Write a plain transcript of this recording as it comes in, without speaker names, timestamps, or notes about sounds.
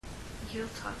You'll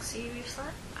talk seriously,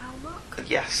 I'll mock.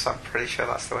 Yes, I'm pretty sure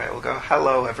that's the way it will go.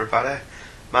 Hello, everybody.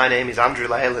 My name is Andrew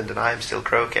Leyland, and I am still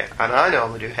Croakit, and I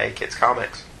normally do Hey Kids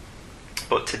Comics.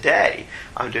 But today,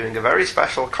 I'm doing a very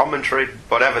special commentary,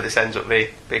 whatever this ends up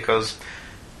being, because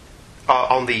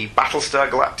on the Battlestar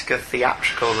Galactica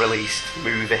theatrically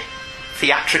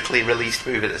released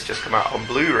movie that's just come out on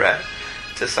Blu-ray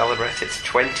to celebrate its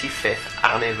 25th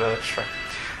anniversary.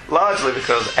 Largely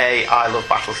because A, I love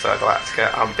Battlestar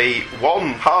Galactica, and B,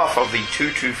 one half of the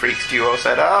Two Freaks duo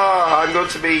said, I'm going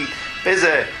to be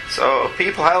busy, so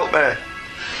people help me.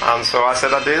 And so I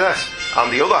said I'd do this.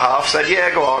 And the other half said,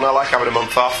 yeah, go on, I like having a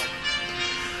month off.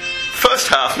 First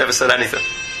half never said anything,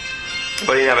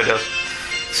 but he never does.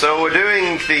 So we're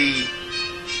doing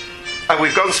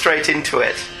we've gone straight into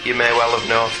it, you may well have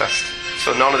noticed.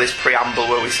 So none of this preamble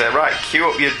where we say, right, cue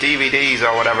up your DVDs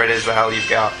or whatever it is the hell you've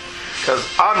got. Because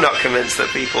I'm not convinced that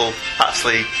people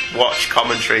actually watch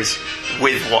commentaries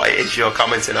with what it is you're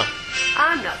commenting on.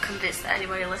 I'm not convinced that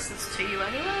anybody listens to you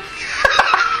anyway.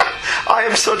 I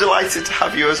am so delighted to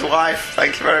have you as a wife.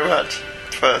 Thank you very much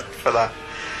for that.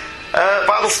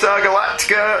 Battlestar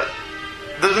Galactica.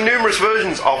 There's numerous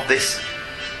versions of this.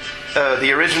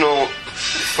 The original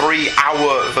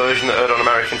 3-hour version that aired on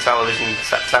American television in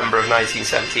September of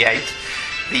 1978.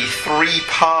 The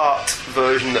 3-part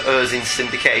version that airs in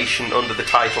syndication under the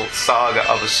title Saga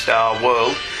of a Star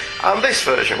World, and this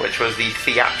version, which was the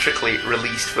theatrically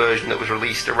released version that was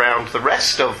released around the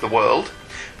rest of the world,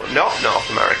 but not North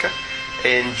America,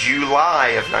 in July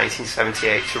of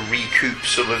 1978 to recoup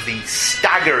some of the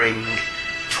staggering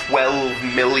 $12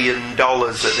 million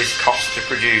that this cost to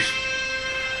produce.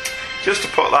 Just to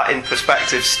put that in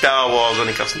perspective, Star Wars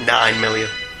only cost $9 million.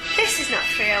 This is not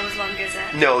 3 hours long, is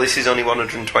it? No, this is only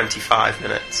 125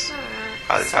 minutes.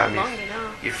 By the time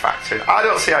you factor it. I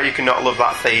don't see how you can not love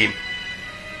that theme.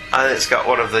 And it's got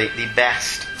one of the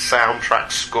best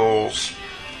soundtrack scores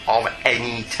of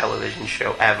any television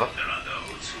show ever.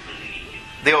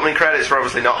 The opening credits were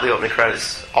obviously not the opening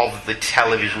credits of the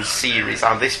television series,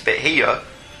 and this bit here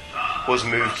was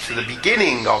moved to the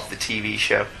beginning of the TV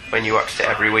show when you watched it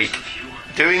every week.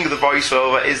 Doing the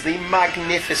voiceover is the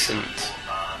magnificent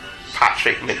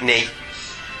Patrick Macnee,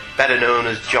 better known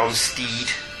as John Steed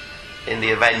in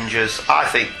The Avengers. I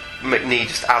think Macnee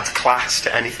just adds class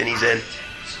to anything he's in.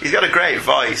 He's got a great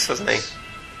voice, hasn't he?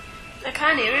 I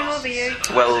can't hear him over you.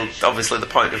 Well, obviously the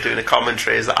point of doing a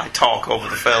commentary is that I talk over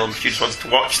the film. If you just wanted to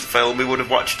watch the film, we would have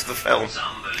watched the film.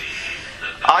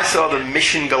 I saw the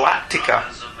Mission Galactica,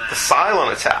 the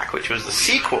Cylon Attack, which was the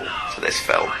sequel to this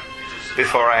film,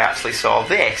 before I actually saw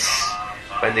this,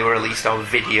 when they were released on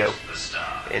video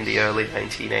in the early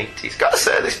 1980s. Gotta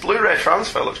say, this Blu-ray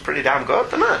transfer looks pretty damn good,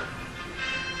 doesn't it?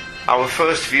 Our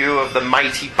first view of the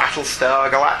mighty Battlestar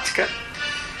Galactica.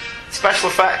 Special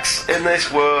effects in this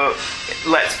were,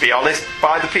 let's be honest,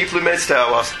 by the people who made Star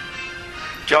Wars.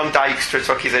 John Dykstra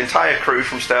took his entire crew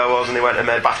from Star Wars and he went and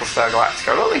made Battlestar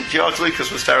Galactica. I don't think George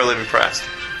Lucas was terribly impressed.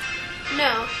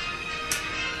 No.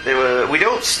 We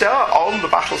don't start on the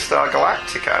Battlestar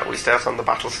Galactica, we start on the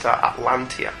Battlestar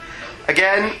Atlantia.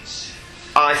 Again,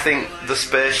 I think the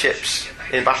spaceships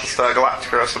in Battlestar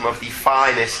Galactica are some of the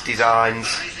finest designs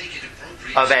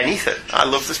of anything. I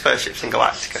love the spaceships in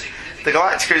Galactica. The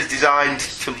Galactica is designed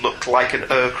to look like an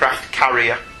aircraft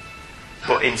carrier,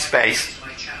 but in space,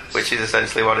 which is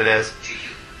essentially what it is.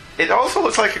 It also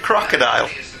looks like a crocodile,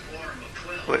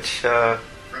 which I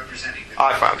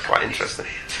found quite interesting.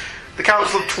 The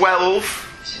Council of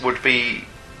 12 would be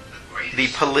the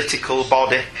political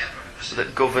body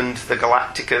that governed the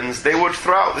Galacticans. They would,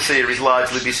 throughout the series,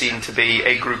 largely be seen to be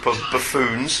a group of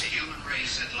buffoons,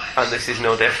 and this is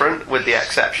no different, with the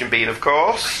exception being, of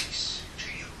course,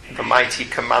 the mighty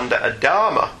Commander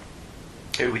Adama,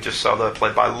 who we just saw there,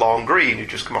 played by Lorne Greene, who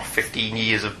just come off 15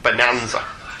 years of Bonanza.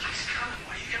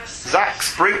 Rick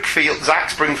Springfield,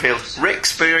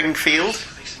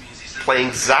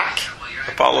 playing Zack,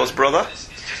 Apollo's brother.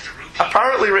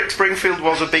 Apparently Rick Springfield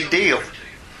was a big deal,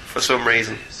 for some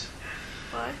reason.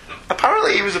 Why?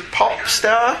 Apparently he was a pop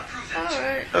star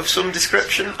of some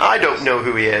description. I don't know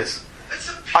who he is.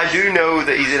 I do know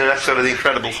that he's in an episode of The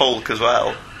Incredible Hulk as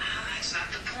well.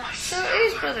 So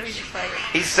whose brother is he playing?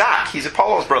 He's Zack, he's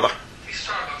Apollo's brother.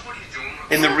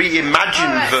 In the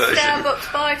reimagined version. Starbuck's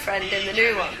boyfriend in the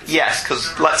new one? Yes,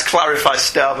 because let's clarify,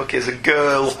 Starbuck is a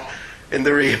girl in the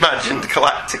reimagined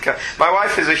Galactica. My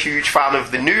wife is a huge fan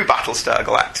of the new Battlestar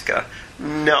Galactica,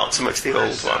 not so much the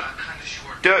old one.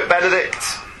 Dirk Benedict,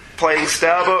 playing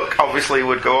Starbuck, obviously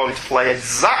would go on to play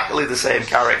exactly the same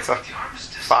character.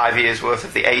 5 years worth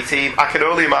of the A-Team. I can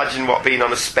only imagine what being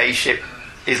on a spaceship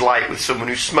is like with someone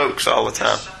who smokes all the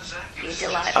time. be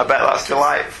delightful. I bet that's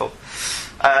delightful.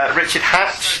 Richard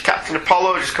Hatch, Captain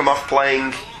Apollo, just come off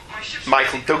playing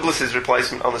Michael Douglas's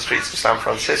replacement on the streets of San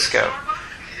Francisco.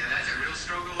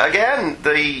 Again,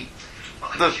 the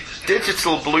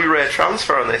digital Blu-ray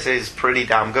transfer on this is pretty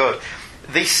damn good.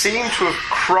 They seem to have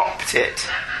cropped it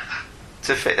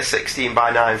to fit a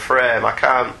 16:9 frame. I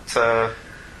can't.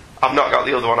 I've not got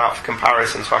the other one out for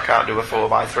comparison, so I can't do a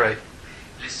 4:3.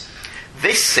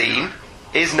 This scene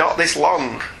is not this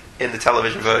long in the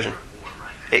television version.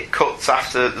 It cuts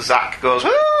after Zack goes,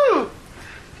 woo!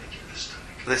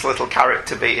 This little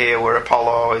character beat here where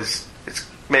Apollo is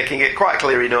making it quite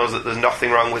clear he knows that there's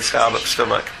nothing wrong with Starbuck's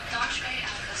stomach,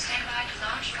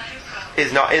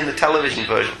 is not in the television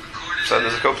version. So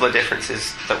there's a couple of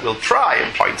differences that we'll try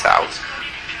and point out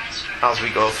as we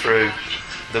go through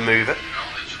the movie.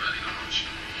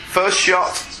 First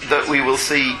shot that we will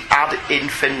see ad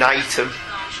infinitum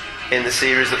in the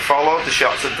series that followed, the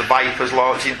shots of the Vipers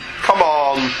launching. Come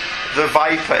on, the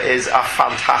Viper is a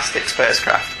fantastic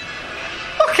spacecraft.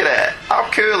 Look at it, how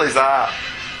cool is that?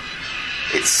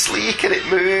 It's sleek and it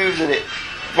moves and it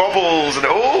wobbles and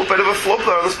a bit of a flub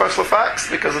there on the special effects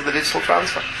because of the digital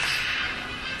transfer.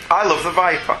 I love the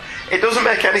Viper. It doesn't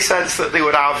make any sense that they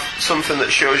would have something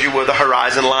that shows you where the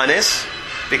horizon line is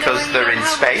because they're in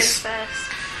space.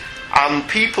 And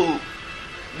people,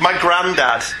 my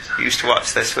granddad used to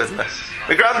watch this with me.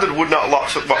 My granddad would not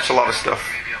watch a lot of stuff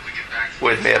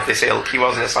with me of this ilk. He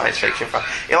wasn't a science fiction fan.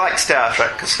 He liked Star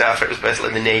Trek because Star Trek was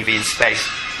basically the Navy in space.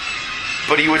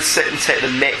 But he would sit and take the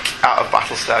mick out of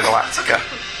Battlestar Galactica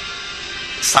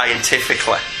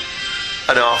scientifically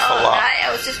an awful lot. Right.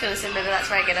 I was just going to say maybe that's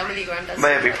why I get on with your granddad.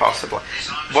 Maybe, possibly.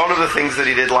 One of the things that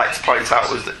he did like to point out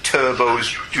was that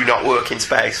turbos do not work in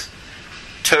space.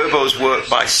 Turbos work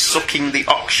by sucking the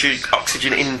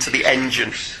oxygen into the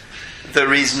engine.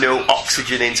 There is no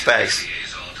oxygen in space.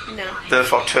 No.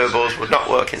 Therefore, turbos would not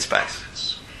work in space.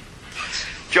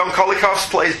 John Colicos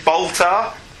plays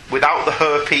Boltar without the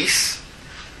hairpiece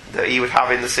that he would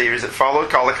have in the series that followed.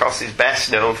 Colicos is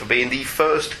best known for being the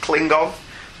first Klingon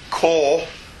core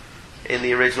in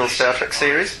the original Star Trek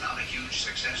series,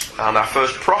 and our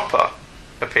first proper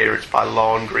appearance by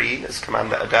Lorne Greene as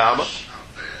Commander Adama.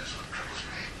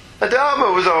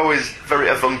 Adama was always very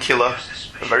avuncular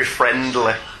and very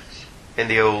friendly in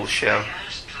the old show.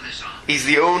 He's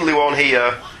the only one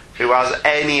here who has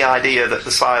any idea that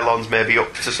the Cylons may be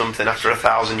up to something after a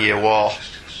 1,000-year war,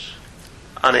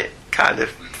 and it kind of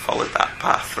followed that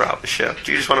path throughout the show.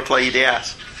 Do you just want to play your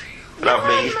DS? And have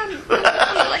me?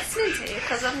 I'm listening to you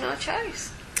because I've no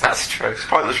choice. That's true. It's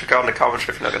pointless recording a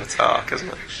commentary if you're not going to talk, isn't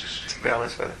it? To be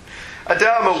honest with you.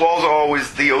 Adama was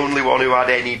always the only one who had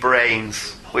any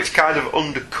brains, which kind of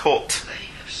undercut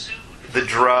the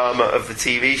drama of the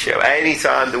TV show.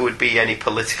 Anytime there would be any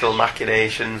political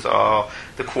machinations or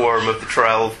the Quorum of the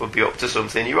 12 would be up to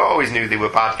something, you always knew they were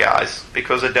bad guys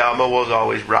because Adama was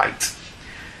always right.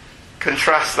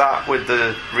 Contrast that with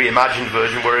the reimagined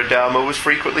version where Adama was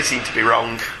frequently seen to be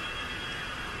wrong.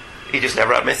 He just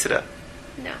never admitted it.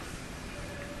 No.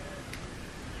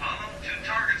 Two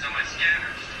targets on my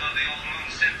scanners. The old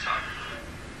moon centaur.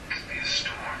 Could be a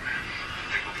storm. I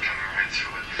think we'll be coming right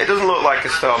through it. It doesn't look like a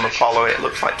storm, Apollo. It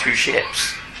looks like two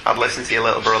ships. I'd listen to your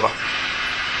little brother.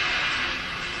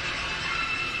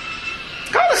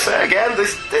 Gotta say again,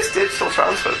 this digital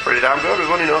transfer is pretty damn good. We've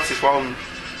only noticed one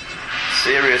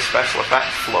serious special effect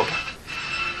flub.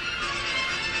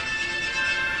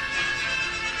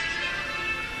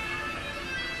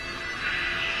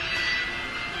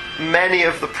 Many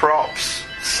of the props,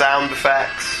 sound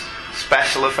effects,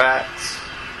 special effects,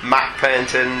 matte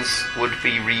paintings would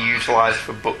be reutilised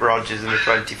for Buck Rogers in the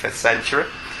 25th century.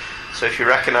 So if you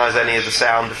recognise any of the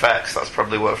sound effects, that's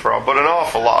probably worthwhile. But an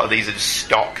awful lot of these are just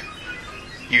stock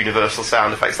Universal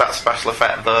sound effects. That special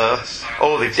effect there.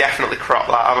 Oh, they've definitely cropped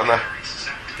that, haven't they?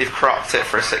 They've cropped it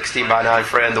for a 16:9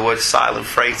 frame. The word silent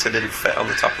freighter didn't fit on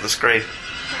the top of the screen.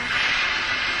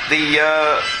 The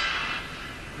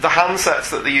handsets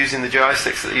that they're using, the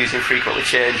joysticks that they're using, frequently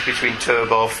change between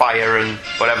turbo, fire and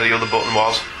whatever the other button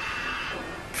was.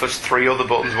 For 3 other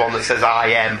buttons, one that says I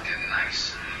am,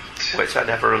 which I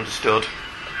never understood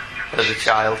as a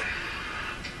child.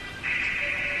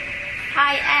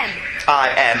 I am. I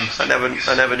am. I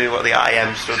never knew what the I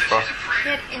am stood for. You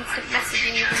had instant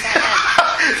messaging even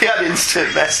back then. They had instant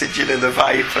messaging in the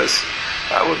Vipers.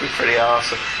 That would be pretty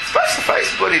awesome. Special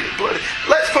effects, bloody.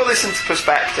 Let's put this into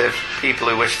perspective, people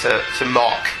who wish to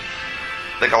mock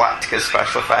the Galactica's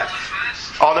special effects.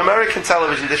 On American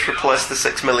television, this replaced the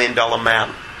 $6 Million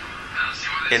Man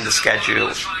in the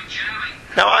schedules.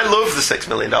 Now, I love the $6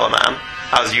 Million Man,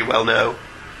 as you well know.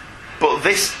 But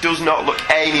this does not look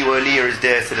anywhere near as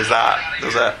dated as that,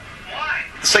 does it?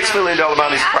 The $6 Million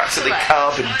Man is practically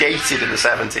carbon dated in the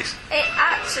 70s. It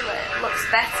actually looks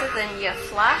better than your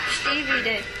Flash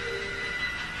DVD.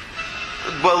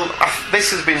 Well,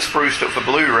 this has been spruced up for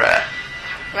Blu-ray.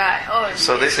 Right, oh.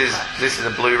 So this is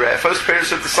a Blu-ray. First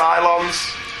appearance of the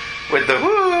Cylons with the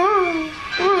woo,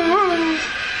 woo, woo,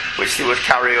 which they would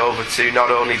carry over to not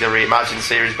only the Reimagined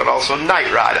series but also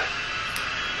Knight Rider,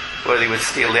 where they would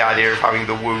steal the idea of having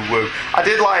the woo woo. I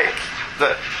did like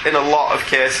that in a lot of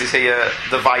cases here,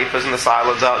 the Vipers and the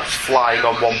Cylons aren't just flying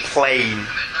on one plane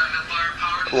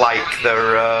like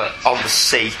they're on the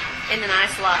sea. In a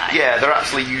nice light. Yeah, they're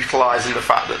actually utilising the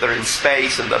fact that they're in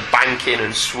space and they're banking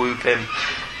and swooping.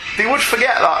 They would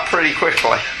forget that pretty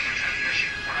quickly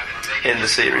in the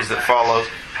series that follows.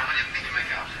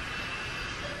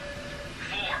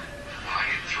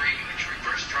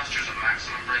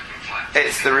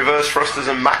 It's the reverse thrusters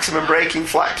and maximum braking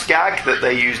flaps gag that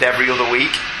they used every other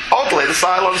week. Oddly, the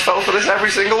Cylons fell for this every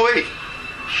single week.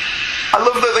 I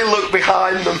love that they look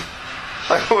behind them.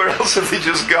 Like, where else have they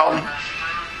just gone?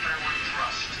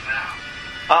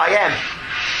 IM.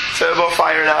 Turbo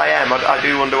Fire and IM. I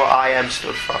do wonder what IM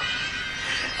stood for.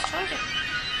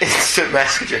 Instant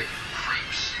messaging.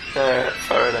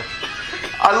 Fair enough.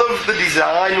 I love the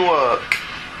design work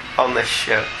on this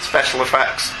show. Special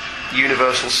effects.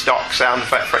 Universal stock sound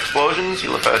effect for explosions.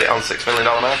 You'll have heard it on $6 Million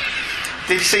Man.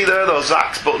 Did you see there, those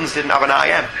Zack's buttons didn't have an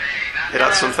IM? It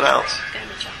had something else.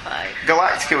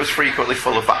 Galactica was frequently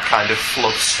full of that kind of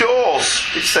flood. Stores,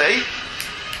 did you see?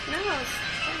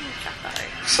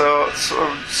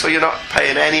 So you're not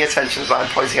paying any attention as I'm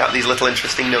pointing out these little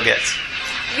interesting nuggets.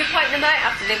 You point them out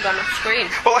after they've gone off screen.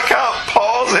 Well, I can't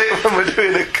pause it when we're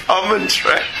doing a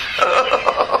commentary.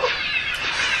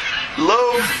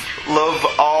 Love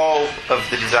all of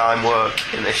the design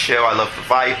work in this show. I love the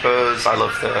Vipers, I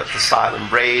love the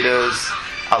Silent Raiders,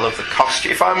 I love the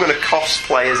costume. If I'm going to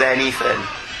cosplay as anything,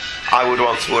 I would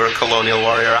want to wear a Colonial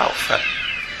Warrior outfit.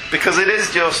 Because it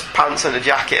is just pants and a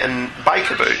jacket and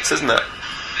biker boots, isn't it?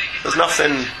 There's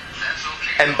nothing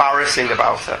embarrassing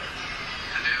about it.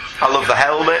 I love the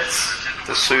helmets,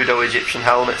 the pseudo-Egyptian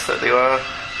helmets that they wear.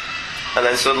 And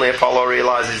then suddenly Apollo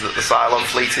realises that the Cylon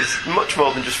fleet is much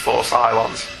more than just 4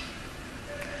 Cylons.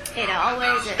 It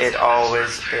always is. It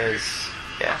always is,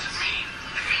 yes.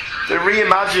 The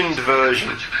reimagined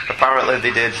version, apparently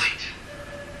they did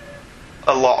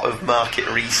a lot of market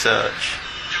research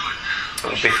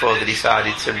before they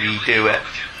decided to redo it.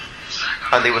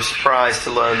 And they were surprised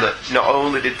to learn that not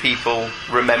only did people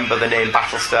remember the name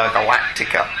Battlestar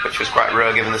Galactica, which was quite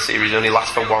rare given the series only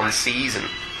lasts for 1 season.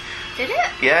 Did it?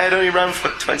 Yeah, it only ran for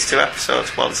 22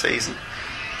 episodes, 1 season.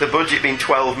 The budget being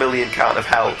 $12 million can't have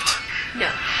helped. No.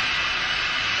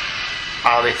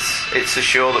 And it's a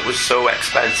show that was so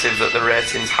expensive that the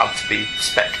ratings had to be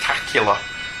spectacular,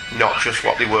 not just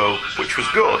what they were, which was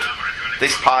good.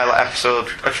 This pilot episode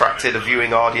attracted a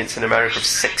viewing audience in America of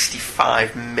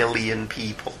 65 million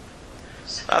people.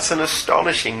 That's an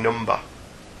astonishing number.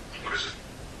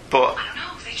 But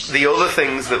the other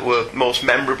things that were most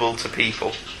memorable to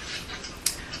people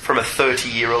from a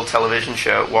 30-year-old television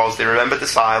show was they remembered the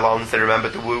Cylons, they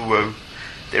remembered the woo-woo,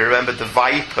 they remembered the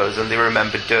Vipers, and they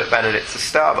remembered Dirk Benedict as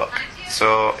Starbuck.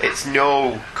 So it's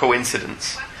no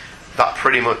coincidence that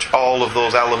pretty much all of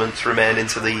those elements remain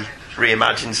into the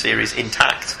reimagined series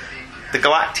intact. The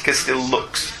Galactica still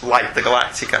looks like the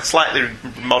Galactica, slightly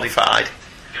modified.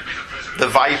 The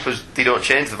Vipers, they don't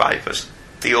change the Vipers.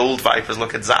 The old Vipers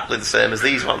look exactly the same as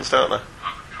these ones, don't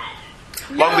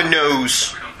they? No. Longer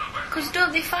nose. Because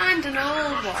don't they find an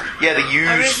old one? Yeah,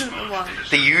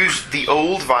 they use the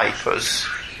old Vipers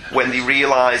when they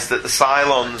realise that the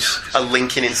Cylons are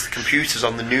linking into the computers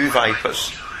on the new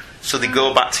Vipers. So they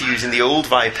go back to using the old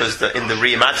Vipers that in the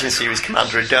reimagined series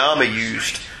Commander Adama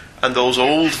used, and those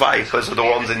old Vipers are the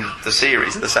ones in the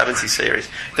series, in the 70s series.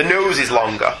 The nose is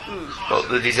longer, but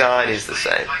the design is the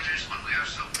same.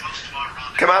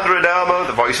 Commander Adama,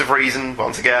 the voice of reason,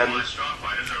 once again,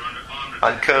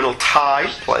 and Colonel Ty,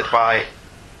 played by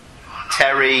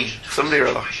Terry somebody or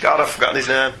other. God, I've forgotten his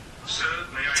name.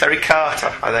 Terry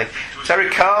Carter, I think. Terry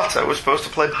Carter was supposed to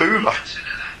play Boomer,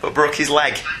 but broke his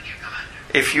leg.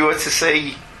 If you were to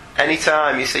see, any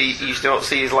time you don't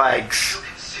see his legs,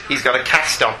 he's got a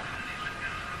cast on.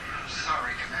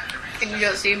 And you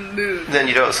don't see him move. Then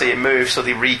you don't see him move, so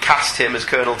they recast him as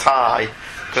Colonel Ty,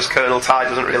 because Colonel Ty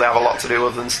doesn't really have a lot to do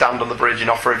other than stand on the bridge and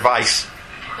offer advice.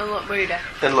 And look moody.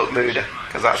 And look moody,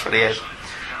 because that's what he is.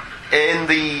 In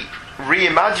the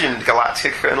reimagined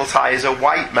Galactica, Colonel Ty is a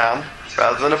white man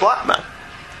rather than a black man,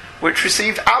 which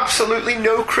received absolutely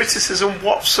no criticism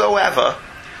whatsoever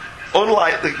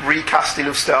Unlike the recasting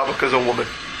of Starbuck as a woman,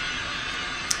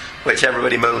 which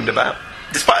everybody moaned about.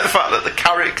 Despite the fact that the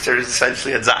character is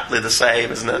essentially exactly the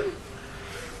same, isn't it?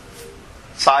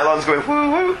 Cylon's going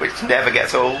woo woo, which never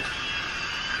gets old.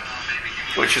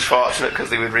 Which is fortunate because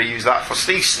they would reuse that for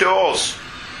Steve Stores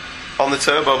on the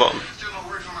turbo button.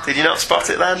 Did you not spot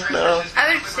it then? No.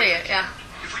 I didn't see it, yeah.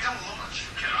 If we don't launch,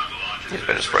 It's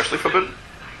been expressly forbidden.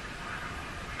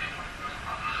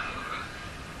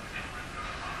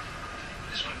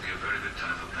 this might be a very good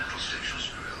time for battle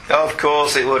stations drill. Of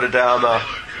course it would, Adama.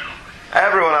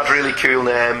 Everyone had really cool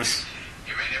names.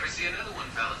 You may never see another one,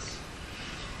 fellas.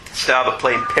 Starbuck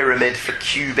playing Pyramid for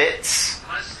Qubits,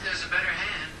 Unless there's a better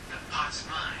hand, the pot's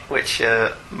mine. which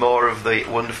more of the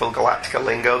wonderful Galactica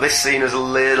lingo. This scene is a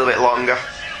little bit longer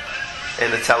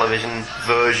in the television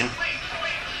version,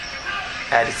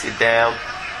 edited down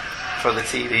for the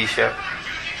TV show.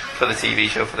 For the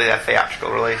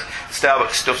theatrical release.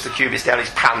 Starbuck stuffs the Qubits down his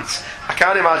pants. I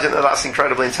can't imagine that that's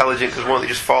incredibly intelligent, because won't they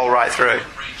just fall right through?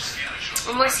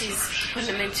 Unless he's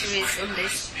putting them into his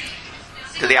undies.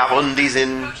 Do they have undies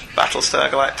in Battlestar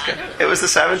Galactica? It was the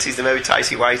 70s, they may be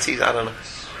tighty whities, I don't know.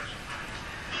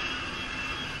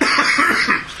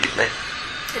 Excuse me.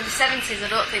 In the 70s, I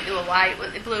don't think they were white,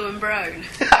 but they blue and brown.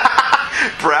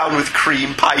 Brown with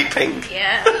cream piping.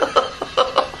 Yeah.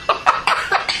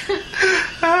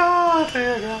 Oh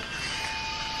dear God.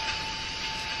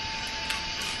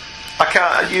 I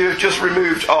can't. You've just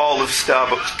removed all of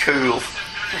Starbuck's cool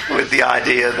with the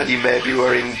idea that he may be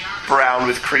wearing brown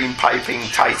with cream piping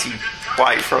tighty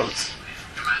white fronts.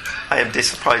 I am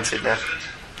disappointed now.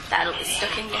 That'll be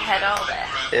stuck in your head all day.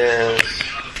 Yes,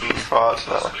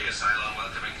 unfortunately.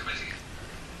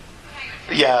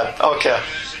 Yeah, okay.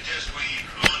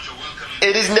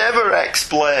 It is never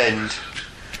explained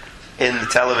in the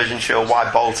television show why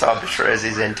Baltar betrays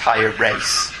his entire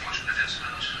race.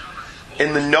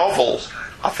 In the novel,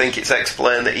 I think it's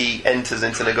explained that he enters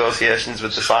into negotiations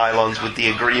with the Cylons with the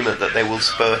agreement that they will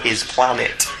spur his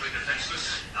planet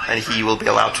and he will be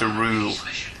allowed to rule.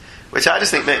 Which I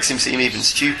just think makes him seem even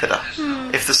stupider.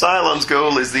 If the Cylons'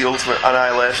 goal is the ultimate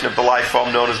annihilation of the life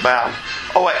form known as man,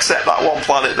 except that one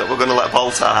planet that we're going to let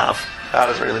Baltar have. That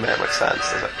doesn't really make much sense,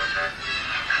 does it?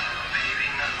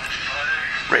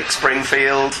 Rick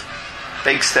Springfield,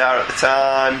 big star at the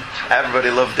time, everybody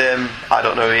loved him. I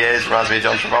don't know who he is, reminds me of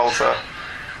John Travolta.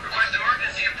 Request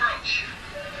emergency approach.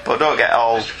 But don't get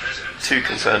all too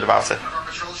concerned about it,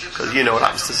 because you know what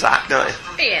happens to Zack, don't you?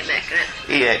 He ain't making it.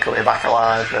 He ain't coming back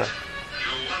alive, no. Your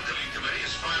welcoming committee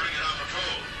is firing at our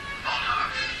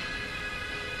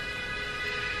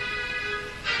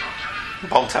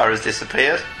patrol. Baltar has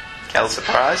disappeared. Kel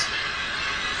surprise.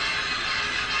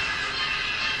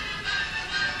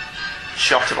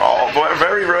 Shot of all, but a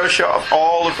very rare shot of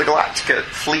all of the Galactica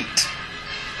fleet.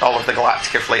 All of the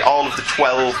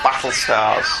 12 battle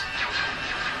stars.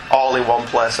 All in one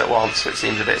place at once, which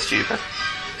seems a bit stupid.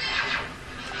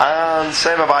 And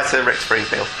say bye-bye to Rick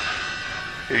Springfield,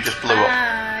 who just blew up.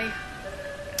 Aye.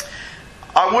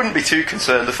 I wouldn't be too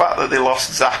concerned. The fact that they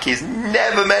lost Zack is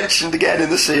never mentioned again in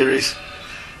the series.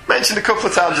 Mentioned a couple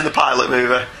of times in the pilot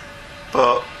movie,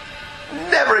 but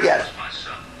never again.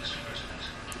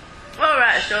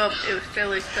 Alright, so it was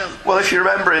still his thumb. Well, if you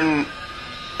remember in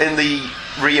the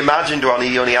reimagined one,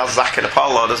 he only has Zack and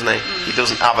Apollo, doesn't he? He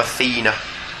doesn't have Athena.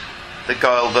 The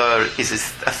girl there is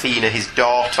Athena, his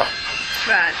daughter.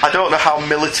 Right. I don't know how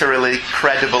militarily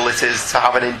credible it is to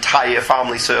have an entire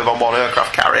family serve on one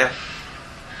aircraft carrier.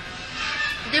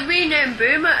 They rename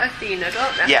Boomer Athena,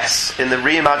 don't they? Yes, in the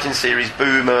reimagined series,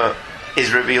 Boomer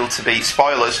is revealed to be,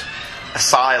 spoilers, a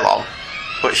Cylon,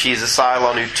 but she's a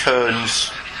Cylon who turns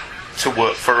to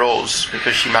work for us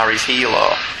because she marries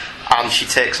Helo, and she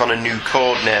takes on a new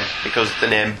code name because the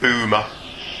name Boomer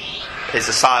is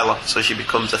a Cylon, so she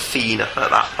becomes Athena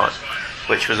at that point,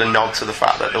 which was a nod to the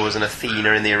fact that there was an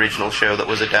Athena in the original show that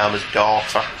was Adama's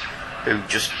daughter, who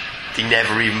just, they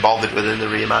never even bothered with in the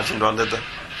reimagined one, did they?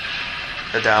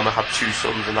 Adama had 2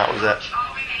 sons and that was it.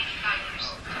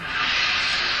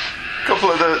 A couple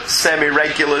of the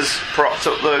semi-regulars propped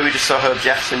up though. We just saw Herb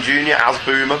Jefferson Jr. as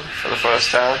Boomer for the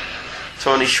first time.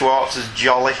 Tony Schwartz as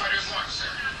Jolly.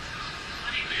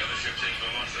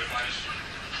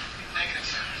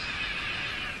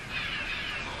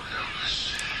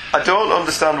 I don't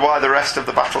understand why the rest of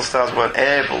the Battlestars weren't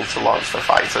able to launch their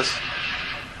fighters.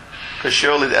 Because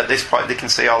surely at this point they can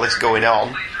see all this going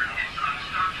on.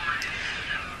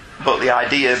 But the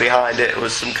idea behind it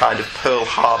was some kind of Pearl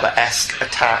Harbor-esque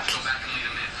attack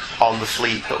on the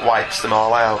fleet that wipes them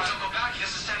all out.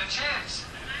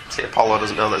 See, Apollo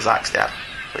doesn't know that Zack's dead,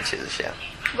 which is a shame.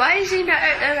 Why is he not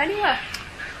out there anyway?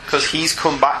 because he's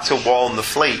come back to warn the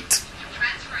fleet.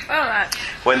 Alright.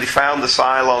 When they found the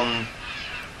Cylon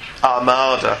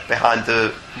armada behind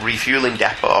the refueling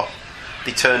depot,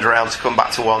 they turned around to come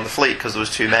back to warn the fleet because there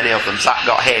was too many of them. Zack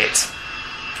got hit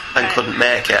and couldn't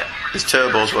make it. His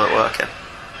turbos weren't working.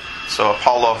 So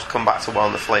Apollo's come back to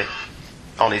warn the fleet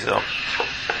on his own.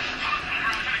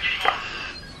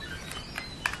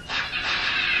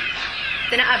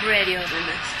 They don't have radios in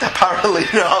this. Apparently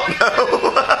not,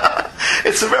 no.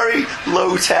 It's a very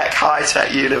low-tech,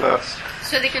 high-tech universe.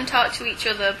 So they can talk to each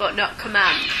other but not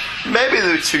command. Maybe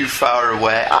they're too far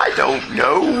away. I don't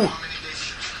know.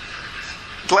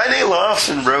 Glenn A.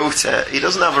 Larson wrote it. He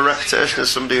doesn't have a reputation as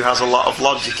somebody who has a lot of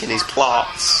logic in his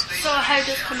plots. So how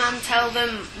does command tell them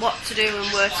what to do and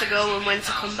where to go and when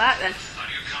to come back then?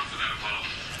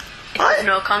 If there's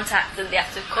no contact, then they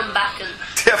have to come back and...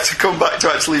 They have to come back to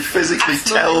actually physically ask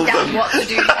tell Mum and Dad them. what to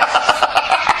do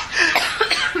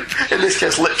next. In this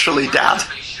case, literally Dad.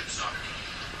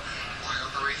 Why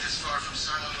operate this far from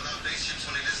Cylon without base ships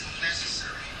when it isn't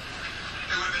necessary?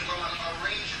 They would have been well out of our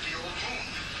range at the old moon.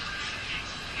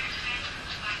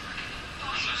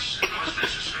 Unless it was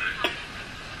necessary.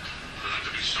 There'll have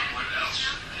to be somewhere else.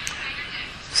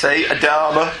 See,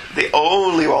 Adama, the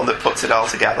only one that puts it all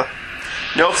together.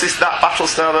 Notice that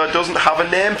Battlestar, though, doesn't have a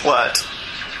nameplate,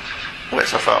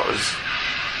 which I thought was...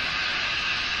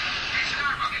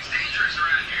 It's dangerous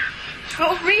around here.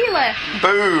 Oh, really?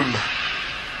 Boom!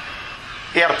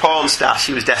 He had a porn stash,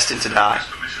 he was destined to die.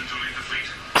 Permission to leave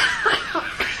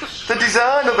the fleet. The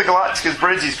design of the Galactica's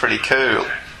bridge is pretty cool.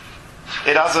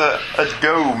 It has a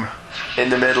dome in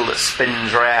the middle that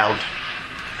spins round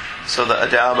so that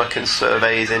Adama can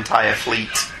survey his entire fleet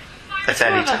at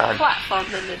any More of a time. platform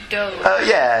than a dome.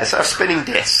 Yeah, it's a spinning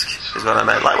disc is what I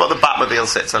meant. Like what the Batmobile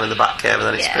sits on in the Batcave and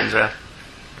then it Yeah. spins around.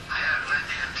 I have led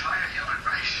the entire human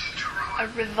race to ruin.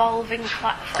 A revolving A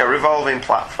platform. revolving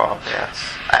platform,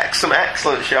 yes. Some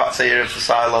excellent shots here of the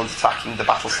Cylons attacking the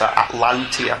Battlestar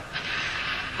Atlantia,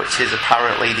 which is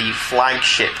apparently the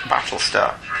flagship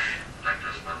Battlestar.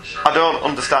 I don't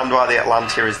understand why the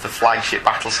Atlantia is the flagship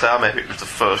Battlestar. Maybe it was the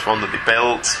first one that they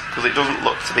built, because it doesn't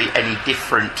look to be any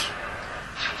different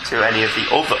to any of the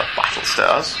other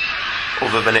Battlestars,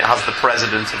 other than it has the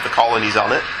president of the colonies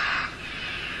on it.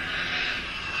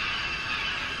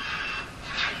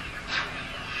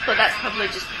 But that's probably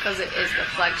just because it is the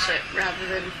flagship rather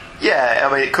than... Yeah,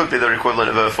 I mean, it could be their equivalent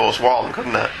of Air Force One,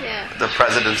 couldn't it? Yeah. The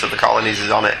president of the colonies is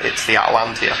on it. It's the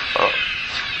Atlantia, but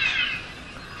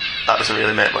that doesn't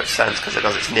really make much sense because it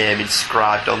has its name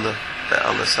inscribed on the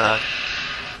side.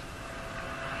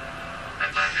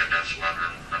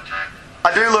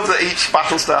 I do love that each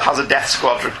Battlestar has a Death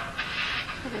Squadron.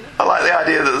 I like the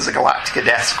idea that there's a Galactica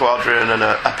Death Squadron and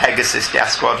a Pegasus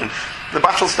Death Squadron. The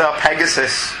Battlestar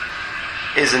Pegasus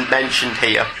isn't mentioned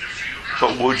here,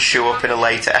 but would show up in a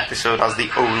later episode as the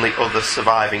only other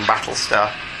surviving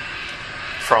Battlestar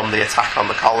from the attack on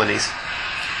the colonies.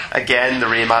 Again, the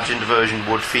reimagined version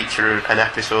would feature an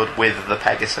episode with the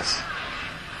Pegasus.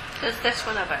 Does this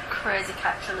one have a crazy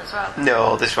captain as well?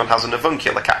 No, this one has an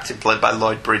avuncular captain played by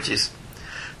Lloyd Bridges.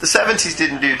 The 70s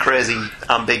didn't do crazy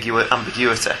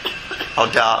ambiguity or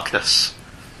darkness.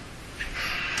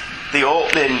 The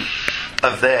opening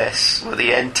of this, where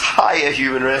the entire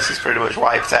human race is pretty much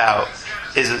wiped out,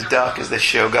 is as dark as this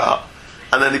show got.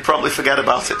 And then they promptly forget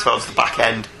about it towards the back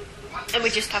end. And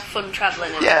we just have fun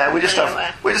travelling. Yeah, we just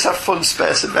have fun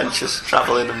space adventures,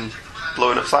 travelling and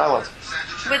blowing up Cylons.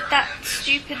 With that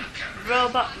stupid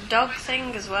robot dog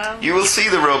thing as well. You will see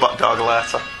the robot dog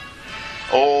later.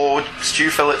 Oh, Stu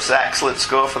Phillips' excellent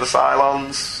score for the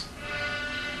Cylons.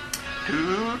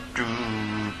 Do do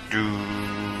do.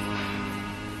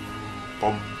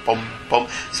 Bum bum bum.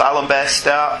 Cylon base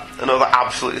start. Another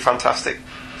absolutely fantastic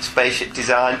spaceship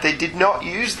design. They did not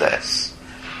use this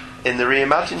in the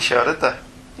reimagined show, did they?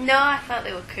 No, I thought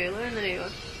they were cooler in the new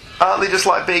one. Aren't they just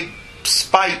like big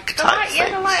spike type things? Yeah,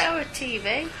 they're like our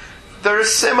TV. They're a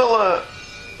similar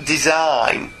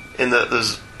design in that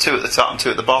there's two at the top and two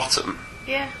at the bottom,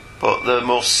 Yeah. but they're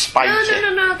more spiky.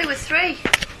 No, they were three.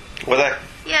 Were they?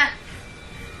 Yeah.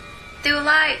 They were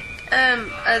like,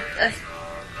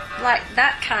 like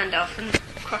that kind of, and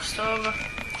crossed over.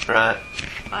 Right.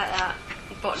 Like that.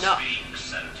 But not.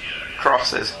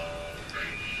 Crosses.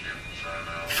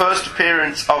 First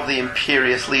appearance of the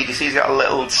Imperious leader. You see he's got a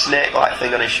little snake-like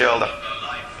thing on his shoulder.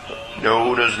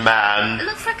 Known as Man. It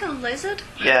looks like a lizard.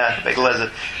 Yeah, big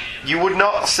lizard. You would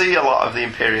not see a lot of the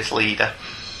Imperious leader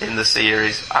in the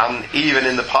series, and even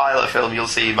in the pilot film you'll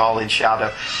see him all in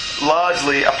shadow.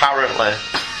 Largely, apparently,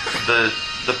 the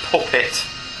puppet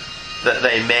that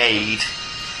they made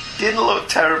didn't look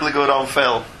terribly good on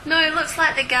film. No, it looks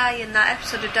like the guy in that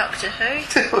episode of Doctor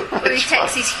Who, where he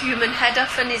takes his human head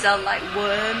off and he's all like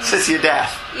worms. City of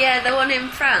Death. Yeah, the one in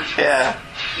France. Yeah.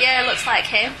 Yeah, it looks like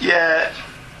him. Yeah.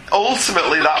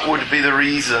 Ultimately, that would be the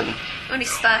reason Only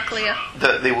sparklier.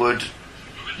 that they would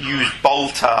use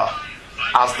Boltar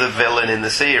as the villain in the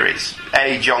series.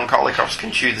 A, John Colicross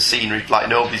can chew the scenery like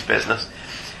nobody's business,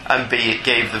 and B, it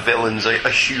gave the villains a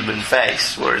human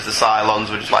face, whereas the Cylons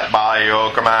were just like, by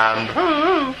your command,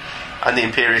 and the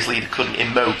Imperious Leader couldn't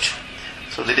emote,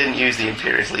 so they didn't use the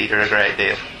Imperious Leader a great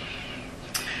deal.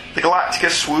 The Galactica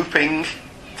swooping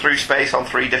through space on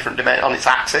 3 different dimensions on its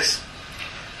axis,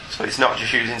 so it's not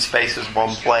just using space as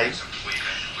one plane,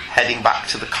 heading back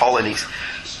to the colonies.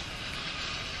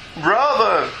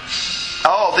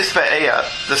 This bit here,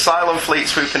 the Cylon fleet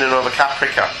swooping in over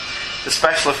Caprica. The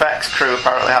special effects crew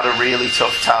apparently had a really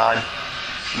tough time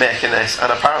making this,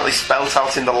 and apparently spelt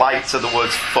out in the lights are the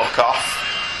words "fuck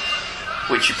off,"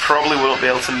 which you probably won't be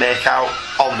able to make out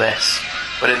on this,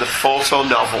 but in the photo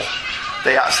novel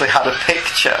they actually had a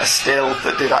picture, a still,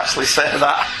 that did actually say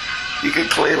that. You can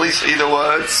clearly see the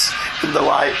words in the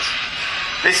light.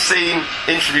 This scene,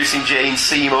 introducing Jane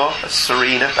Seymour as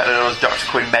Serena, better known as Dr.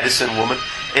 Quinn Medicine Woman,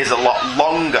 is a lot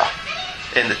longer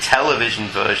in the television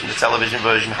version. The television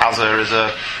version has her as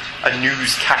a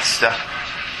newscaster,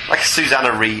 like a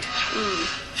Susanna Reid.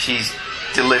 She's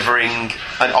delivering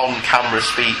an on-camera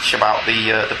speech about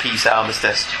the peace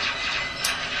armistice.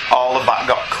 All of that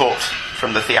got cut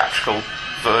from the theatrical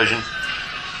version.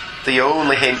 The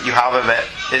only hint you have of it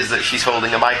is that she's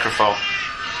holding a microphone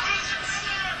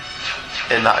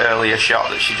in that earlier shot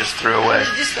that she just threw away.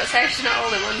 You just got to say she's not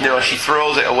holding one. No, she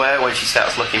throws it away when she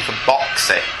starts looking for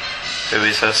Boxy, who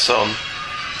is her son.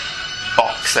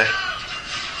 Boxy.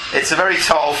 It's a very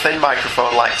tall, thin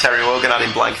microphone like Terry Wogan had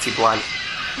in Blankety Blank,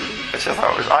 which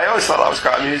I always thought that was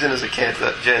quite amusing as a kid,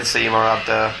 that Jane Seymour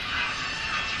had.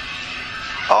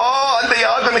 Oh, and they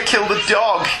are going to kill the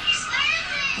dog.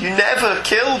 You never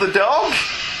kill the dog,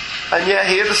 and yet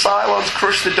here the Cylons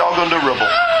crush the dog under rubble.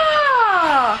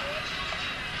 Oh.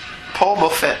 Poor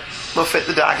Muffet. Muffet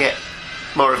the Daggett.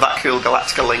 More of that cool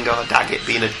Galactica lingo, Daggett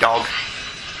being a dog.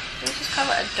 They just call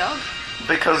it a dog.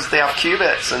 Because they have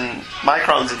qubits and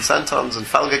microns and centons and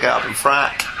Felgagard and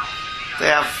Frack. They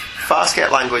have Farscape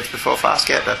language before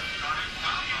Farscape did.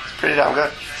 It's pretty damn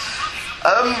good.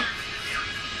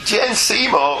 Jane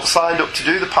Seymour signed up to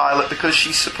do the pilot because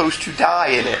she's supposed to die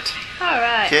in it.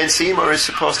 Alright. Jane Seymour is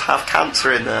supposed to have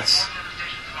cancer in this.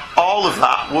 All of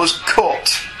that was cut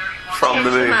from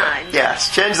the movie. Mind. Yes,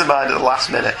 changed the mind at the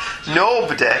last minute.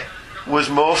 Nobody was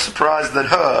more surprised than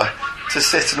her to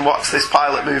sit and watch this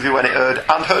pilot movie when it aired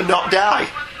and her not die.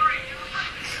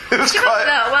 It was She quite...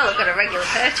 must well have got a regular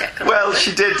paycheck. Well,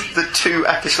 she did the 2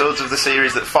 episodes of the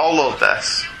series that followed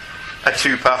this. A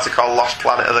 2-parter called Lost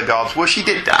Planet of the Gods, where she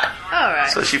did die. Alright.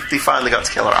 So they finally got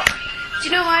to kill her off. Do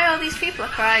you know why all these people are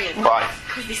crying? Why?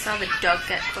 Because they saw the dog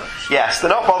get crushed. Yes, they're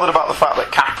not bothered about the fact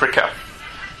that Caprica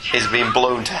is being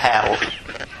blown to hell.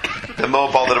 They're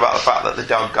more bothered about the fact that the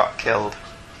dog got killed.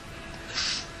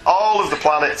 All of the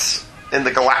planets in the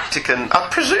Galactican, I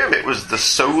presume it was the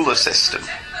solar system,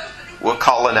 were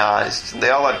colonised. And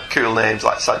they all had cool names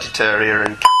like Sagittaria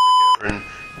and Caprica and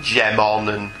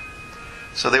Gemon, and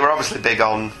so they were obviously big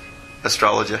on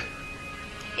astrology.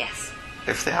 Yes.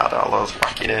 If they had all those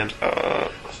wacky names.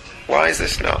 Why is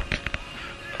this not?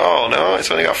 Oh no,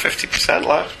 it's only got 50%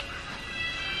 left.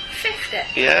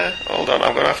 50? Yeah, hold on,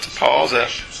 I'm going to have to pause it.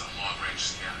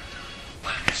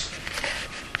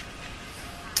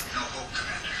 No hope,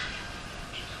 Commander.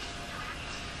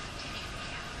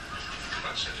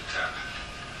 Let's hit the tap.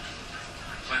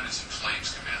 Planet's in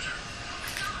flames, Commander.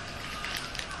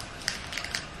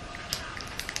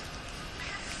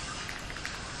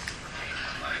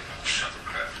 My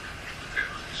shuttlecraft. Prepare,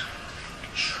 please.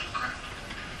 Shuttlecraft?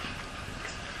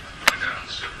 Going down on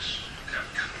the surface.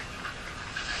 Captain.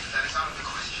 That is out of the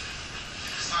question.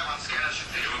 The Cylon scanner should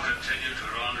You will continue to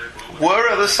rendezvous with Where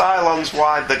are the Cylons?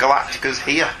 Why the Galactica's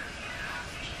here?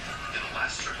 in the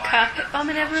last surviving. Carpet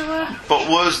bombing everywhere? But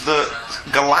was the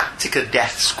Galactica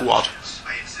Death Squad?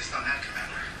 I insist on that,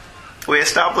 Commander. We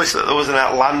established that there was an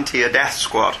Atlantia Death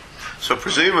Squad, so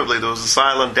presumably there was a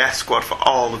Cylon Death Squad for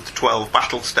all of the 12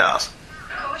 battle stars.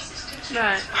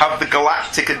 Right. Have the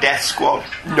Galactica Death Squad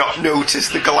not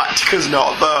noticed the Galactica's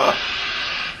not there?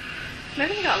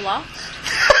 Maybe they got lost.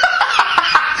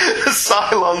 The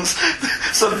Cylons.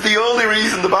 So the only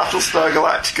reason the Battlestar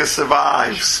Galactica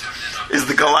survives is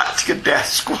the Galactica Death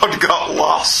Squad got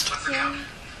lost. Yeah.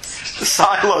 The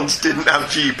Cylons didn't have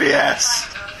GPS.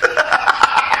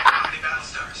 How many battle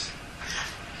stars?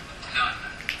 None.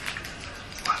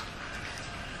 What?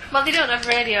 Well, they don't have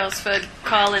radios for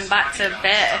calling back to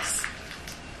base.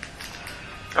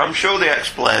 I'm sure they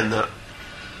explained that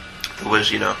there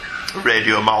was, a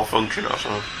radio malfunction or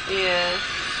something. Yeah.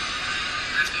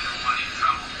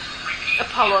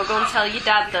 Apollo, go and tell your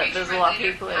dad that there's a lot of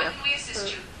people here.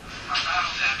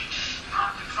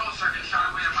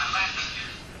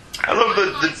 I love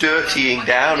the dirtying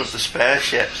down of the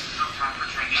spaceships.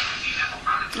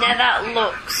 Now that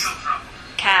looks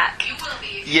cack.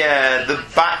 Yeah,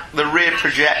 the rear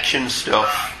projection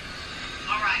stuff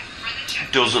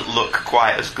doesn't look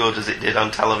quite as good as it did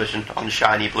on television on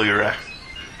shiny Blu-ray,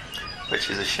 which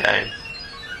is a shame.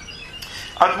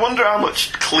 I'd wonder how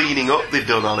much cleaning up they've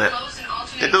done on it.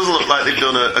 It doesn't look like they've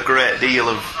done a great deal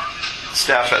of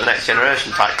Star Trek The Next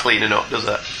Generation type cleaning up, does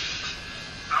it?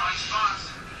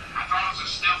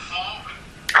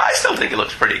 I still think it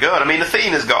looks pretty good. I mean,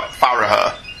 Athena's got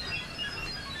Farrah.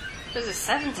 It was the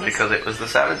 70s. Because it was the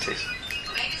 70s.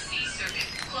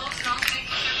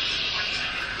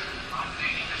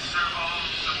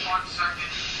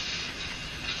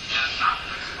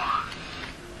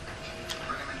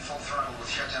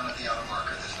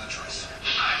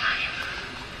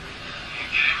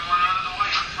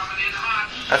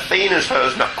 Athena's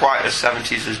her's not quite as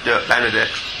 70s as Dirk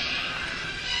Benedict.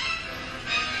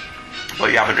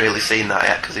 But you haven't really seen that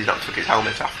yet because he's not took his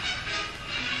helmet off.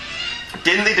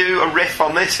 Didn't they do a riff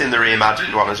on this in the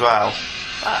reimagined one as well?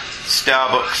 What?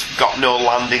 Starbucks got no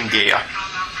landing gear,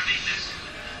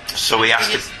 so he has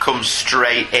to come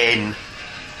straight in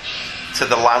to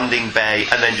the landing bay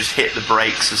and then just hit the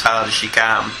brakes as hard as she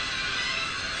can,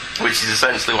 which is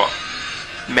essentially what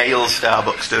male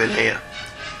Starbucks doing here.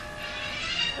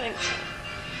 I think so.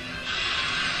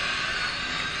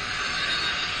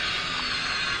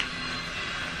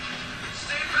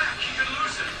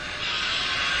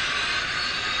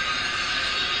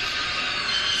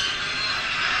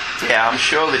 Yeah, I'm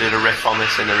sure they did a riff on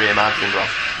this in the reimagined one.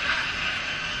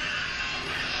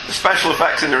 The special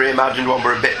effects in the reimagined one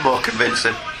were a bit more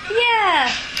convincing. Yeah.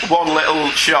 One little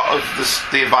shot of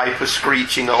the Viper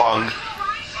screeching along.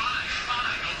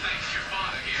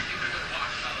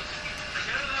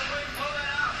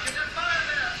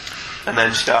 And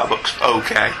then Starbucks,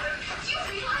 okay.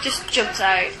 Just jumps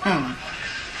out.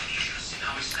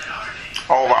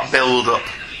 All that build up.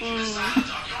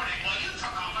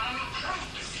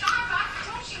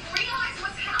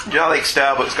 Do you know, I think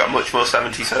Starbucks got much more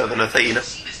 70s her than Athena.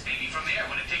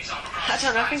 I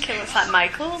don't know, I think it looks like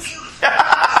Michael's.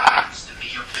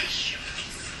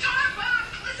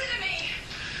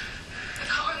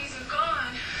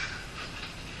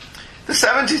 The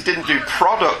 70s didn't do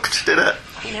product, did it?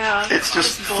 No. It's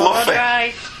just blow fluffy.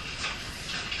 dry.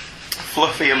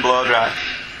 Fluffy and blow dry.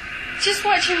 Just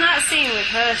watching that scene with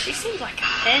her, she seems like a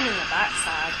pain in the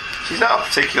backside. She's not a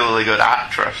particularly good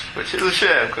actress, which is a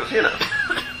shame because,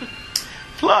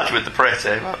 it's large with the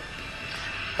pretty, but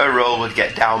her role would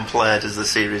get downplayed as the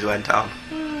series went on.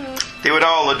 They would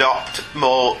all adopt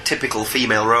more typical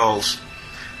female roles.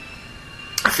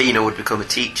 Athena would become a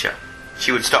teacher.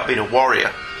 She would stop being a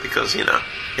warrior because,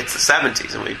 it's the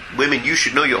 70s and women, you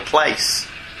should know your place.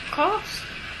 Of course.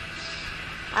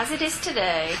 As it is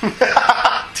today.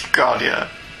 God, yeah.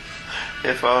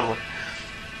 If only.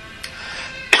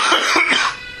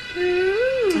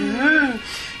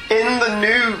 In the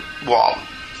new one,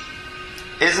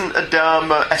 isn't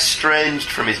Adama estranged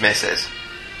from his missus?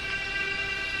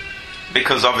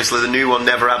 Because obviously the new one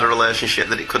never had a relationship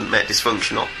that it couldn't make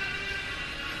dysfunctional.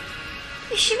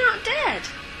 Is she not dead?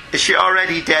 Is she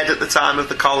already dead at the time of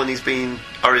the colonies being...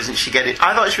 Or isn't she getting...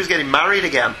 I thought she was getting married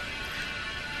again.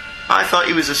 I thought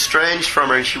he was estranged from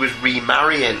her and she was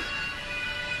remarrying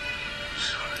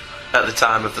at the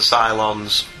time of the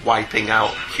Cylons wiping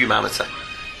out humanity.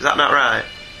 Is that not right?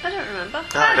 I don't remember.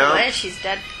 I don't. Anyway, she's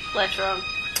dead later on.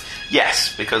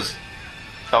 Yes, because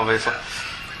obviously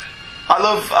I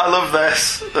love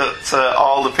this, that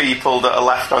all the people that are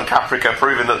left on Caprica,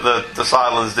 proving that the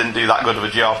Cylons didn't do that good of a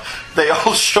job, they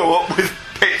all show up with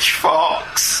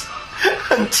pitchforks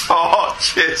and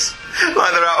torches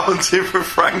like they're out hunting for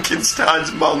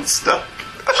Frankenstein's monster.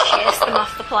 Chase them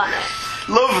off the planet.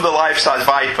 Love the life-size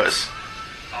Vipers.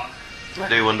 I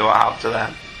do wonder what happened to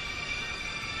them.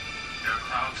 There are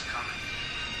crowds coming.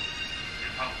 You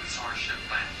probably saw our ship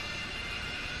land.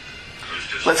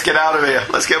 Let's get out of here.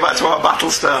 Let's get back to our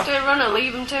Battlestar. Do a runner,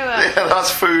 leave them to her. Yeah,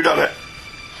 that's food on it.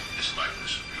 This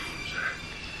lifeless fumes,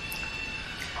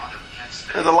 Father, we can't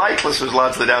stay. The likeness was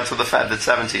largely down to the feathered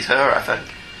 70s her, I think.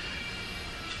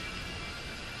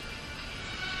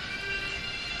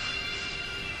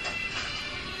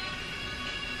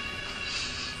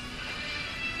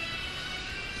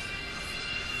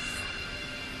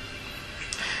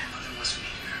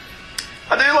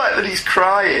 and he's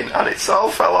crying, and it's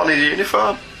all fell on his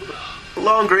uniform.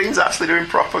 Lorne Green's actually doing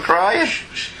proper crying.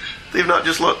 They've not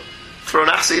just thrown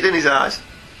acid in his eyes,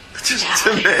 just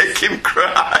to make him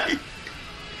cry.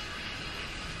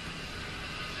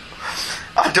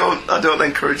 I don't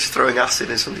encourage throwing acid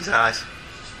in somebody's eyes.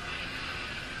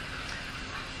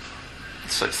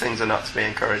 Such things are not to be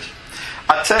encouraged.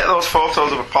 I'd take those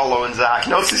photos of Apollo and Zack.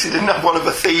 Notice he didn't have one of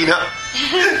Athena.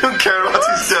 Don't care about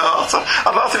his daughter.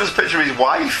 I thought it was a picture of his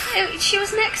wife. She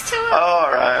was next to him. Oh,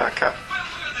 right, okay.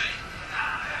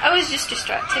 I was just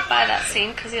distracted by that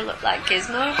scene because he looked like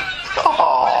Gizmo.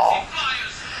 Oh.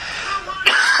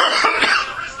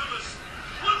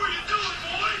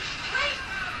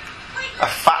 A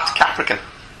fat Capricorn.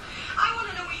 I want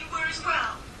to know where you were as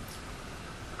well.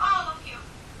 All of you.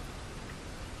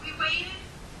 We waited.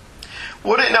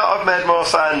 Would it not have made more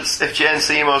sense if Jane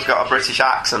Seymour's got a British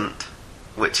accent,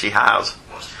 which he has?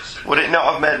 Would it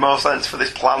not have made more sense for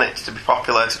this planet to be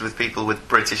populated with people with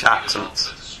British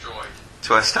accents,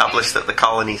 to establish that the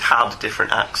colonies had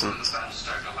different accents?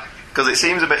 Because it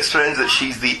seems a bit strange that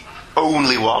she's the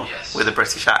only one with a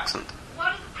British accent. What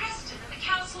are the Preston and the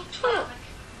Council of 12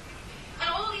 and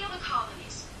all the other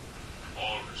colonies?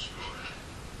 All restored.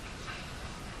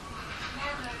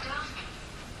 Men are done.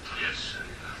 Yes,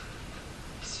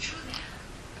 It's true then.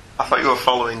 I thought you were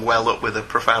following well up with a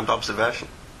profound observation.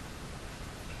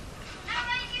 Not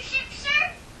like your ship,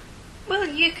 sir? Well,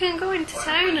 you can go into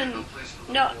town and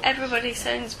not everybody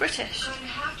sounds British. Going to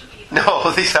have to be.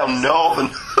 No, they sound northern,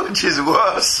 which is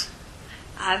worse.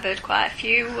 I've heard quite a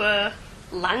few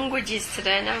languages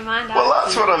today, never mind. Well,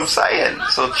 that's what I'm saying.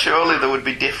 So surely there would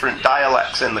be different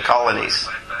dialects in the colonies.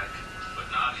 but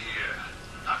not here.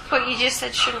 But you just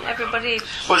said, shouldn't everybody...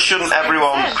 Well, shouldn't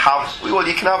everyone have... Well,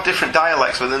 you can have different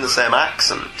dialects within the same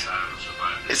accent.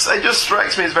 It just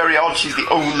strikes me as very odd she's the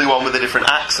only one with a different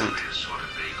accent.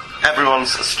 Everyone's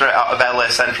straight out of LA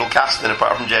Central Casting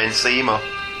apart from Jane Seymour.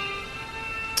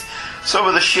 Some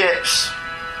of the ships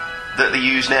that they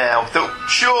use now, that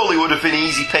surely would have been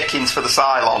easy pickings for the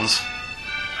Cylons,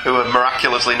 who are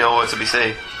miraculously nowhere to be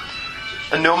seen.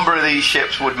 A number of these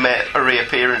ships would make a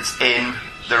reappearance in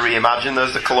the Reimagine.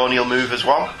 There's the Colonial Movers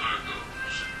one.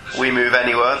 We Move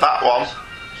Anywhere. That one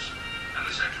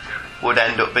would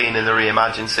end up being in the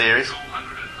Reimagine series.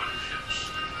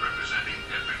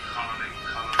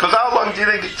 Because how long do you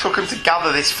think it took them to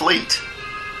gather this fleet?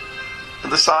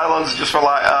 And the Cylons just were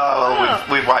like, oh, well,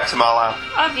 we've wiped them all out.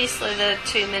 Obviously the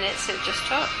 2 minutes it just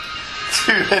took.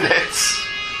 2 minutes.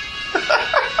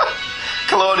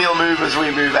 Colonial Movers, We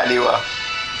Move Anywhere.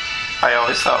 I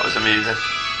always thought it was amusing.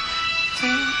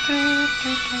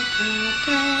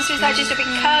 So is that just a big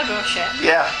cargo ship?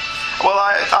 Yeah. Well,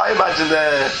 I imagine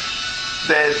they're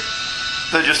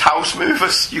just house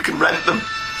movers. You can rent them.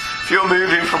 If you're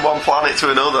moving from one planet to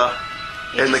another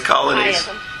You in the just colonies,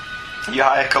 hire them. you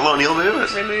hire Colonial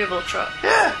Movers. Removal truck.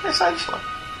 Yeah, essentially.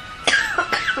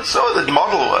 So the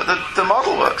model work. The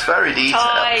model work's very detailed.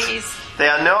 Toys. They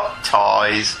are not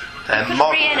toys. They're You could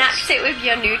models. reenact it with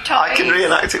your new toys. I can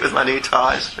reenact it with my new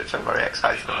toys, which I'm very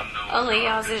excited about. Only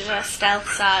yours is a stealth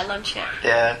Cylon ship.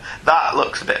 Yeah, that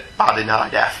looks a bit bad in high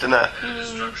def, doesn't it?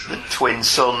 The twin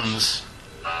suns.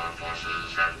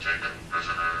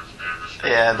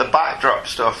 Yeah, the backdrop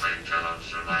stuff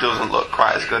doesn't look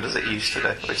quite as good as it used to do,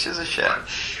 which is a shame.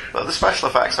 But the special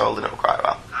effects are holding up quite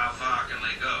well. How far can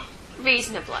they go?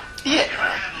 Reasonably. Yeah.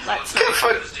 Let's not.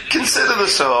 Consider the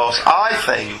source. I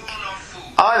think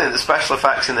the special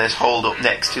effects in this hold up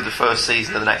next to the first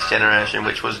season of The Next Generation,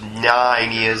 which was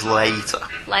 9 years later.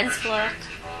 Lens flare. And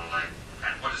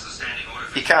what is the standing order?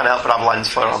 You can't help but have lens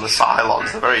flare on the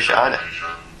Cylons. They're very shiny.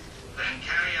 Then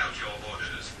carry out your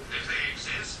orders. If they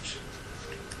exist,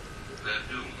 they're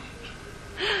doomed.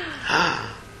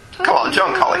 Come on,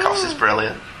 John Colicos is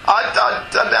brilliant.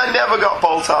 I never got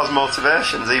Boltar's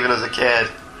motivations, even as a kid.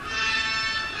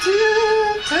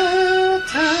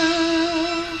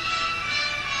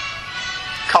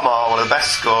 Come on, one of the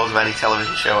best scores of any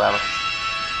television show ever.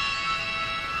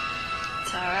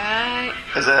 It's alright.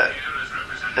 Is it?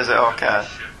 Is it okay?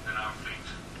 In our fleet.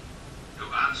 To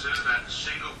answer that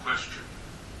single question,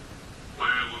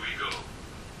 where will we go?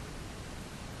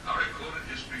 Our recorded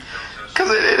history tells us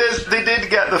Because it is. They did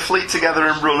get the fleet together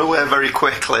and run away very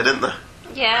quickly, didn't they?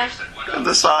 Yeah. And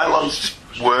the Cylons just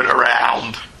weren't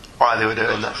around while they were doing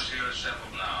those of this. us here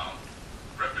assembled now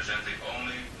represent the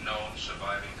only known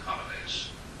surviving colonies,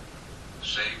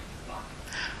 save one.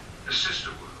 A sister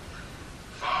world,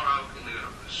 far out in the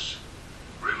universe,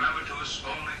 remembered to us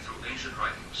only through ancient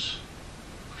writings.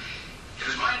 It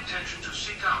is my intention to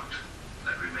seek out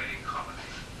that remaining colony,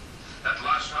 that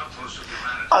last outpost of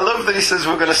humanity. I love that he says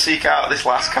we're going to seek out this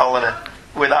last colony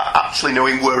without actually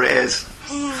knowing where it is.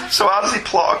 So how does he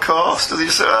plot a course? Does he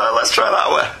just say, let's try that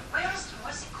way?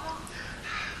 What's it called?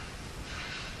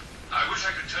 I wish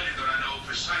I could tell you that I know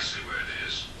precisely where it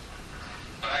is,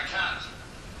 but I can't.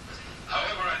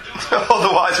 However, I do know.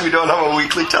 Otherwise we don't have a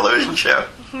weekly television show.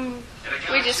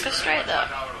 We just go straight there.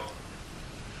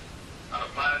 On a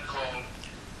planet called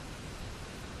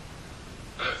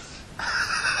Earth.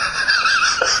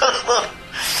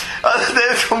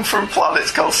 They've come from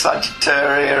planets called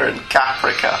Sagittaria and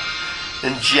Caprica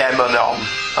and Gemini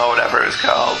or whatever it's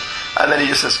called. And then he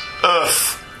just says,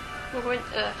 Earth. We're going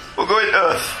to Earth. We're going to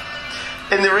Earth.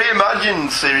 In the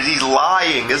Reimagined series, he's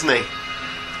lying, isn't he?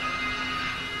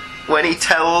 When he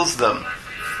tells them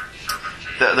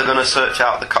that they're going to search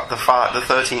out the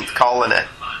 13th colony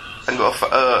and go for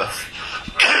Earth.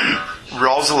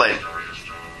 Rosalind,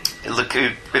 who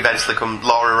eventually becomes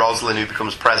Laura Rosalind, who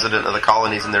becomes president of the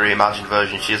colonies in the reimagined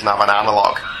version, she doesn't have an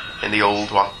analogue in the old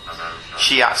one.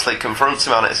 She actually confronts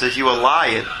him on it and says, "You are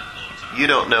lying. You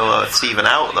don't know Earth's even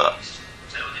out there."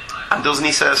 And doesn't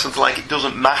he say something like, "It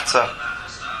doesn't matter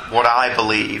what I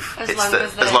believe, as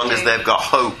long as they've got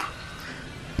hope."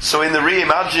 So in the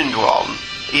reimagined one,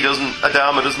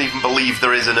 Adama doesn't even believe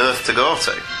there is an Earth to go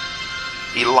to.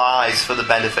 He lies for the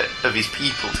benefit of his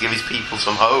people, to give his people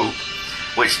some hope,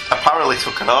 which apparently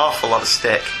took an awful lot of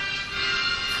stick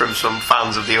from some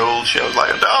fans of the old shows. Like,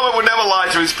 Adama would never lie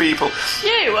to his people.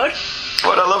 Yeah, he would.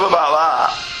 What I love about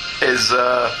that is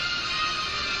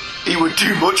he would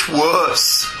do much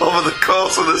worse over the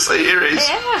course of the series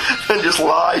than just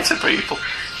lie to people.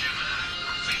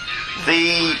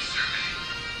 The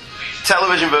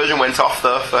television version went off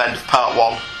though for the end of part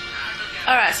 1.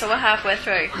 Alright, so we're halfway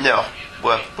through. No,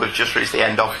 we've just reached the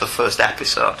end of the first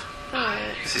episode.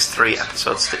 Alright. This is 3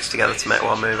 episodes stitched together to make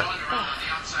one movie.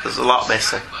 There's a lot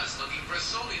missing.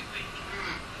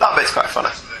 That bit's quite funny.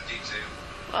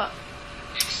 What?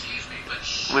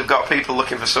 We've got people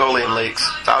looking for Solium leaks.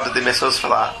 How did they miss us for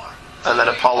that? And then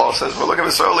Apollo says, "We're looking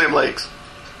for Solium leaks."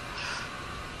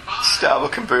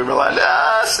 Starbuck and Boomer are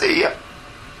like, see ya.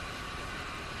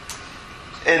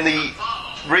 In the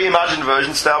reimagined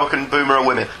version, Starbuck and Boomer are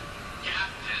women.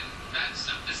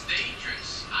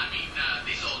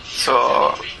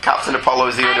 So Captain Apollo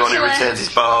is the only one who retains his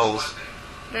balls.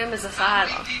 Boomer's a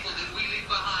Cylon.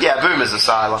 Yeah, Boomer's a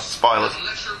Cylon. Spoilers.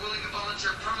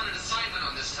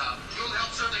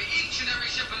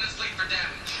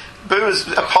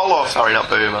 Apollo's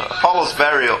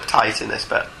very uptight in this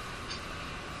bit.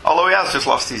 Although he has just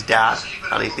lost his dad.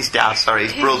 His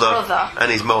brother.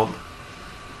 And his mum.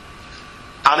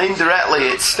 And indirectly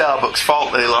it's Starbuck's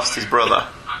fault that he lost his brother.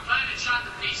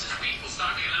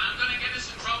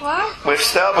 What? If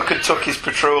Starbuck had took his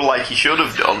patrol like he should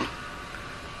have done,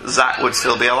 Zack would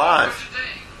still be alive.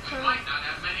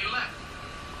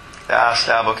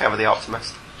 Starbuck, ever the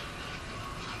optimist.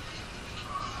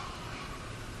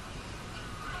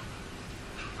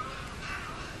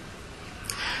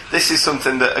 This is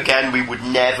something that, again, we would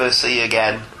never see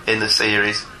again in the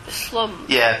series. The slums.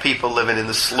 Yeah, people living in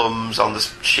the slums on the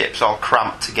ships all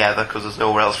cramped together because there's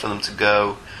nowhere else for them to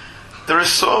go. There are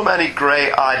so many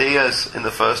great ideas in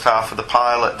the first half of the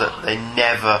pilot that they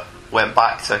never went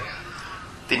back to.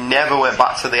 They never went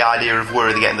back to the idea of where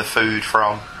they're getting the food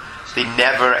from. They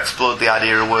never explored the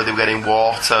idea of where they were getting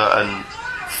water and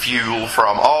fuel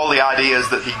from. All the ideas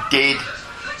that they did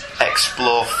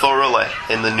explore thoroughly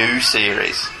in the new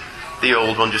series, the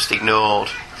old one just ignored.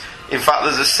 In fact,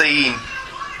 there's a scene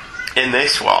in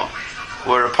this one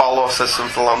where Apollo says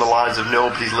something along the lines of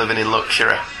 "nobody's living in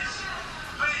luxury."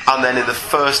 And then in the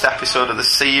first episode of the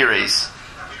series,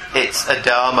 it's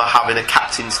Adama having a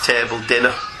captain's table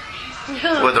dinner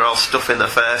where they're all stuffing their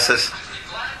faces.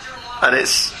 And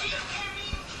it's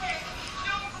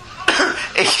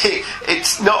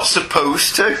not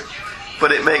supposed to,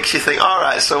 but it makes you think,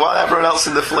 alright, so while everyone else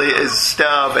in the fleet is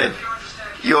starving,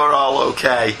 you're all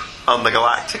okay on the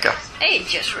Galactica. It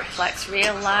just reflects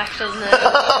real life, doesn't it?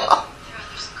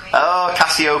 Oh,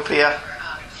 Cassiopeia.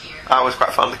 I was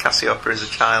quite fond of Cassiopeia as a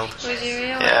child. Was you really?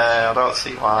 Yeah, I don't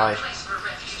see why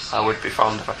I would be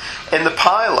fond of her. In the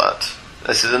pilot,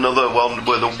 this is another one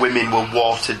where the women were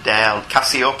watered down.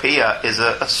 Cassiopeia is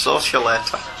a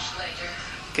sociolator.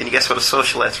 Can you guess what a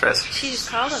sociolator is? She's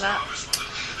called her that.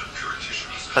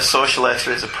 A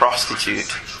sociolator is a prostitute.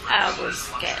 I was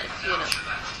getting,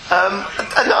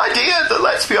 An idea that,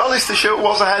 let's be honest, the show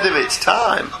was ahead of its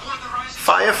time.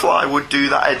 Firefly would do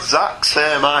that exact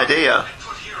same idea,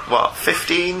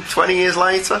 15, 20 years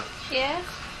later? Yeah.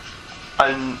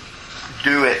 And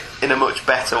do it in a much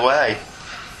better way.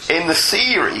 In the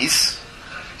series,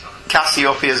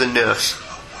 Cassiopeia is a nurse.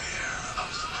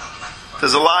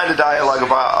 There's a line of dialogue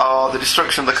about, the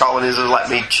destruction of the colonies has let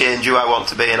me change who I want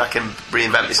to be and I can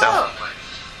reinvent myself.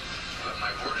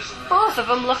 Both of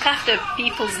them look after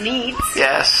people's needs.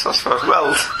 Yes, I suppose.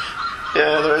 Well,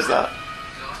 yeah, there is that.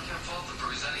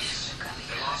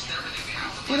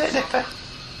 You know, Nippy?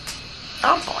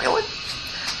 I'm boiling.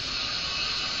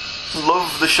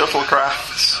 Love the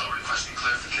shuttlecrafts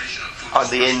on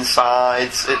the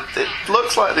insides. It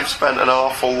looks like they've spent an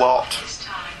awful lot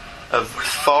of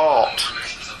thought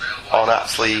on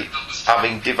actually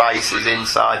having devices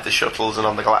inside the shuttles and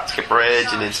on the Galactica Bridge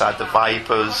and inside the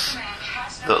Vipers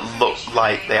that look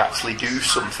like they actually do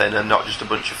something and not just a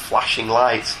bunch of flashing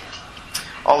lights.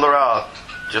 All there are,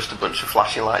 just a bunch of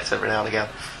flashing lights every now and again.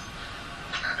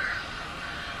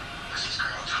 This is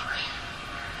Colonel Tommy.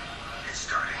 It's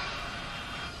starting.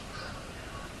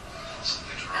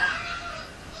 Something's wrong.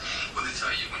 What did they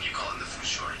tell you when you called in the food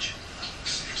shortage?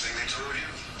 Same thing they told you.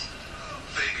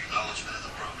 Vague acknowledgement of the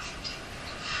problem.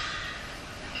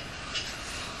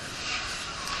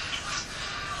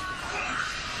 Boomer,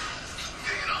 I'm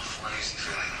getting an awful uneasy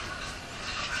feeling.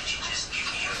 Why don't you just give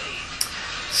me your name?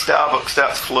 Starbuck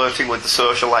starts flirting with the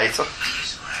socialator,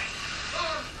 He's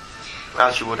right.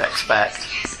 as you would expect.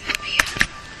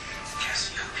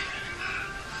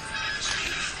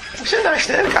 It's a nice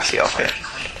name, Cassiopeia.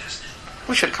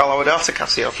 We should call our daughter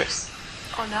Cassiopeia.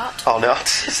 Or not. Or not.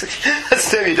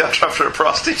 Let's name your daughter after a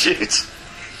prostitute.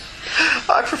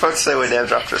 I prefer to say we're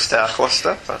named after a star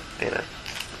cluster, but, you know,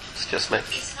 it's just me.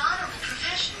 It's not a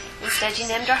profession. Instead, you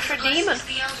named her after a demon.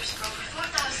 The elders grow for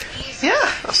 4,000 years.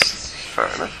 Yeah, that's fair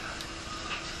enough.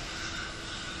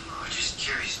 I'm just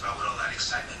curious about what all that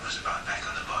excitement was about back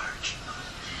on the barge.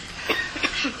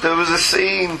 There was a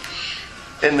scene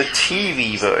in the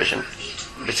TV version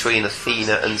between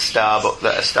Athena and Starbuck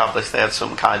that established they had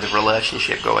some kind of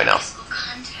relationship going on.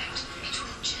 Contact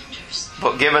between genders.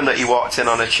 But given that he walked in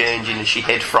on her changing and she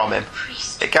hid from him,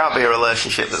 Priest. it can't be a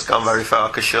relationship that's gone very far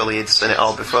because surely he'd seen it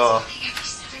all before. Every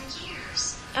 7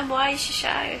 years. And why is she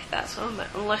shy if that's woman?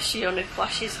 Unless she only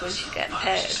flashes when she's getting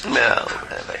paid.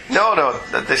 No, no,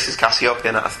 this is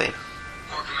Cassiopeia, not Athena.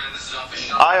 Corps Command, this is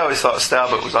Officer I always thought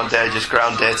Starbuck was on dangerous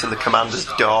ground dating the commander's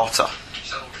daughter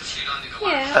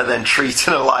Yeah. and then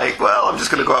treating her like, well, I'm just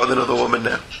going to go out with another woman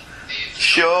now.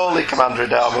 Surely Commander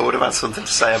Adama would have had something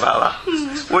to say about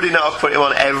that. Would he not have put him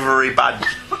on every bad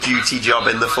duty job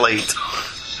in the fleet?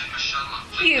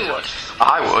 You would.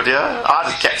 I would, yeah. I'd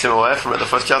have kept him away from it the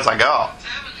first chance I got.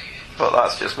 But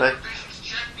that's just me.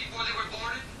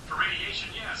 For radiation,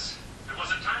 yes. There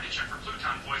wasn't time to check for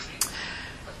pluton poisoning.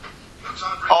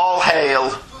 All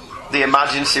hail the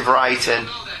imaginative writing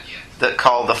that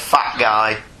called the fat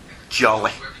guy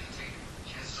Jolly.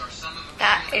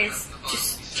 That is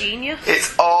just genius.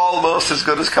 It's almost as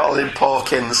good as calling him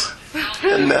Porkins.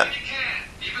 Isn't it?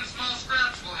 Even small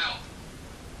scraps will help.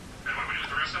 And what do we do with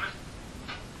the rest of it?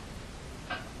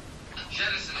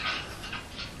 Jettison it.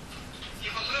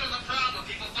 If a little the problem,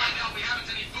 people find out we haven't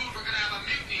any food, we're going to have a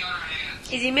mutiny on our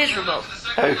hands. Is he miserable?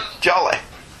 Oh, Jolly.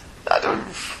 I don't...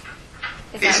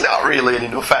 Is He's that- not really in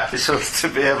enough episodes to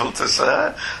be able to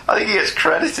say. I think he gets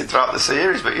credited throughout the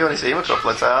series, but you only see him a couple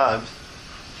of times.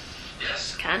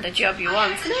 Yes. kind of job you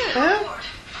want, isn't it? Yeah. I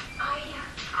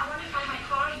wonder if I might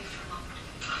borrow you for a moment.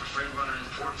 I'm afraid we're on an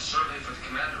important survey for the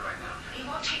commander right now. It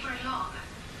won't take very long.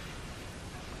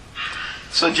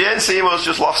 So Jane Seymour's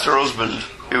just lost her husband,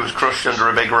 who was crushed under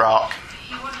a big rock.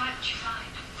 You won't like what you find.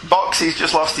 Boxy's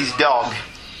just lost his dog,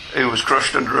 who was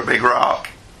crushed under a big rock.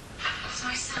 It's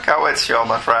my son. Can't wait to show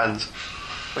my friends.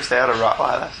 Wish they had a rock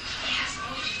like that. He hasn't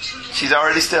moved in 2 years. She's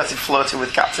already started flirting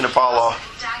with Captain Apollo.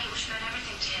 Daddy, which meant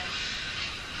everything to him. I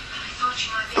thought you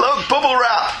might be. Look, bubble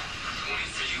wrap! Only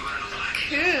for you and an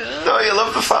elect. Cool. No, you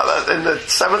love the fact that in the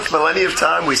 7th millennium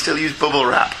time we still use bubble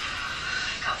wrap. I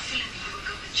got a feeling you were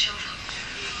good with children.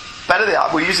 Better than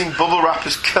that, we're using bubble wrap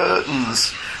as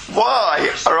curtains. Why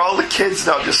are all the kids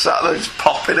not just sat there just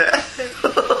popping it?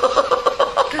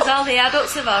 Because all the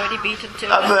adults have already beaten to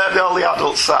And it. then all the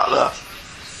adults sat there.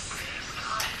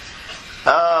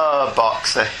 Oh,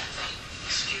 Boxy.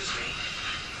 Excuse me.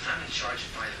 I'm in charge of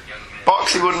finding the young man.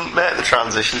 Boxy wouldn't make the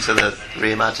transition to the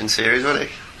reimagined series, would he?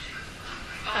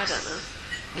 I don't know.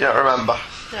 You don't remember?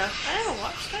 No, I never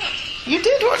watched it. You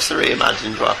did watch the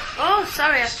reimagined one. Oh,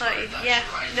 sorry, I thought you... Yeah,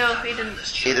 no, he didn't.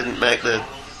 He didn't make the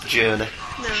journey.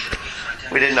 No.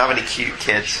 We didn't have any cute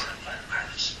kids.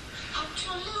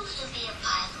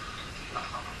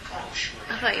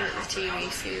 I thought you meant the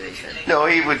TV series then. No,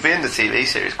 he would be in the TV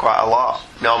series quite a lot.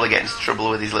 Normally getting into trouble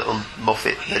with his little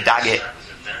muffet, the Daggett.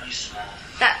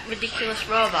 That ridiculous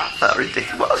robot. That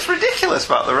ridiculous. What's ridiculous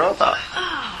about the robot?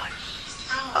 Oh,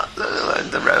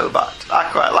 The robot. I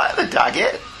quite like the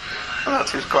Daggett. That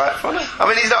seems quite funny. I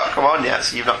mean, he's not come on yet,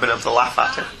 so you've not been able to laugh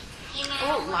at him.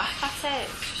 I won't laugh at it.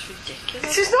 It's just ridiculous.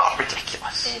 This is not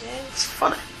ridiculous. It is. It's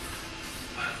funny.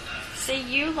 See,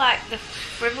 you like the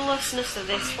frivolousness of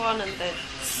this one and the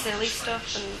silly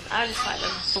stuff, and I just like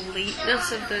the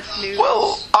bleakness of the new one.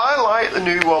 Well, I like the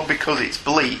new one because it's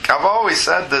bleak. I've always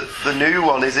said that the new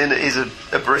one is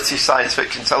a British science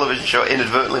fiction television show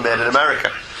inadvertently made in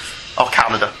America or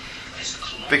Canada,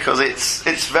 because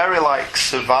it's very like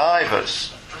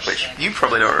Survivors, which you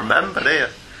probably don't remember, do you?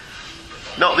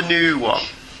 Not the new one.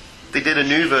 They did a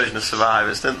new version of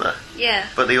Survivors, didn't they? Yeah.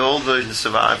 But the old version of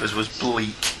Survivors was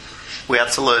bleak. We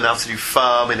had to learn how to do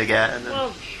farming again.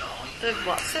 Well, the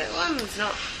what's it one was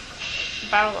not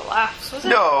Barrel of Laughs, was it?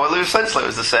 No, well, essentially it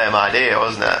was the same idea,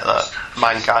 wasn't it? That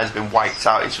mankind's been wiped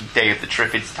out in some Day of the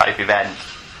Triffids type event.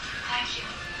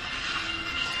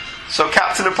 So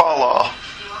Captain Apollo,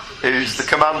 who's the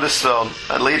commander's son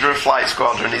and leader of Flight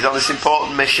Squadron, he's on this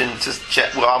important mission to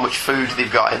check how much food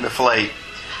they've got in the fleet.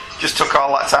 Just took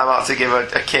all that time out to give a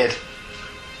kid.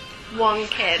 One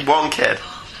kid. One kid.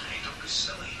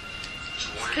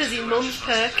 Because his mum's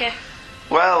perky.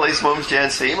 Well, his mum's Jane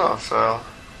Seymour, so...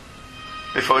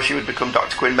 Before she would become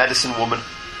Dr. Quinn, Medicine Woman.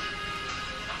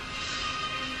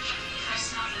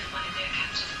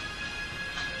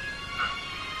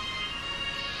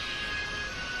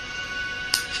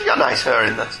 She's got nice hair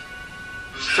in this.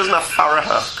 She doesn't have Farrah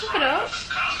hair. Look it up.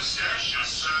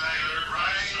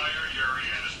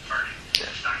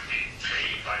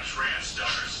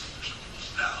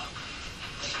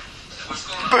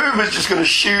 Boomer's just going to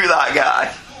shoot that guy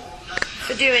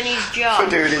For doing his job. for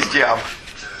doing his job.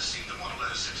 Seemed to want to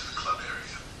let us into the club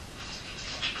area.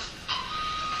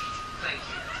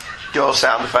 Your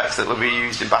sound effects that will be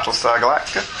used in Battlestar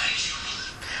Galactica.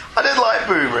 I did like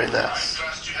Boomer in this.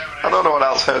 I don't know what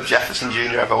else Herb Jefferson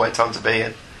Jr. ever went on to be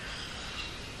in.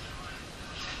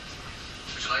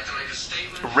 Would you like to make a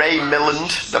statement? Ray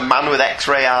Milland, the man with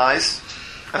X-ray eyes,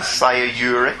 as Sayur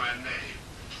Yuri.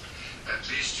 At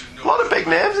least you know. A lot of big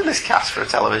names in this cast for a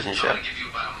television I'm show. going to give you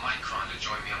about a micron to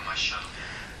join me on my shuttle.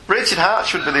 Richard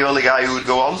Hatch would be the only guy who would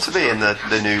go on to be in the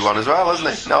new one as well, isn't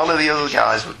he? None of the other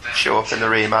guys would show up in the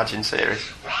reimagined series.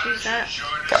 Who's that?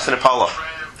 Captain Apollo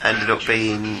ended up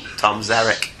being Tom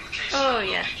Zarek, Oh,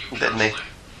 yeah. didn't he?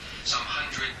 Some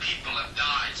 100 people have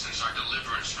died since our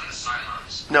deliverance from the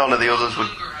Cylons. None of the others would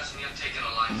Hunger hasn't yet taken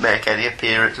a life. make any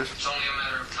appearances. It's only a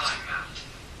matter of time now.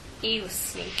 He was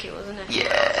sneaky, wasn't he?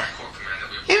 Yeah. Corps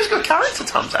commander, He was a good character,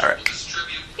 Tom Zarek.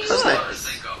 distribute He Wasn't he? was.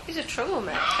 as they go. He's a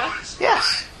troublemaker.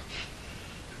 Yes.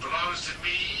 It belongs to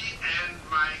me and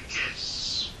my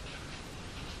kids.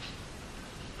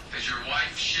 Does your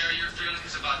wife share your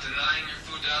feelings about denying your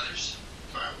food to others?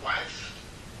 My wife?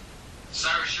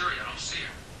 Cyrus Yuri, I don't see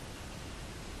her.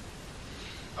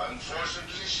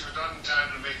 Unfortunately, she was not in time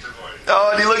to make the voyage.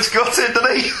 Oh, and he looks gutted,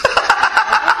 doesn't he?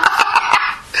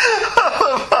 I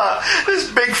love that.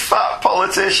 This big fat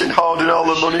politician holding all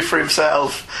the money for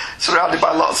himself, surrounded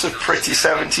by lots of pretty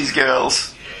 70s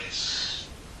girls, Yes.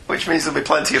 which means there'll be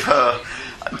plenty of her.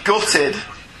 Gutted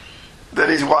that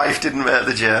his wife didn't make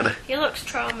the journey. He looks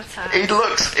traumatised. He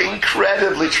looks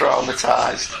incredibly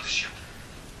traumatised About the ship.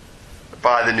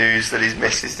 by the news that his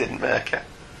missus didn't make it.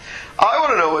 I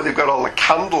want to know where they've got all the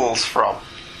candles from.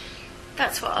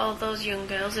 That's what all those young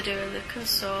girls are doing. They're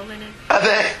consoling him. Are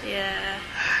they? Yeah.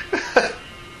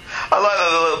 I like that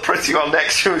the little pretty one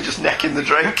next to him is just necking the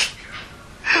drink.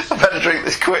 I better drink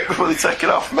this quick before they take it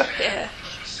off me. Yeah.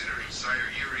 Considering Sire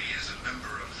Yuri is a member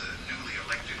of the newly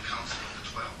elected Council of the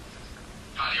 12.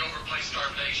 How do you overplay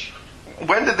starvation?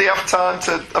 When did they have time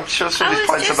to... I'm sure somebody's I was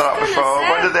pointed just that out gonna before. say.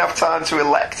 When did they have time to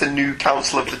elect a new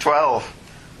Council of the 12?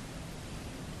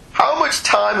 How much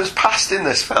time has passed in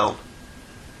this film?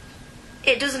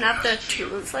 It doesn't have the 2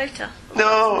 months later.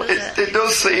 No, Does it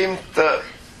does seem that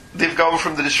they've gone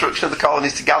from the destruction of the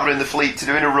colonies to gathering the fleet to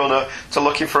doing a runner to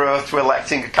looking for Earth to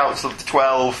electing a Council of the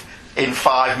 12 in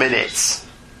 5 minutes.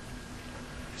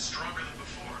 It's stronger than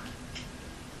before.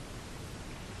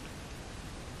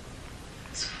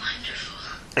 It's wonderful.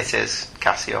 It is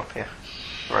Cassiopeia.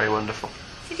 Very wonderful.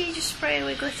 Did he just spray her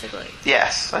with glitter glue?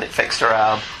 Yes, and it fixed her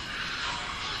arm.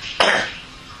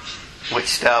 Which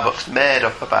Starbucks made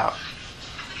up about.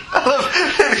 I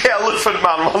love the elephant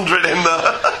man wandering in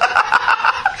there.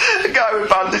 The guy with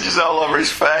bandages all over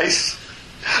his face.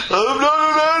 I'm not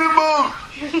an animal!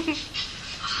 I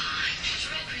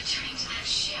dread returning to that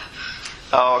ship.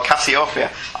 Oh,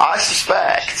 Cassiopeia. I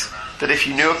suspect that if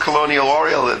you knew a colonial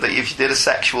warrior that if you did a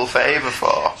sexual favour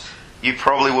for, you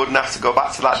probably wouldn't have to go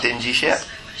back to that dingy ship.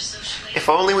 If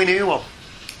only we knew one.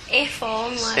 If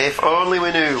only. If only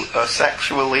we knew a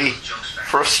sexually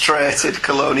frustrated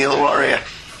colonial warrior.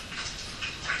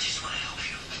 I just want to help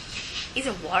you. He's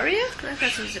a warrior? I thought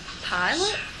he was a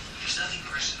pilot. There's nothing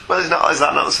personal. Well, is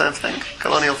that not the same thing?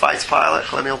 Colonial fighter pilot,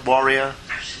 colonial warrior,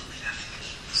 Absolutely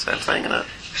nothing. same thing, isn't it?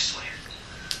 I swear.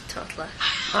 Totally.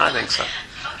 I think so. Okay.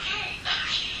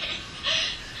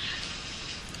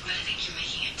 But I think you're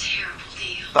making a terrible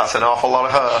deal. That's an awful lot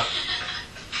of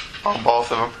her on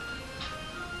both of them.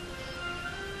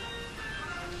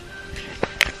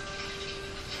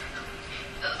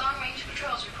 The long-range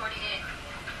patrols reporting in.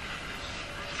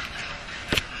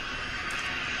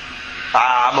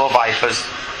 Ah, more Vipers.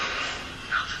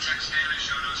 Delta Tech scanners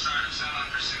show no sign of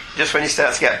Cylon pursuit. Just when you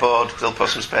start to get bored, they'll put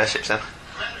some spaceships in.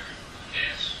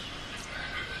 Yes.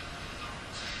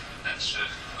 That's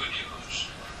good news.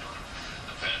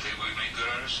 Apparently we made good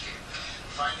our escape.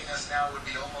 Finding us now would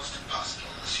be almost impossible,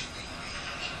 assuming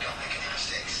we don't make any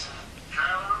mistakes.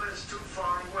 Kylon is too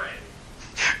far away.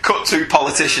 Cut to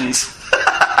politicians.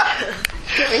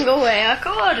 Giving away our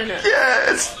coordinates. Yeah,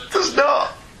 there's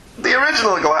not. The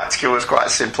original Galactica was quite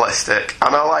simplistic,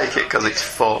 and I like it because it's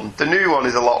fun. The new one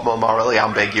is a lot more morally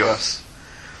ambiguous.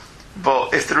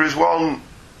 But if there is one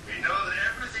We know that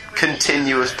everything we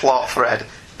continuous plot thread,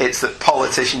 it's that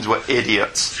politicians were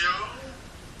idiots. do,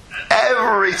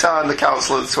 Every time the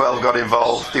Council of the 12 got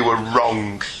involved, they were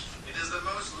wrong. it is the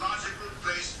most logical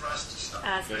place for us to start.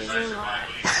 As it is in life.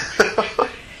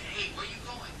 Hey, where you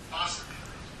going? Boston.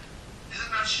 Is it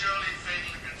not surely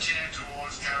fatal to continue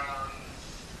towards Caroline?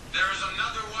 There is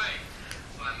another way.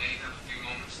 I may have a few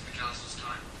moments of the Council's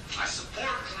time. I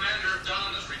support Commander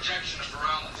Donna's rejection of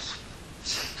Morales.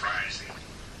 Surprising.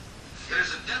 It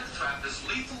is a death trap as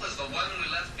lethal as the one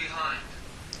we left behind.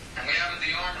 And we haven't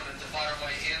the armament to fight our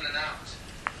way in and out.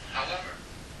 However,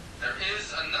 there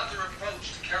is another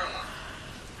approach to Caroline.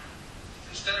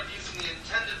 Instead of using the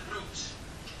intended route,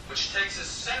 which takes us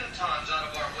 7 times out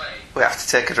of our way, We have to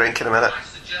take a drink in a minute. I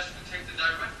suggest we take the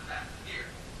direct path here.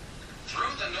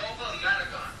 Through the Nova and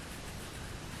Madagon.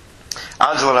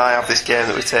 Angela and I have this game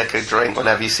that we take a drink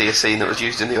whenever you see a scene that was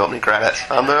used in the opening credits,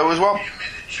 and there was one.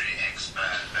 Military expert,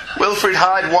 but Wilfred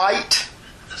Hyde White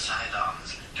the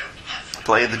Cylons don't have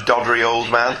played the doddery old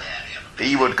man.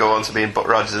 He would go on to be in Buck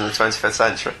Rogers in the 25th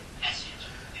century.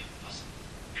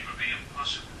 It would be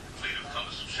impossible for a fleet of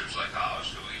cumbersome ships like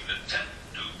ours to even attempt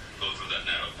to go through that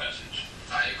narrow passage.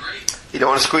 I agree. You don't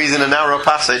want to squeeze in a narrow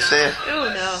passage, do you?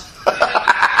 Oh no.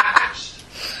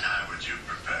 How would you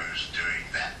propose doing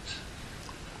that?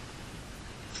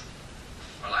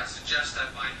 Well, I suggest I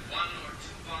find 1 or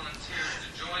 2 volunteers to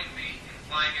join me in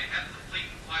flying ahead of the fleet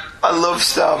and fighter. I love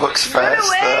Starbucks Run face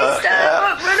away, there.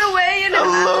 Starbuck, run away and I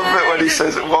love it when he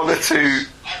says 1 or 2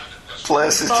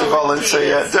 places to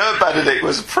volunteer. Dirk Benedict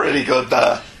was pretty good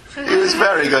there. He was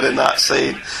very good in that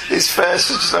scene. His face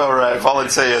was just alright.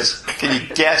 Volunteers. Can you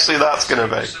guess who that's going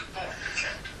to be? Good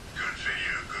for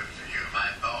you, my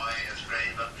boy. As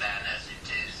brave a plan as it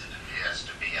is, it appears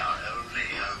to be our only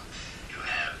hope. You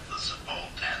have the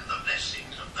support and the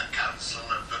blessings of the Council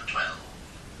of the 12.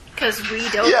 Because we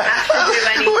don't Yeah. have to do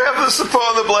anything. We have the support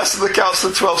and the blessing of the Council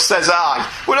of 12 says aye.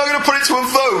 We're not going to put it to a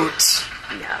vote.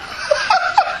 No.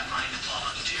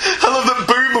 I love that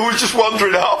Boomer was just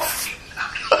wandering off.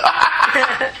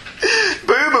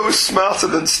 Boomer was smarter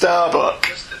than Starbuck.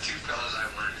 Just the 2 fellas I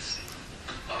wanted to see.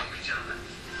 Follow me, gentlemen.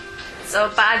 So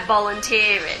bad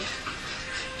volunteering.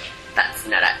 That's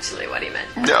not actually what he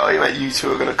meant. No, he meant you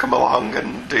two are going to come along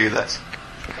and do this.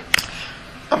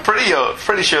 I'm pretty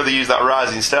sure they use that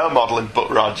Rising Star model in Buck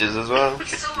Rogers as well.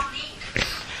 So neat.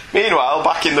 Meanwhile,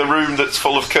 back in the room that's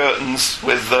full of curtains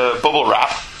with bubble wrap,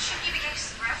 Shouldn't you be getting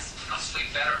some rest? I'll sleep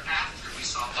better after we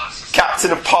saw buses.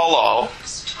 Captain Apollo,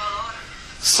 It's a tall order.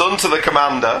 son to the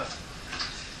commander,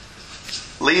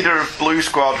 leader of Blue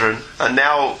Squadron, and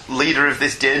now leader of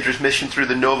this dangerous mission through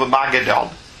the Nova Magadon,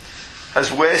 has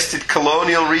wasted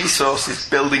colonial resources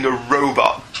building a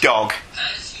robot dog.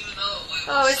 As you know, we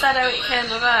Oh, is that how it came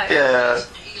about? Yeah.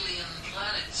 alien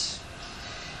planets.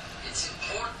 It's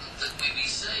important that we be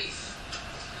safe.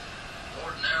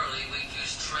 Ordinarily, we'd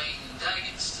use trained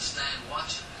Daggets to stand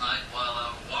watch at night while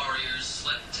our warriors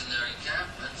slept in their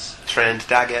encampments. Trained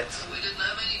Daggett. We didn't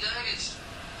have any Daggets.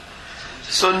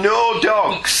 So no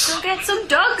dogs. So get some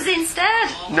dogs instead.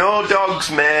 No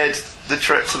dogs made the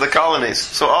trip to the colonies.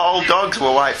 So all dogs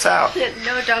were wiped out.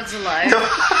 No dogs allowed.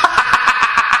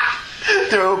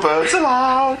 No birds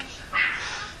allowed.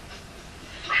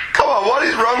 Come on, what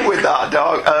is wrong with that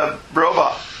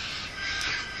robot?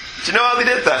 Do you know how they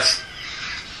did this?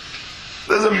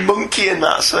 There's a monkey in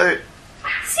that suit.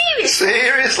 Seriously?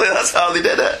 Seriously, that's how they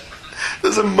did it.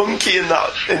 There's a monkey in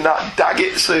that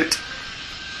Daggett suit.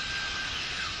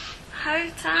 How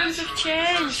times have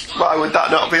changed. Why would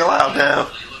that not be allowed now?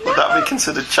 Would that be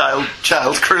considered child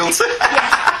cruelty?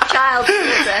 Child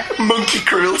cruelty. Monkey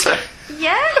cruelty.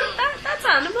 Yeah, that's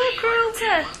animal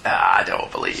cruelty. I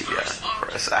don't believe you for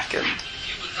a second.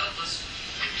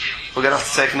 We're going to have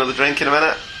to take another drink in a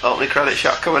minute. Opening credit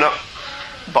shot coming up.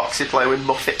 Boxy playing with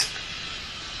Muffet.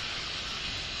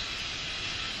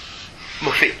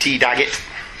 Muffet T. Daggett.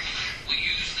 We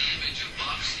use the image of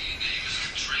Boxy and Davis to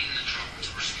train the drone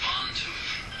to respond to it.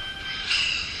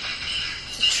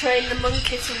 To train the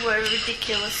monkey to wear a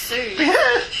ridiculous suit. Yeah.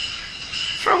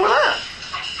 What's wrong with that?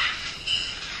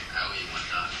 How you want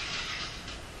that?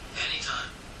 Anytime.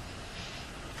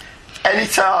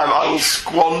 Anytime I will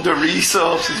squander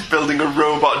resources building a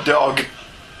robot dog.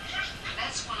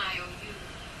 That's one I owe you.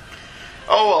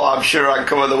 Oh, well, I'm sure I can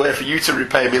come other way for you to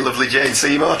repay me, lovely Jane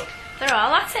Seymour. They're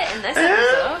all at it in this Yeah.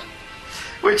 episode.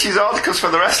 Which is odd, because for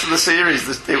the rest of the series,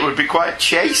 it would be quite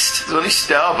chaste. There's only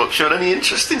Starbuck showing any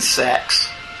interest in sex.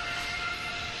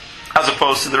 As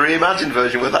opposed to the reimagined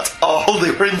version, where that's all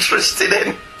they were interested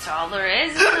in. That's all there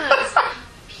is, isn't it?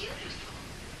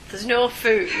 There's no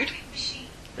food.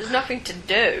 There's nothing to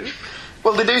do.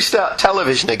 Well, they do start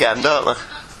television again, don't they?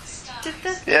 Did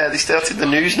they? Yeah, they started the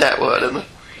news network, didn't they?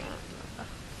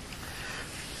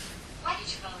 Why did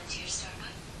you volunteer, Starbuck?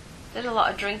 Did a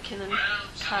lot of drinking and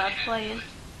card playing.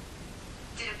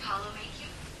 Did Apollo make you?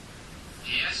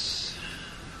 Yes.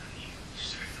 You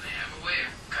certainly have a way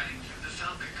of cutting through the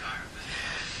Felga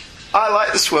carb. I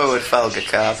like the Swerwood Felga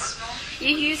carb.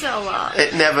 You use it a lot.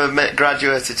 It never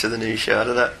graduated to the new show,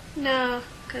 did it? No,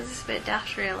 because it's a bit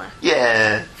daft, really.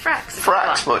 Yeah. Frack's a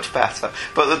Frack's good one. much better.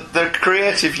 But the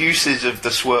creative usage of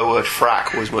the swear word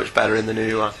frack was much better in the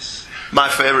new one. My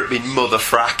favourite being Mother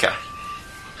Fracker.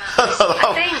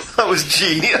 That was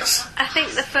genius. I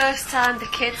think the first time the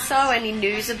kids saw any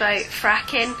news about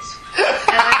fracking,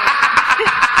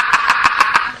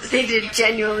 they did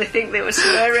genuinely think they were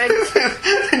swearing.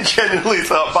 Genuinely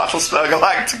thought Battlestar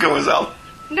Galactica was on.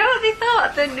 No, they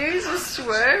thought the news was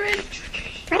swearing.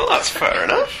 Well, that's fair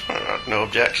enough. I have no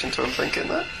objection to them thinking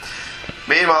that.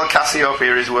 Meanwhile,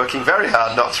 Cassiopeia is working very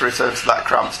hard not to return to that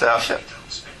cramped starship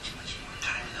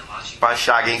by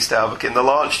shagging Starbuck in the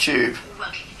launch tube. Well,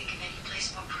 can you think of any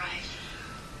place more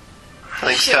private? I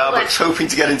think Starbuck's hoping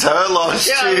to get into her launch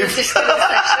Yeah, I tube. was just going to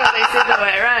say, surely it's the other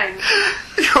way around.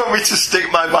 You want me to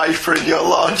stick my Viper in your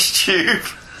launch tube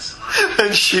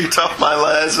and shoot off my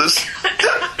lasers?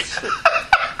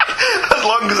 As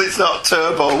long as it's not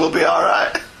turbo, we'll be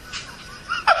alright.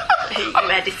 You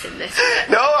editing this bit.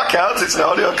 No, I can't. It's an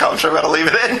audio commentary. I've got to leave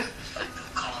it in.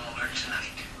 Call him over tonight.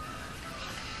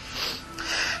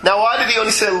 Now, why did he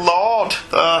only say Lord?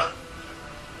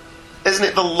 Isn't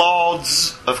it the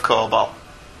Lords of Cobalt?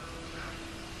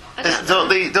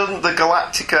 Doesn't the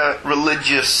Galactica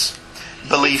religious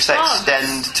beliefs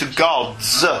extend to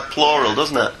gods, plural,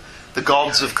 doesn't it? The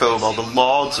gods of Cobalt, the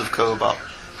Lords of Cobalt.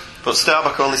 But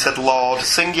Starbuck only said Lord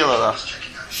singular though.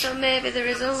 So maybe there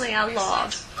is only a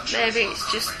Lord. Maybe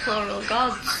it's just plural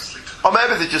gods. Or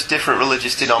maybe they're just different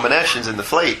religious denominations in the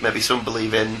fleet. Maybe some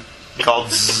believe in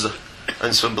gods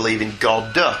and some believe in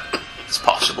God. It's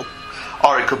possible.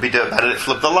 Or it could be Dirk Benedict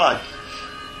flipped the line.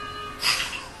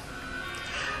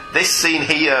 This scene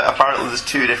here, apparently there's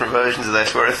two different versions of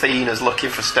this, where Athena's looking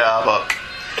for Starbuck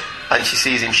and she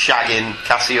sees him shagging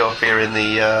Cassiopeia in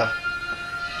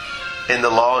the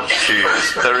launch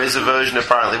tubes. There is a version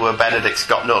apparently where Benedict's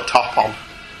got no top on,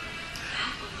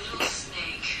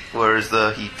 whereas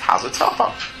he has a top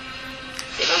on.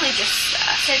 They've only just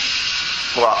started.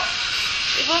 What?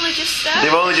 They've only just started.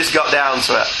 They've only just got down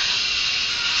to it.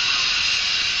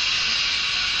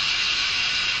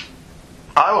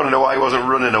 I want to know why he wasn't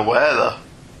running away though,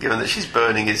 given that she's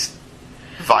burning his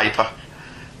Viper.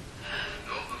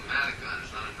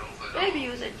 Maybe he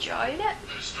was enjoying it.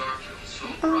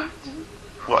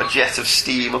 What a jet of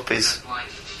steam up his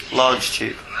launch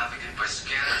tube. Navigate by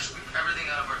scanners, sweep everything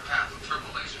out of our path with turbo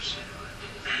lasers.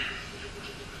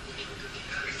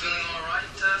 You feeling alright,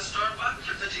 Starbuck?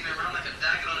 You're pitching me around like a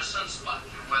daggett on a sunspot.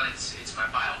 Well, it's my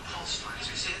biopulse lines.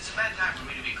 You see, it's a bad time for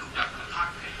me to be cooped up in the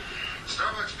cockpit.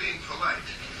 Starbuck's being polite.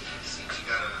 Seems you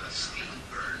got a steam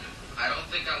burn. I don't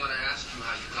think I'm going to ask you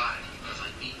how you got it, because I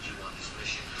need you on this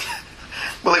mission.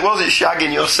 Well, it wasn't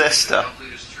shagging your sister. Hopefully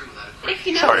it's true that If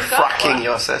you know Sorry, he's got fracking one.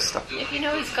 your sister. If you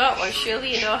know he's got one,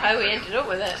 surely you know how he ended up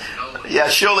with it. Yeah,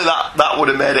 surely that would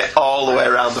have made it all the way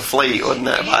around the fleet, wouldn't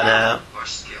it, by now? or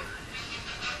skill,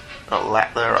 Or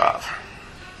let thereof.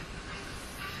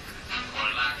 or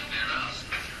lack thereof.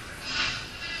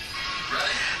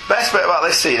 Ready? Best bit about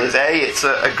this scene is it's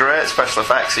a great special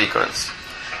effects sequence.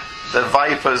 The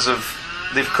Vipers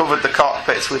they've covered the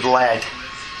cockpits with lead,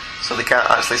 so they can't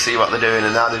actually see what they're doing,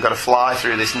 and now they've got to fly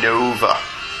through this nova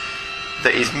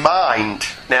that is mined.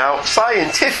 Now,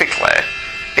 scientifically,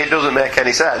 it doesn't make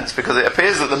any sense, because it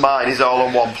appears that the mine is all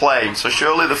on one plane, so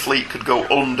surely the fleet could go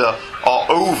under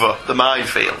or over the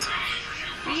minefield.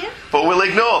 Yeah. But we'll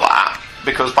ignore that,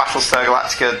 because Battlestar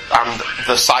Galactica and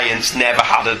the science never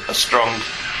had a strong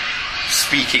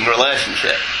speaking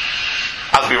relationship,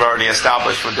 as we've already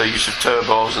established with the use of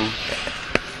turbos and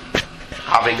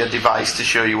having a device to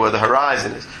show you where the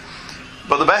horizon is.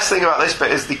 But the best thing about this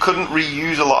bit is they couldn't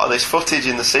reuse a lot of this footage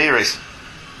in the series.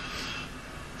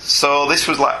 So this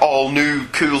was like all new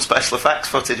cool special effects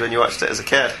footage when you watched it as a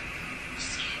kid.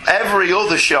 Every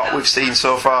other shot we've seen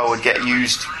so far would get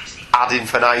used ad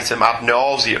infinitum, ad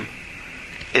nauseum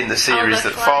in the series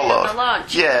that followed.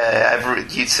 Yeah,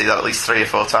 you'd see that at least 3 or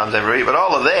 4 times every week. But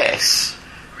all of this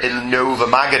in Nova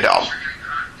Magadon,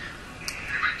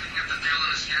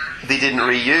 they didn't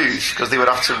reuse, because they would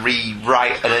have to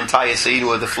rewrite an entire scene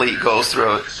where the fleet goes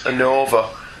through a nova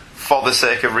for the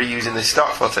sake of reusing this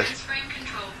stock footage.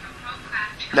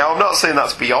 Now, I'm not saying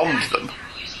that's beyond them,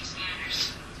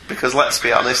 because let's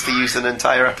be honest, they used an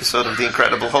entire episode of The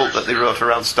Incredible Hulk that they wrote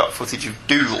around stock footage of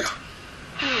Duel,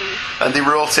 and they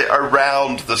wrote it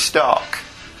around the stock,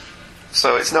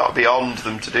 so it's not beyond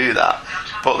them to do that.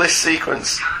 But this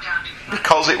sequence,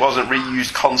 because it wasn't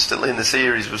reused constantly in the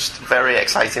series, was a very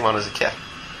exciting one as a kid.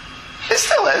 It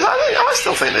still is. I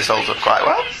still think this holds up quite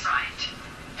well.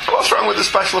 What's wrong with the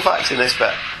special effects in this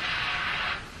bit?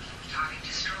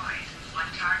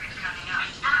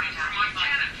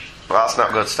 Well, that's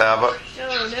not good, Starbuck.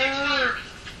 Oh no.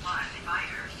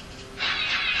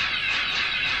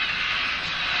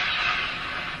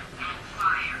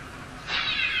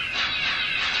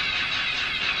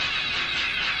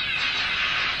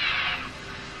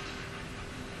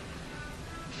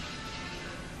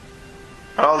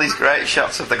 And all these great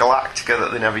shots of the Galactica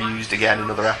that they never used again in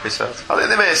other episodes. I think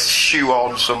they may shoe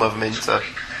on some of them into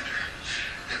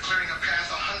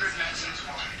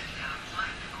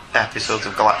episodes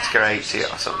of Galactica 80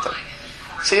 or something.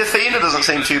 See, Athena doesn't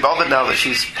seem too bothered now that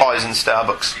she's poisoned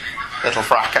Starbuck's little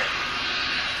fracker.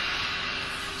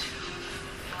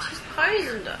 She's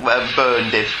poisoned her. Well,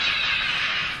 burned him.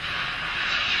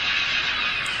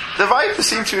 The Vipers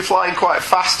seem to be flying quite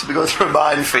fast to be going through a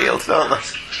minefield, don't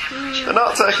they? They're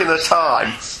not taking their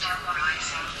time.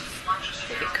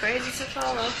 It'd be crazy to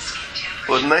follow.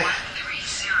 Wouldn't they?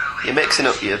 You're mixing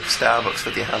up your Starbucks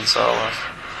with your Han Solos,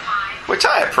 which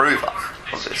I approve of,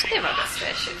 obviously. They've all got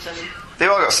spaceships on them. They've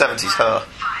all got 70s hair.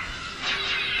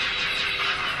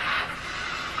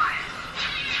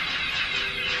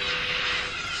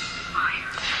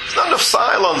 There's not enough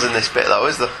Cylons in this bit, though,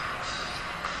 is there?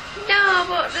 No,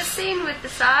 but the scene with the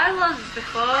Cylons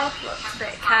before looks a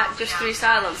bit just 3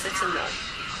 Cylons sitting there.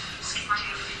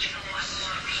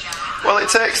 Well, it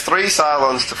takes 3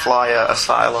 Cylons to fly a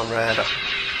Cylon Raider.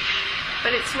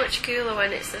 But it's much cooler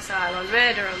when it's the Cylon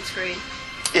Raider on screen.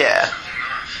 Yeah.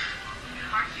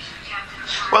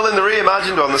 Well, in the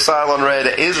reimagined one, the Cylon Raider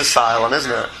is a Cylon,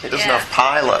 isn't it? It doesn't have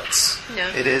pilots. No.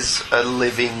 It is a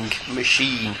living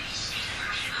machine.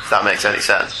 If that makes any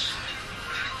sense.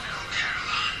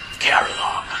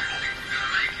 Caroline.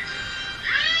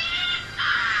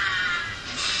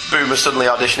 Boomer suddenly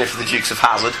auditioning for the Dukes of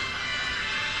Hazzard.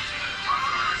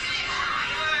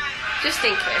 Just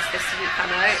in case this didn't pan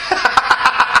out.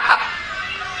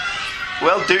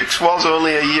 Well, Dukes was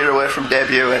only a year away from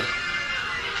debuting.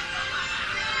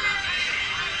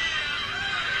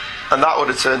 And that would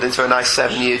have turned into a nice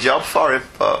 7-year job for him,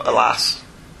 but alas.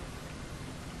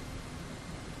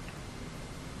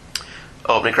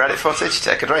 Opening credit footage,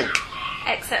 take a drink.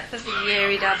 Except for the year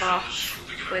he'd have off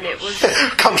when it was...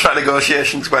 Contract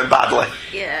negotiations went badly.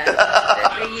 Yeah.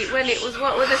 When it was,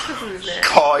 what were the cousins' names?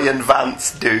 Coy and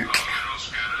Vance Duke.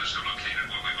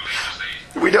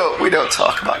 We don't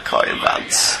talk about Coy and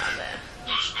Vance.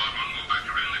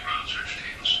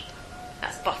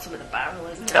 That's bottom of the barrel,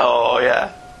 isn't it? Oh,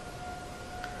 yeah.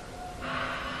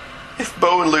 If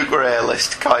Bo and Luke were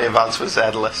A-list, Coy and Vance was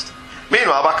Z-list.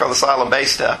 Meanwhile, back on the Cylon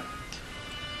base star.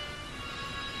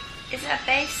 Is it a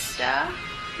base star?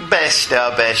 Base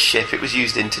star, base ship. It was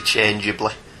used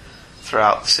interchangeably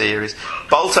throughout the series.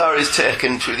 Baltar is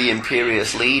taken to the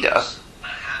Imperious leader. A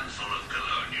handful of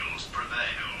colonials prevail.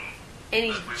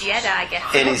 In his Jedi,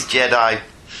 guess. In his Jedi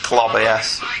clobber,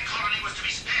 yes. My colony was to be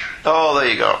spared. Oh, there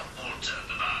you go. Alter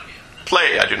the bargain.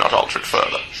 Play, I do not alter it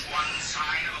further. One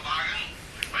side of a bargain.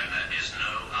 When there is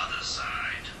no other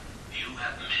side, you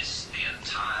have missed the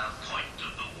entire point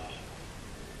of the war.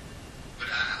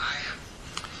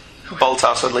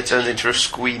 Boltar suddenly turns into a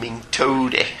screaming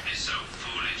toady. Be so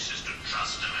foolish as to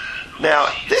trust a man. Now,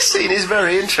 this scene is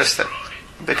very interesting,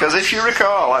 because if you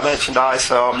recall, I mentioned I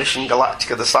saw Mission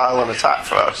Galactica: The Cylon Attack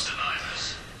Force,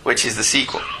 which is the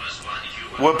sequel,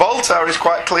 where Boltar is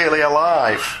quite clearly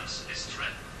alive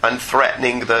and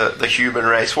threatening the human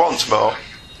race once more,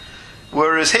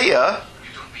 whereas here,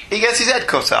 he gets his head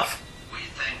cut off. We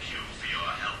thank you for your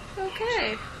help.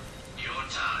 Okay. Your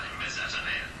time is at an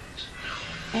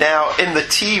end. Now, in the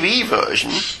TV version,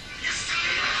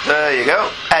 there you go,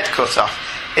 head cut off.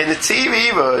 In the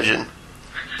TV version,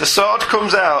 the sword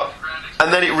comes out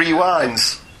and then it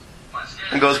rewinds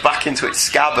and goes back into its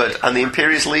scabbard, and the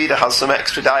Imperious leader has some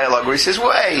extra dialogue where he says,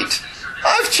 "Wait,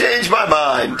 I've changed my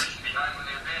mind."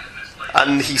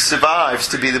 And he survives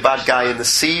to be the bad guy in the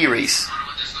series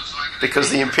because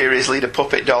the Imperious leader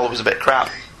puppet doll was a bit crap.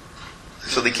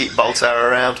 So they keep Boltar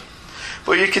around.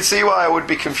 But you can see why I would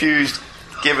be confused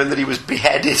given that he was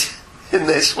beheaded in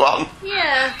this one,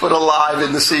 Yeah. but alive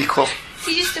in the sequel. So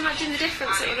you just imagine the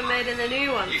difference it would have made in the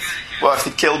new ones. Well, if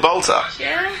they killed Boltar,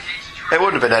 Yeah. it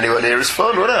wouldn't have been anywhere near as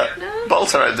fun, would it? No.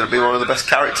 Boltar ended up being one of the best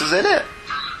characters in it.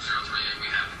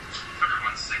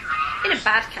 In a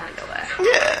bad kind of way.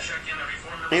 Yeah.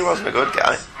 He wasn't a good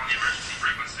guy.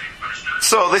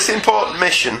 So this important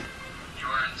mission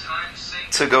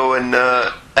to go and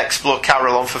explore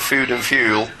Carillon for food and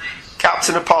fuel,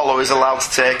 Captain Apollo is allowed to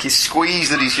take his squeeze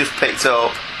that he's just picked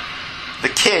up, the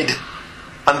kid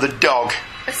and the dog.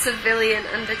 A civilian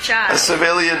and a child. A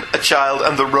civilian, a child,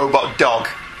 and the robot dog.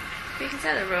 You can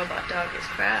say the robot dog is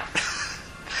crap.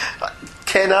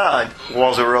 K9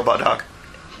 was a robot dog.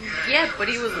 Yeah, but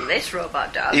he wasn't this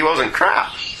robot dog. He wasn't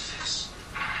crap. Is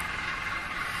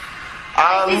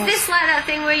And this like that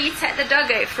thing where you take the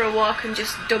dog out for a walk and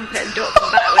just dump it and don't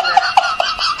come back with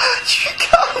it? you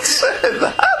can't say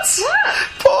that. What?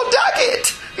 Poor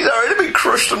Daggett. He's already been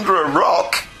crushed under a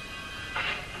rock.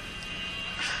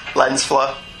 Lens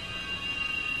flare.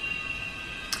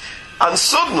 And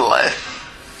suddenly,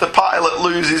 the pilot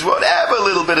loses whatever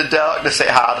little bit of darkness it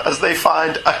had as they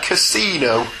find a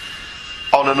casino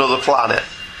on another planet.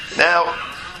 Now,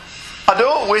 I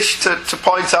don't wish to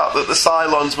point out that the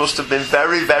Cylons must have been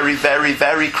very, very, very,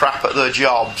 very crap at their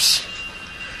jobs.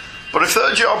 But if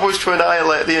their job was to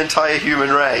annihilate the entire human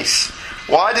race,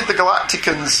 why did the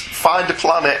Galacticans find a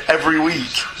planet every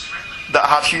week that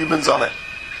had humans on it?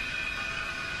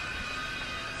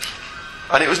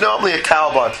 And it was normally a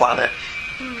cowboy planet.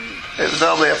 It was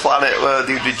normally a planet where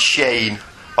they did Shane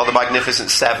or the Magnificent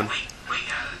Seven.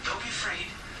 Don't be afraid.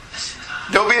 Listen,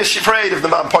 Don't be afraid of the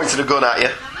man pointing a gun at you.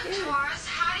 Morris,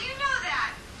 how do you know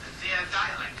that? the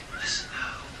dialect. Listen,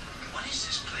 what is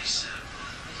this place?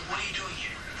 What are you doing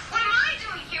here? What am I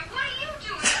doing here? What are you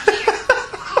doing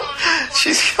here?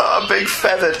 She's got a big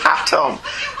feathered hat on.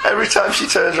 Every time she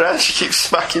turns around, she keeps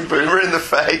smacking Boomer in the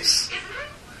face. Isn't it?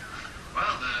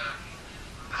 Well,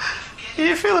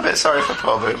 You feel a bit sorry for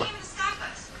poor Boomer. Came to stop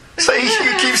us. See,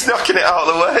 she keeps knocking it out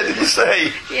of the way, did you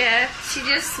see? Yeah, she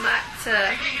just smacked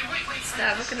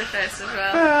Starbuck in the face as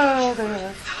well. Oh, dear. tell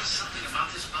us something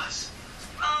about this bus.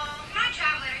 Oh, my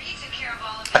travelator, he took care of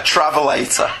all of A it.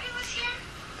 travelator. Fabulous here.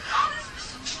 All this was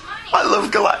so much money. I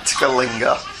love Galactica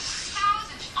lingo. Over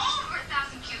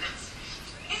 1,000 cubits.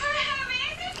 Isn't that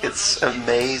amazing? It's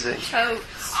amazing.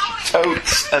 Totes.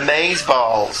 Totes,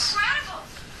 amazeballs. Incredible.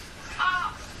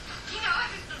 You know,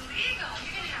 if it's illegal,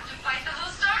 you're going to have to fight the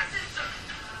whole star system.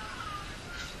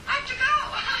 I have to go.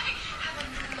 I have a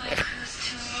moonlight cruise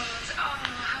tunes. Oh,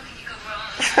 how can you go wrong?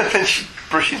 And then she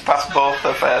brushes past both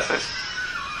their faces.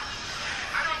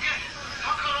 I don't get it.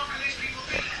 How caught up can these people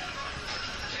be?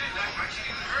 Saying that much, you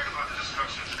even heard about the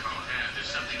destruction of the colony. And there's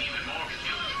something even more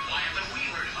peculiar. Why haven't we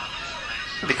heard about this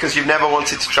place? Because you've never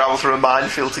wanted to travel through a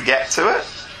minefield to get to it.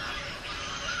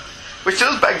 Which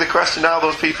does beg the question how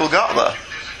those people got there.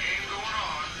 There's a game going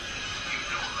on.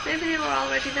 Maybe they were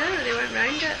already there, they went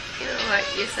round it. You know, like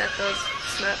you said, those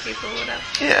smart people would have.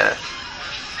 Yeah.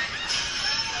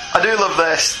 I do love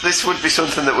this. This would be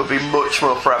something that would be much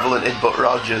more prevalent in Buck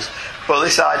Rogers. But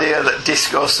this idea that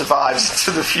disco survives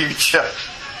into the future.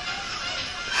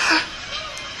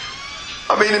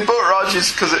 I mean, in Buck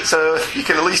Rogers, because it's Earth, you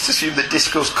can at least assume that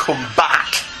disco's come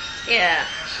back. Yeah.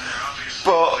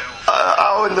 But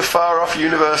how in the far-off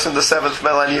universe in the 7th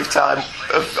millennium time,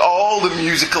 of all the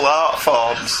musical art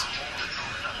forms,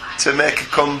 to make a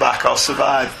comeback or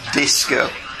survive disco?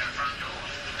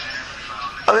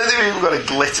 I think they've even got a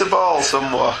glitter ball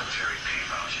somewhere.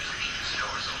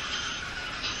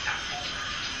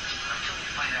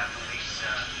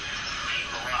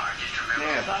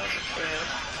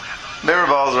 Mirror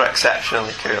balls are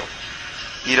exceptionally cool.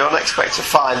 You don't expect to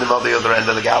find them on the other end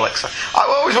of the galaxy. I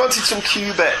always wanted some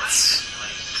qubits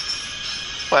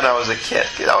when I was a kid.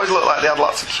 It always looked like they had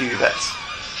lots of qubits.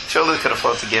 Surely they could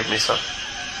afford to give me some.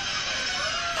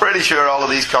 Pretty sure all of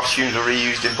these costumes were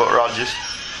reused in Buck Rogers.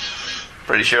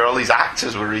 Pretty sure all these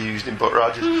actors were reused in Buck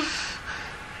Rogers. Your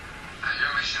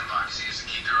mission, Boxy, is to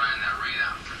keep your eye on that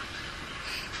readout.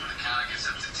 When the counter gets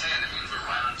up to 10, it means we're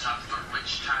right on top of a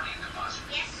rich tiny deposit.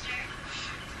 Yes, sir.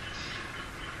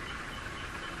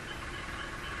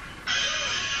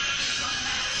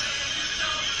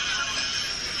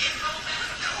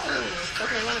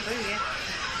 Totally want to boo you.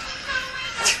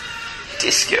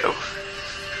 Disco.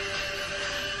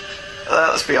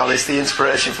 Let's be honest, the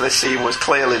inspiration for this scene was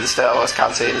clearly the Star Wars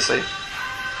Cantina scene.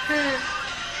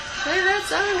 Play that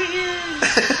song again.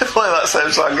 Play that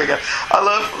same song again. I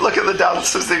love, look at the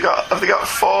dancers, have they got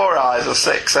 4 eyes or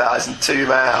 6 eyes and 2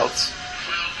 mouths? One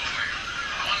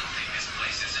thing this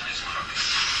place isn't is crooked.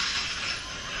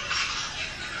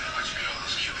 Where'd you get all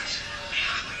those cubits?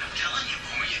 I'm telling you,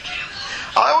 Boomer, you can't.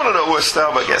 I want to know where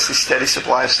Starbuck gets his steady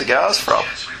supply of cigars from.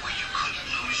 That's where you couldn't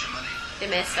lose your money. They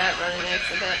may start running out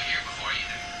a bit. Here before you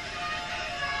do.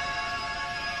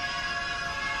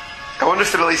 I wonder if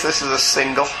they release this as a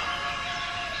single.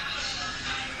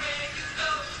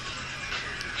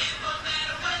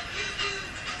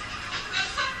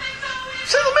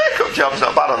 So the makeup job's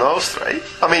not bad on those 3.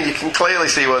 I mean, you can clearly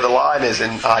see where the line is in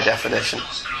high definition.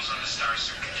 Hospitals on the Star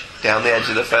Circuit. Down the edge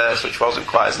of the face, which wasn't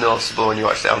quite as noticeable when you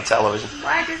watched it on television.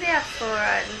 Why does he have 4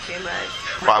 eyes and 2 mouths?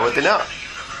 Why would they not? The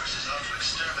universe is out to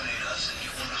exterminate us, and you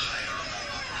want to hire a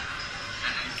mobile.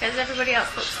 Because everybody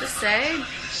else looks the same.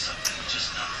 There's something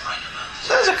just not right about this.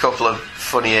 There's a couple of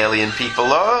funny alien people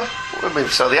though. We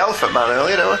saw the Elephant Man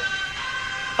earlier, didn't we?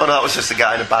 Oh no, that was just a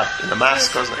guy in a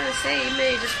mask, I wasn't was going to say, he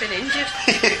may have just been injured.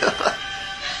 it?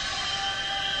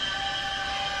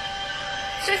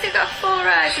 So if they've got 4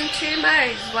 eyes and 2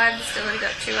 mouths, why have they still only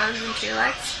got 2 hands and 2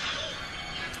 legs?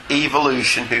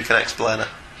 Evolution, who can explain it?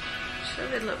 So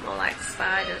they look more like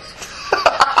spiders.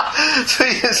 So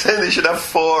you're saying they should have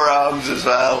 4 arms as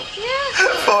well?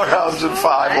 Yeah. 4 arms and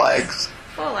 5 legs.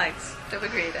 4 legs. Don't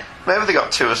agree there. Maybe they got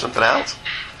 2 or something else.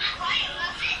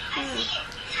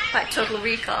 Like Total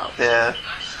Recall. Yeah.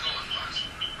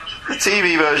 The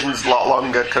TV version's a lot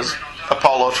longer because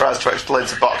Apollo tries to explain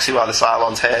to Boxy why the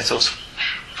Cylons hate us.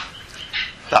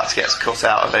 That gets cut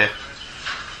out of here.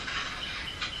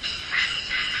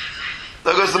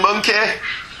 There goes the monkey. Hey,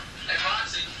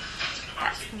 Foxy.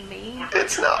 That's mean.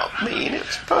 It's not mean,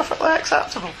 it's perfectly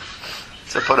acceptable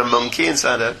to put a monkey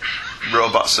inside a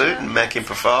robot suit and make him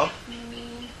perform.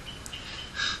 Mean.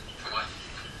 For what?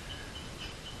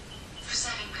 For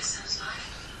saving my son's life.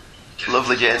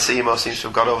 Lovely Jane Seymour seems to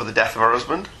have got over the death of her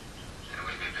husband. And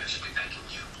we maybe I should be thanking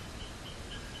you.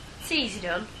 It's easy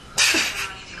done. I don't know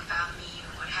anything about me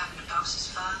or what happened to Box's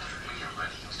father. When you're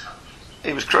ready, you'll tell me.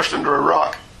 He was crushed under a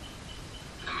rock.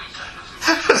 In the meantime,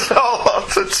 There's not a lot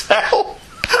to tell.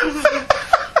 as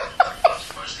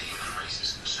far as the human race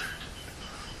is concerned,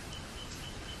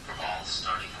 we're all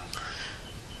starting over.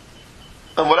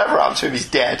 And whatever happened to him, he's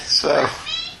dead, so...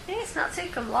 It's not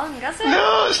taken long, has it?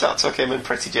 No, it's not took him and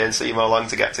Pretty Jane Seymour long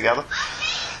to get together.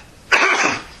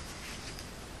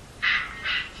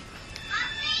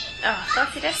 Oh, I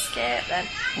thought he'd escape then.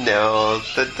 No,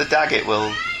 the Daggett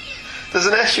will... There's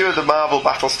an issue of the Marvel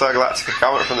Battlestar Galactica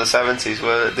comic from the 70s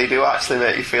where they do actually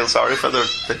make you feel sorry for the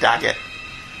Daggett.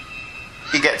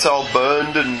 He gets all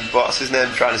burned and what's his name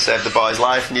trying to save the boy's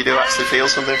life and you do actually feel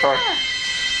something for him.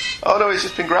 Oh no, he's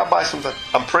just been grabbed by something.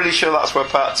 I'm pretty sure that's where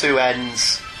part 2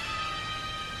 ends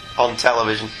on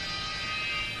television.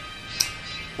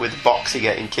 With Boxy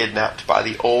getting kidnapped by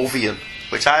the Ovian,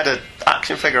 which I had an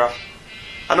action figure of.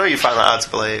 I know you find that hard to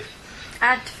believe.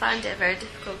 I had to find it very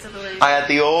difficult to believe. I had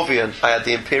the Ovian, I had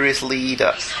the Imperious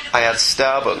Leader, I had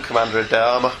Starbuck and Commander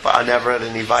Adama, but I never had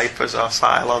any Vipers or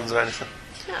Cylons or anything.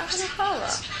 Did you not have an Apollo?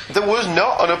 There was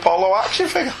not an Apollo action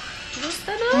figure. Was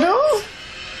there not? No.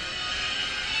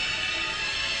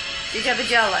 Did you have a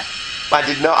Jolly? I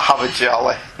did not have a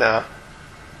Jolly, no.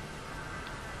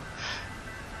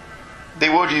 They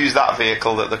would use that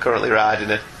vehicle that they're currently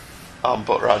riding in on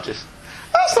Buck Rogers.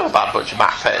 That's not a bad bunch of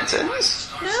map paintings.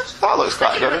 No. That looks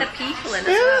quite Especially good. with the people in as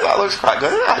Yeah, well. that looks quite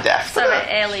good. I definitely. Sorry,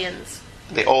 aliens.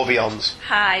 The Ovions.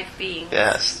 Hive beings.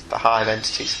 Yes, the hive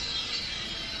entities.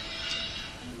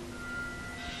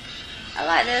 I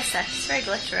like their set. It's very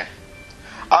glittery.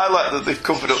 I like that they've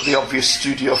covered up the obvious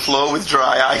studio floor with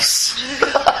dry ice.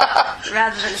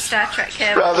 Rather than a Star Trek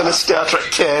cave. Rather than a Star Trek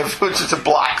cave, which is a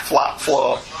black flat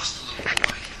floor.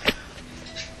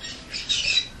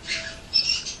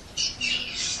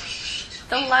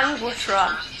 The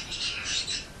Langwatron.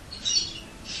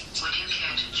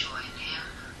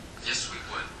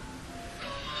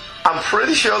 I'm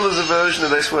pretty sure there's a version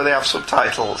of this where they have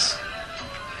subtitles.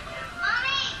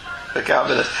 The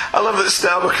cabinet. I love that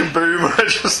Starbuck and Boomer are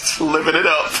just living it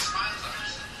up.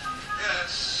 Yeah,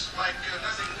 it's like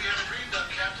nothing we ever dreamed of,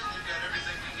 Captain. You've got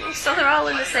everything we need. So they're all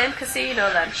in the same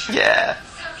casino then. Yeah.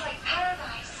 Sounds like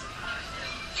paradise.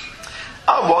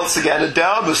 And once again,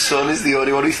 Adama's son is the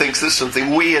only one who thinks there's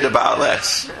something weird about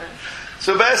this.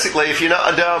 So basically, if you're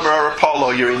not Adama or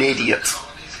Apollo, you're an idiot.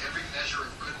 Colonies every measure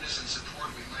of goodness and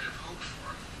support we might have hoped for.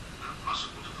 Not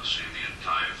possible to foresee the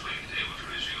entire fleet able to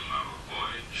resume our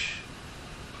voyage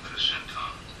with the descent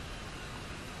on.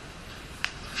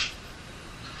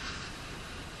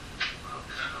 Well,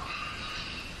 Colonel,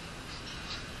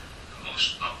 the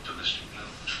most optimistic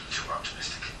note. Too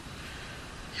optimistic.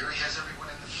 Yuri has everyone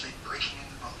in the fleet breaking in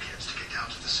the bulkheads to get down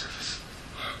to the surface.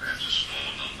 Well, perhaps a small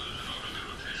numbers in orderly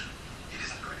rotation. It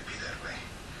isn't going to be that way.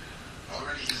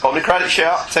 Already he's Open the credit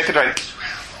shop, take a drink. to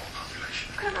half all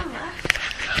population. Come on there.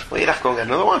 Well, you'd have to go and get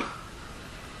another one.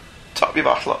 Top your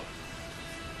bottle up.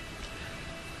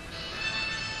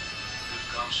 We've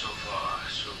come so far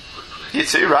so quickly. You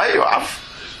too, right? You have.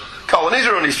 There's nothing. Colonies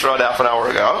were only destroyed half an hour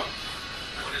ago.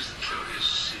 What is the curious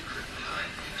secret behind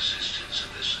the existence of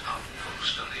this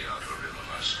outpost on the outer rim of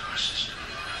our star system?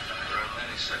 There are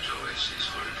many such oases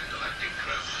for intergalactic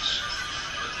travelers,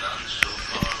 but none so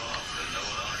far off that no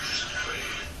one offers a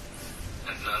trade,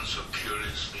 and none so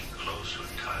curiously close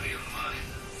with Talion mine.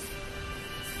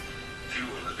 Fuel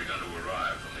has begun to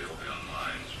arrive from the Obion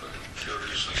mines, but in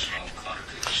curiously small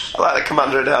quantities. I like the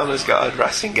Commander Adama's got a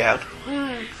dressing gown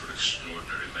Need for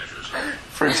extraordinary measures.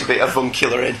 for him to be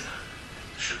avuncular in.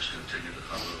 Ships continue to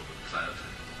hover over the planet,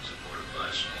 supported by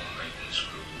small maintenance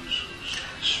crews whose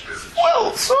spirits.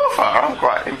 Well, so far I'm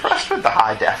quite impressed with the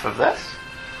high def of this.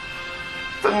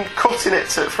 Then cutting it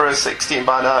for a 16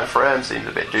 by 9 frame seems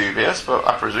a bit dubious, but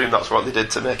I presume that's what they did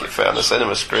to make it fit on the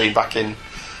cinema screen back in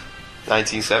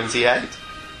 1978.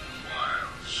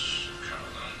 Wilds,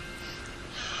 Caroline.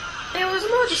 It was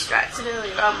more distracting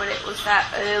earlier on when it was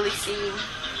that early scene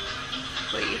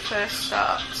where you first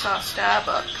saw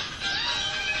Starbuck.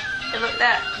 It looked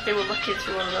like they were looking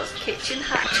through one of those kitchen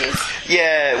hatches.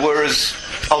 Yeah, whereas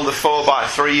on the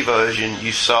 4x3 version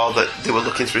you saw that they were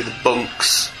looking through the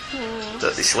bunks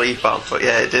that they sleep on, but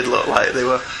yeah, it did look like they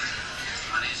were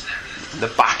in the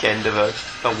back end of a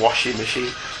washing machine.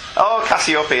 Oh,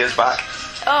 Cassiopeia's back.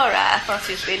 Alright, I thought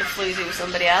he was being a floozy with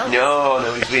somebody else. No,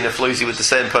 he's been a floozy with the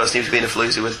same person he was being a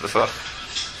floozy with before.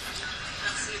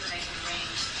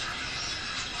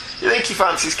 You think he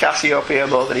fancies Cassiopeia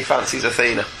more than he fancies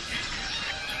Athena?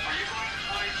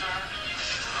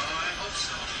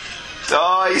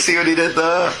 Oh, you see what he did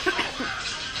there?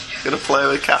 He's going to play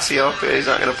with Cassiopeia, he's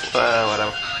not going to play,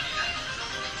 whatever.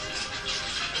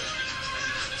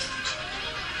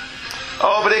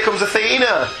 Oh, but here comes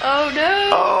Athena! Oh no!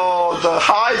 Oh, the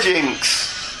hijinks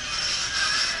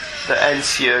that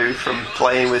ensue from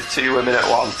playing with two women at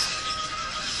once.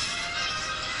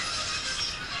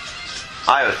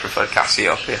 I always preferred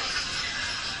Cassiopeia.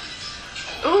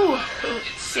 Ooh,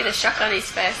 see the shock on his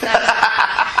face now.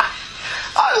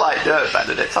 I like Dirk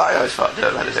Benedict. I always thought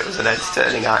Dirk Benedict was an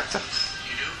entertaining actor.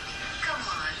 Come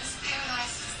on, this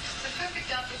paradise is the perfect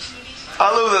opportunity to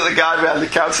I love that the guy behind the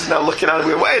counter is now looking at him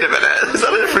and going, wait a minute, is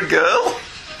that a different girl? I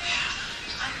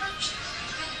heard you.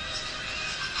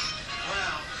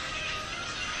 Well,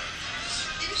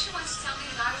 Didn't you once tell me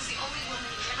that I was the only woman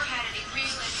who never had any real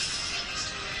interest in these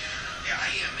two? yeah,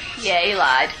 I am. Yeah, he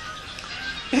lied.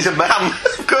 He's a man.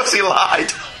 Of course he lied.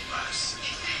 No,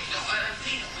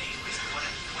 Athena, wait, what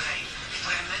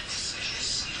I meant to say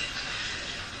is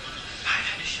that I've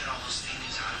had to shut all those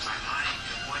feelings out of my mind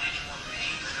to avoid any more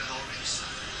pain than I've already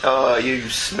suffered. Oh, you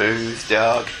smooth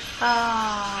dog.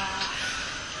 Ah.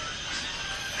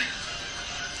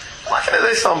 Looking at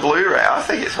this on Blu-ray, I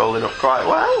think it's holding up quite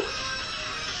well.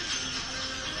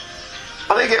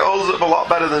 I think it holds up a lot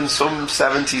better than some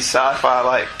 70s sci-fi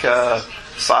like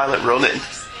Silent Running.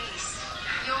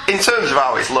 In terms of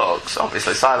how it looks,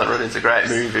 obviously Silent Running's a great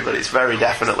movie, but it's very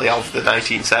definitely of the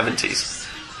 1970s.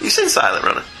 You've seen Silent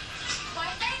Running?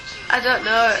 I don't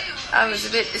know. I was a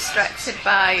bit distracted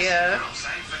by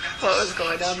what was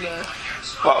going on there.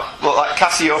 Well, like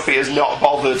Cassiopeia's not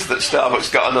bothered that Starbuck's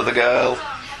got another girl,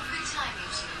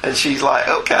 and she's like,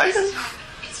 okay. It's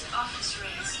an office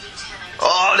race, Lieutenant.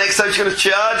 Oh, next time she's going to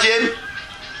charge him.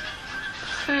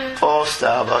 Poor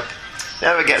Starbuck.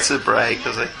 Never gets a break,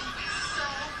 does he?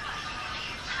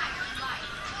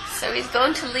 So he's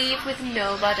going to leave with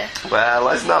nobody. Well,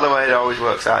 that's not the way it always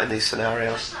works out in these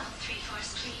scenarios. Not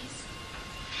 3-4 trees.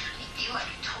 I feel like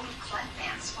a total club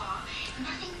Francois.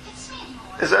 Nothing fits me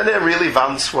anymore. Is there any really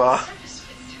Vansois? Surface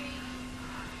fits through.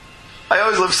 I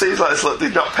always love scenes like this. Look,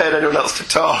 they've not paid anyone else to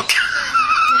talk.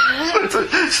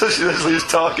 So she literally was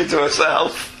talking to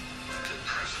herself.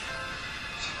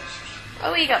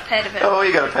 Oh, you got paid a bit. Oh,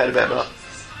 you got to pay a bit more.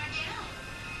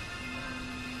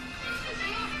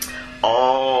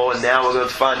 Oh, and now we're going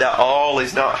to find out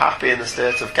Ollie's not happy in the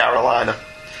state of Carolina.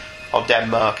 Or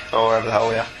Denmark, or wherever the hell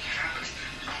we are.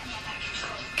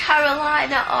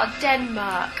 Carolina or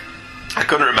Denmark? I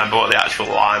couldn't remember what the actual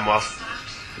line was.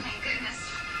 Thank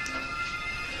goodness.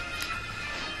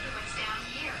 What's down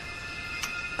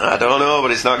here? I don't know,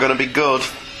 but it's not going to be good.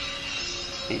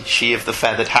 She of the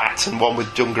feathered hat and one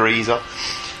with dungarees on.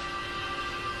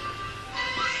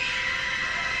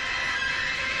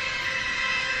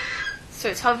 So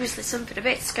it's obviously something a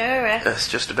bit scary. It's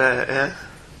just a bit, yeah.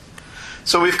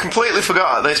 So we've completely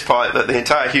forgot at this point that the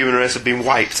entire human race had been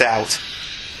wiped out,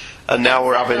 and now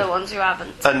we're having. The ones who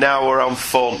haven't. And now we're on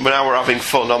fun. Now we're having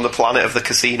fun on the planet of the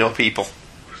casino people.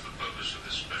 What is the purpose of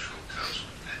this special council?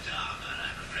 Adama,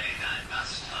 I'm afraid I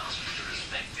must ask you to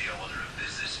respect the order of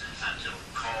business until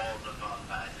called upon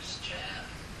by this chair.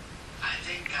 I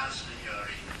think Councillor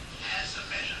Yuri has a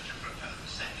measure to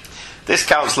propose. Thank you. This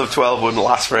Council of 12 wouldn't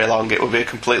last very long. It would be a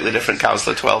completely different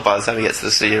Council of 12 by the time we get to the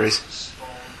series.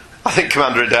 I think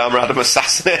Commander Adama had him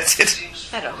assassinated.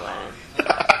 I don't blame him.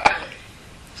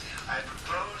 I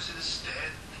propose instead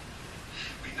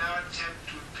we now attempt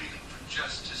to appeal for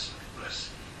justice and mercy.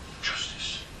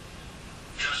 Justice.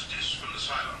 Justice from the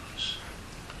Cylons.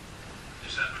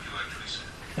 Is that what you actually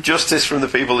said? Justice from the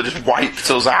people that just wiped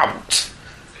us out.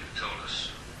 They've told us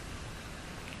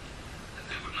that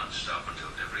they would not stop until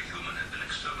every human had been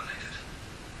exterminated.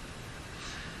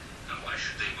 Now why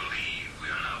should they believe we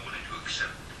are now willing to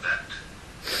accept that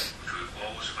which we've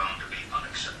always found to be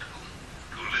unacceptable?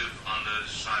 To live under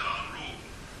Cylon rule.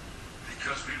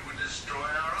 Because we would destroy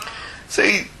our own.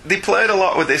 See, they played a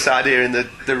lot with this idea in the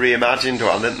reimagined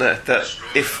one, didn't they? That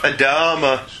if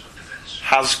Adama Of defense.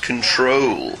 has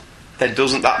control, then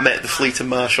doesn't that make the fleet of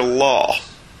martial law?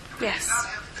 Yes.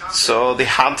 So they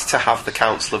had to have the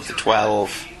Council of the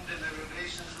 12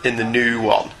 in the new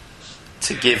one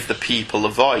to give the people a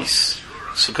voice.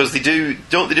 So because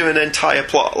don't they do an entire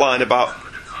plot line about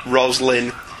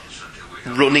Roslin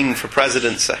running for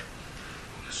presidency?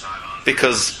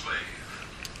 Because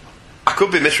I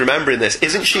could be misremembering this.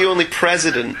 Isn't she only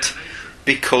president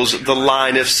because the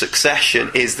line of succession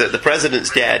is that the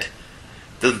president's dead,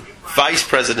 the vice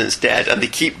president's dead, and they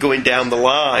keep going down the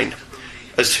line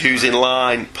as who's in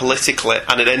line politically,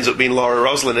 and it ends up being Laura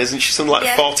Roslin, isn't she? Something like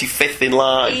Yeah. 45th in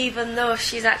line. Even though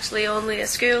she's actually only a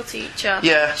school teacher,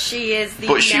 Yeah. she is the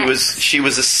But next. she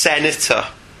was a senator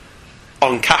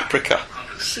on Caprica.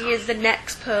 She is the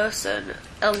next person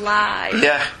alive.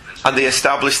 Yeah. And they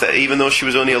established that even though she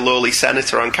was only a lowly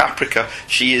senator on Caprica,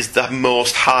 she is the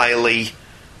most highly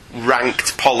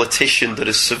ranked politician that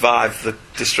has survived the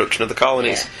destruction of the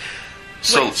colonies. Yeah.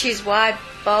 So Which is why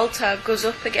Baltar goes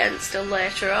up against her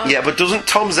later on. yeah, but doesn't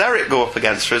Tom Zarek go up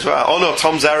against her as well? Oh no,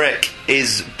 Tom Zarek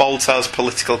is Baltar's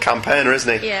political campaigner,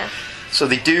 isn't he? Yeah. So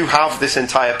they do have this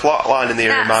entire plot line in the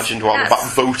reimagined one about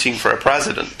voting for a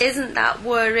president. Isn't that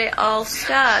where it all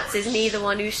starts? Isn't he the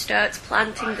one who starts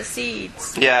planting the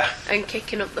seeds Yeah, and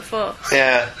kicking up the fuss?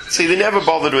 yeah. See, they never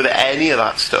bothered with any of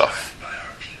that stuff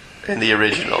in the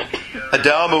original.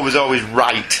 Adama was always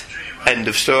right. End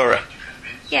of story.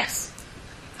 Yes.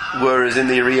 Whereas in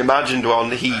the reimagined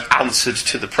one, he answered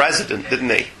to the president, didn't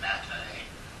he?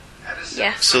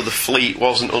 Yeah. So the fleet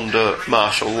wasn't under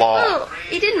martial law. Well,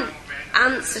 he didn't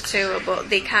answer to her, but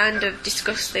they kind of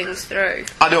discussed things through.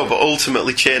 I know, but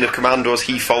ultimately, chain of commandos,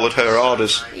 he followed her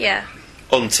orders Yeah.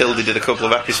 until they did a couple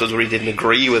of episodes where he didn't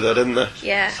agree with her, didn't they?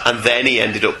 Yeah. And then he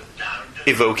ended up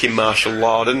evoking martial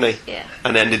law, didn't he? Yeah.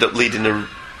 And ended up leading a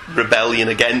rebellion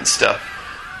against her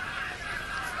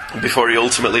before he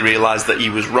ultimately realised that he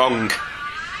was wrong.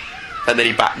 And then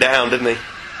he backed down, didn't he?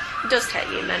 It does take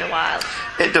you men a while.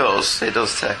 It does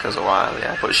take us a while,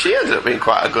 yeah. But she ended up being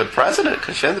quite a good president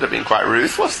because she ended up being quite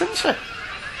ruthless, didn't she?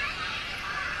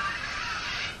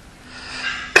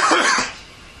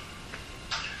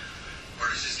 We're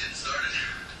just getting started.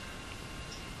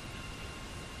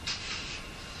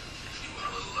 You want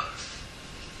a little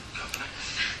company?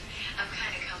 I'm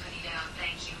kind of company down,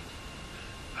 thank you.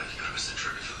 I think I missed the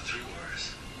tribute for the 3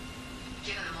 wars.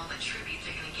 Giving them all the tribute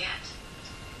they're gonna get.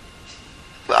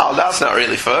 Well, that's not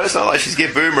really fair. It's not like she's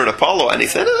give Boomer and Apollo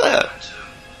anything, is it?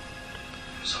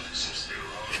 Something seems to be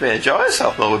wrong. She may enjoy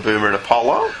herself more with Boomer and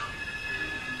Apollo.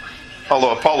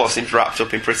 Although Apollo seems wrapped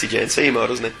up in Pretty Jane Seymour,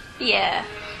 doesn't he? Yeah.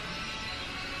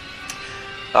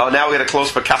 Oh, now we get a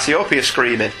close-up of Cassiopeia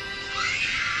screaming.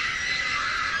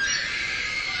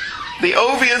 The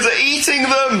Ovians are eating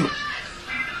them!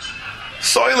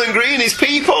 Soylent Green is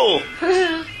people! 37.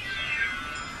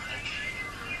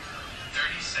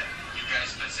 You guys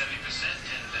split 70%,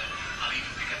 and I'll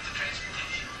even pick up the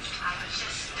transportation. I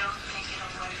just don't think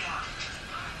it'll work out.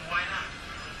 Why not?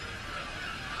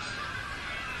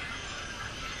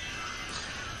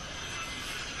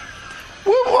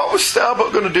 What was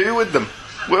Starbuck going to do with them?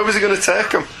 Where was he going to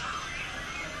take them? What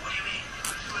do you mean?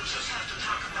 We'll just have to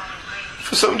talk about it later.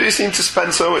 For somebody who seemed to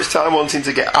spend so much time wanting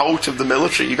to get out of the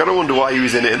military, you got to wonder why he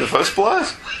was in it in the first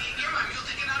place. You're my mule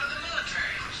to get out of the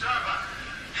military. Starbuck.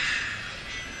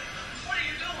 What are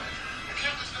you doing? The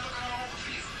captain's been looking all over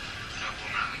for you. No,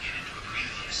 we'll not get into a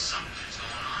previous. Something's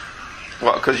going on around here.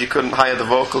 What, because you couldn't hire the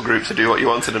vocal group to do what you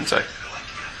wanted them to?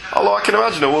 Although I can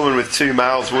imagine a woman with 2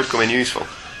 mouths would come in useful.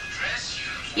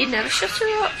 You'd never shut her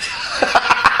up.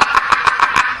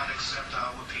 Not accept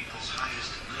our people's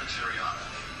highest military honor,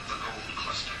 the Gold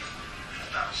Cluster.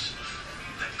 That's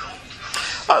the Gold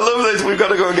Cluster. I love this. We've got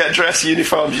to go and get dress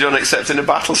uniforms you don't accept in a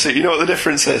battle suit. You know what the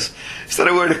difference is? Instead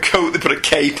of wearing a coat, they put a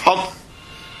cape on.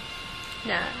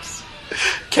 Nice.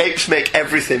 Capes make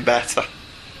everything better.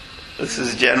 This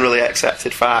is a generally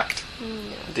accepted fact.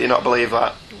 Do you not believe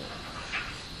that?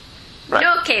 Right.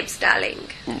 No capes, darling.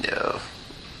 No.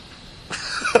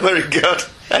 Very good.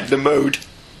 Edna Mode.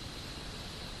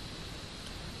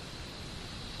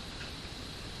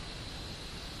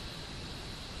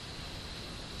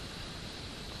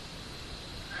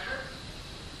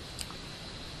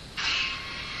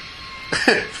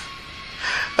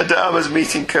 Adama's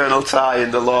meeting Colonel Ty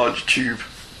in the launch tube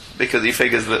because he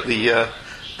figures that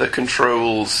the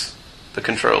controls,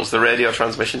 the radio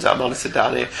transmissions are monitored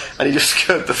down here, and he just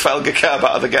scared the Felga cab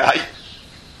out of the guy.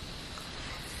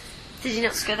 Did you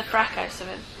not scare the frack out of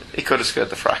him? He could have scared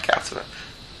the frack out of it.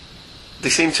 They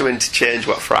seem to interchange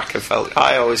what frack and Felga.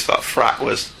 I always thought frack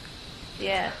was,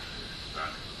 Yeah.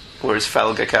 whereas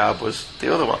Felga cab was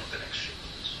the other one.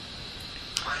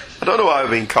 I don't know why we're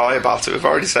being coy about it. We've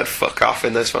already said fuck off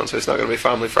in this one, so it's not going to be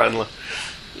family friendly.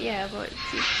 Yeah, but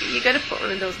you got to put one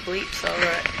of those bleeps over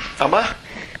it. Am I?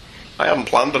 I haven't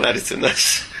planned on editing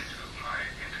this. My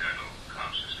internal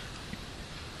comm system.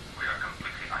 We are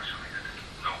completely isolated.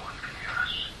 No one can hear us.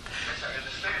 Yes, I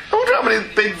understand. I wonder how many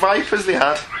big Vipers they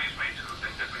had. Agrees me to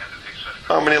think that we have to take such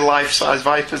How many life-size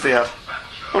Vipers they had.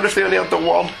 I wonder if they only had the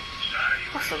one.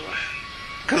 Possibly.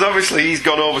 Because obviously he's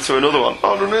gone over to another one.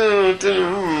 Oh no.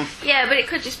 Yeah, but it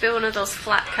could just be one of those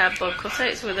flat cardboard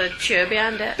cutouts with a chair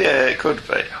behind it. Yeah, it could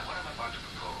be. Now, what I'm about to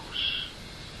propose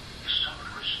is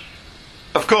somewhat risky.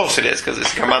 Of course it is, because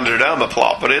it's a Commander Adama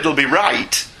plot, but it'll be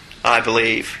right, I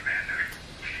believe. Commander,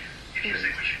 if you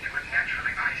think we should do it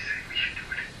naturally, I say we should do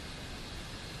it.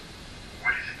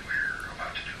 What is it we're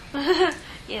about to do?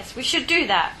 Yes, we should do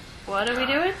that. What are we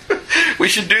doing? We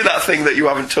should do that thing that you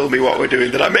haven't told me what we're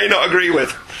doing that I may not agree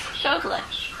with. Totally.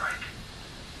 Strike.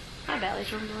 My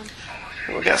belly's rumbling.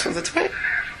 We'll get something to eat.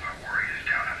 Half of our warriors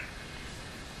down on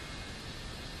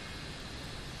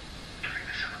during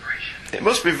the celebration. It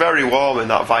must be very warm in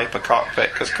that Viper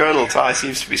cockpit, because Colonel Ty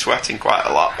seems to be sweating quite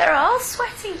a lot. They're all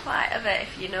sweating quite a bit,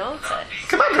 if you notice.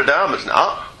 Commander Adama's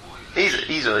not.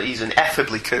 He's an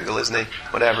effably cool, isn't he?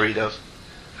 Whatever he does.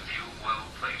 The few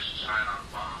well-placed silent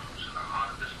bombs in the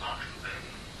heart of this launching bay.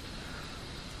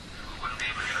 We wouldn't be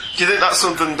able to get a Do you think that's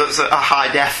something that's a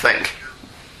high def thing?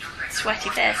 Sweaty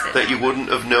faces. That you wouldn't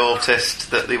have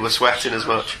noticed that they were sweating as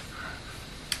much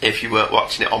if you weren't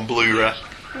watching it on Blu-ray? I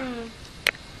believe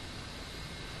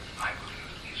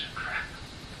he's a trap.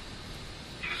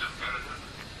 It is imperative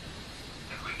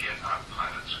that we get our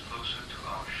pilots closer to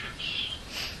our ships.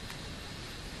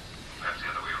 Perhaps the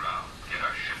other way around. Get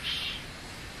our ships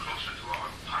closer to our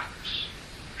pilots.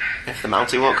 If the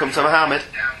Mountie won't come to Mohammed.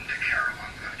 Down to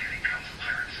Caroline without getting council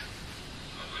clearance.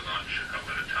 We launch a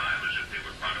couple at a time as if they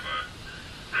were part of our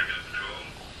regular patrol.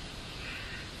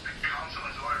 The council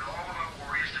has ordered all of our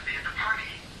warriors to be at the party.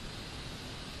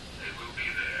 They will be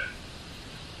there.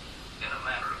 In a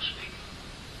manner of speaking.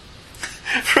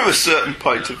 From a certain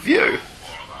point of view.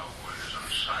 All of our warriors on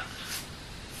sight.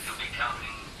 You'll be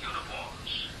counting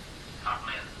uniforms, not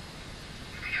men.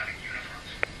 We'll be having uniforms.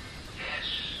 Yes.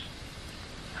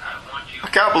 And I want you I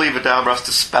can't believe Adama has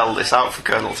to spell this out for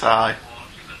Colonel Ty.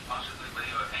 uniforms you can possibly lay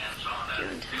your hands on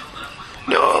and fill them with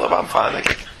No, I'm fine, thank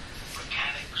you.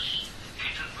 mechanics,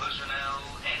 kitchen personnel,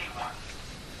 anyone.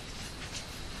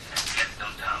 And get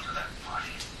them down to that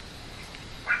party.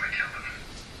 What do I tell them?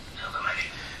 Tell them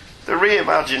anything. The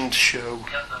reimagined show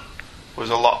Tell them was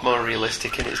a lot more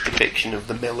realistic in its depiction of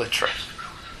the military.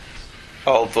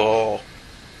 Although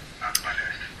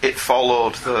it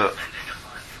followed the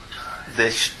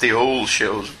old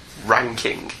show's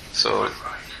ranking. So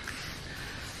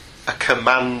a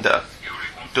commander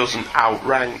doesn't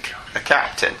outrank a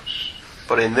captain.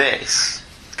 But in this,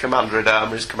 Commander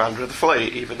Adama is commander of the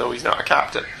fleet, even though he's not a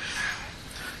captain.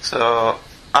 So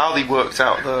how they worked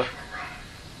out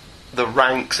the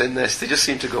ranks in this, they just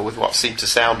seem to go with what seemed to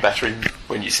sound better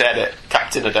when you said it.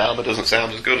 Captain Adama doesn't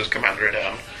sound as good as Commander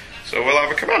Adama, so we'll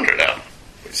have a Commander Adama,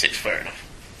 which seems fair enough.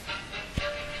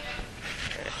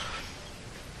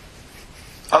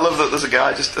 I love that there's a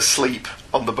guy just asleep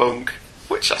on the bunk,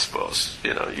 which I suppose,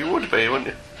 you would be, wouldn't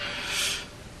you?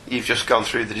 You've just gone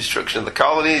through the destruction of the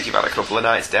colonies, you've had a couple of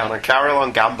nights down on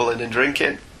Carillon, gambling and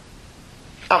drinking.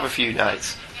 Have a few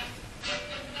nights.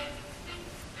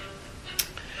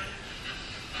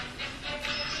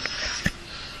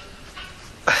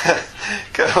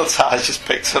 Colonel Taj just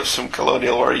picked up some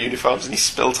Colonial Warrior uniforms and he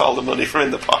spilt all the money from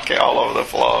in the pocket all over the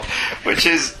floor, which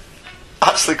is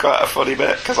actually quite a funny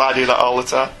bit, because I do that all the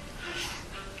time.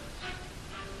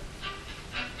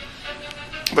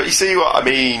 But you see what I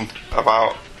mean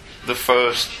about the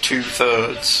first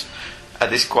 2/3 of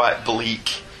this quite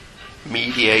bleak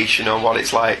mediation on what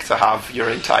it's like to have your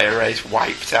entire race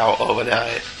wiped out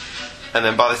overnight, and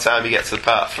then by the time you get to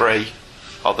part 3,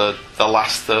 or the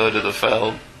last third of the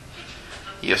film,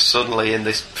 you're suddenly in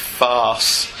this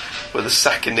farce where the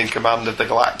second in command of the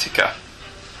Galactica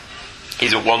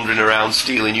is wandering around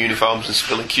stealing uniforms and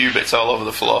spilling qubits all over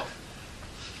the floor,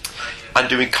 and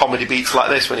doing comedy beats like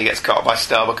this when he gets caught by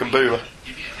Starbuck and Boomer.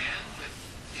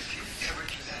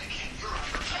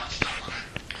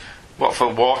 What, for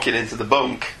walking into the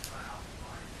bunk?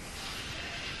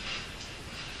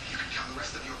 You can tell the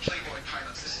rest of your Playboy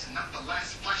pilots this is not the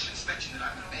last flash inspection that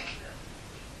I'm going to make.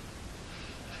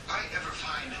 If I ever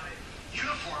find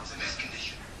uniforms in this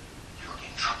condition, you're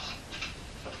in trouble.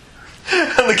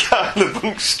 And the guy in the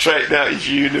bunk straightened out his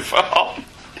uniform.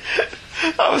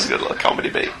 That was a good little comedy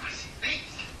beat.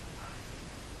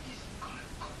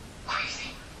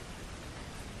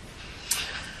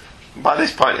 By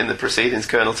this point in the proceedings,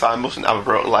 Colonel Time mustn't have a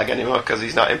broken leg anymore because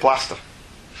he's not in plaster.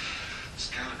 It's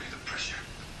gotta be the pressure.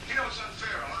 You know, it's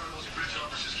unfair. A lot of those bridge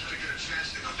officers never get a chance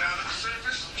to go down to the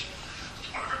surface.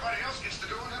 While everybody else gets to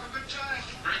go and have a good time.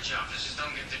 Bridge officers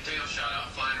don't get their tail shot out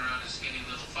flying around in skinny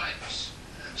little fighters.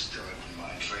 And still, I wouldn't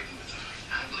mind trading with them.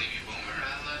 I believe you, Boomer.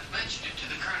 I'll mention it to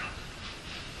the colonel.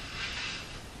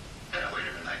 Now, wait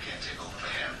a minute, I can't take over for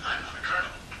him. I'm not a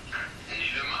colonel.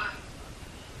 Neither am I.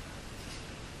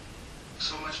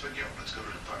 So much for guilt. Let's go to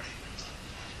the party.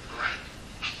 Right.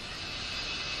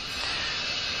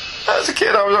 As a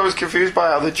kid, I was always confused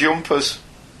by how the jumpers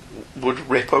would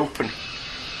rip open.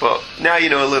 But now you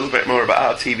know a little bit more about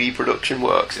how TV production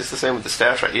works. It's the same with the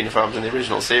Star Trek uniforms in the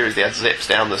original series. They had zips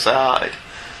down the side,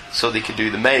 so they could do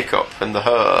the makeup and the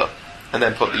hair, and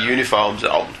then put the uniforms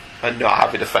on, and not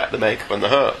have it affect the makeup and the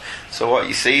hair. So what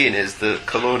you're seeing is the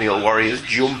Colonial Warriors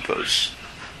jumpers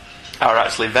are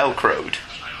actually Velcroed.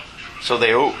 So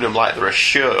they open them like they're a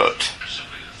shirt,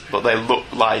 but they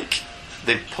look like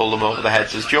they pull them over the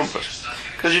heads as jumpers.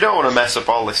 Because you don't want to mess up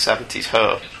all this 70s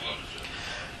hair.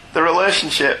 The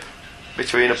relationship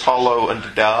between Apollo and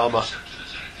Adama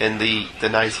in the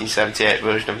 1978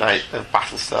 version of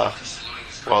Battlestar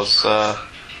was a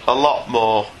lot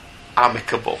more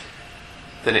amicable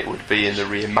than it would be in the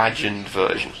reimagined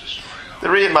version. The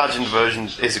reimagined version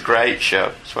is a great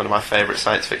show. It's one of my favourite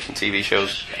science fiction TV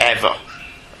shows ever.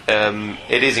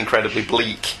 It is incredibly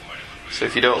bleak, so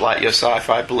if you don't like your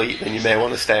sci-fi bleak, then you may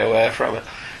want to stay away from it.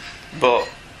 But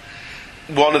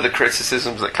one of the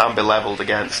criticisms that can be levelled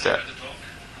against it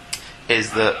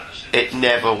is that it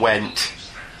never went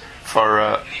for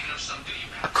a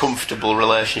comfortable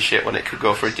relationship when it could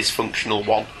go for a dysfunctional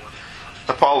one.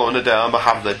 Apollo and Adama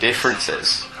have their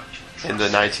differences in the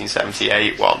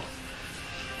 1978 one,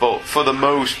 but for the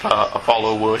most part,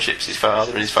 Apollo worships his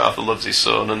father and his father loves his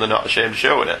son, and they're not ashamed of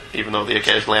showing it, even though they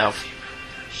occasionally have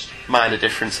minor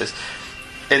differences.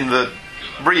 In the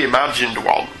reimagined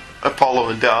one, Apollo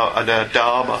and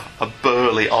Adama are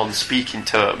barely on speaking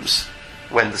terms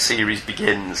when the series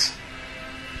begins,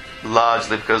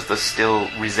 largely because there's still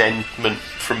resentment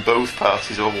from both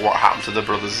parties over what happened to the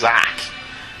brother Zack,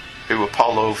 who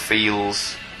Apollo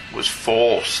feels was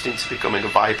forced into becoming a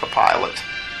Viper pilot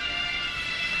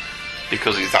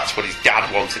because that's what his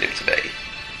dad wanted him to be,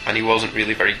 and he wasn't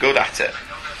really very good at it.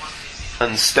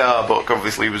 And Starbuck,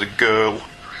 obviously, was a girl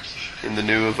in the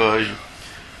newer version,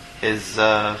 is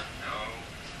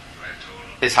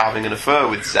having an affair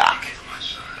with Zack,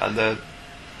 and they're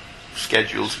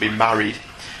scheduled to be married.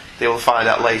 They will find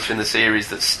out later in the series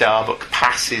that Starbuck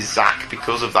passes Zack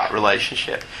because of that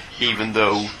relationship, even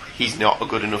though he's not a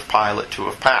good enough pilot to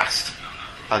have passed.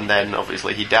 And then,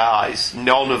 obviously, he dies.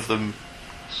 None of them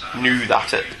knew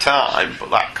that at the time, but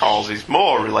that causes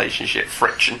more relationship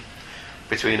friction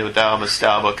between Odama,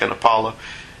 Starbuck and Apollo.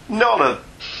 None of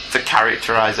the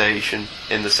characterisation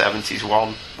in the 70s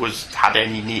one had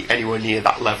anywhere near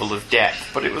that level of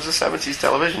depth, but it was a 70s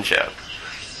television show.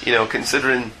 You know,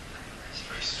 considering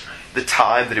the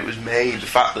time that it was made, the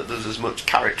fact that there's as much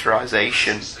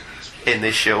characterisation in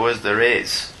this show as there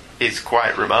is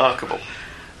quite remarkable.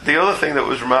 The other thing that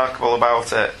was remarkable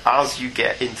about it, as you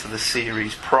get into the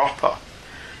series proper,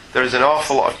 there's an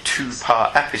awful lot of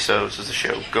 2-part episodes as the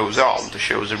show goes on. The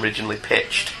show was originally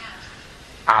pitched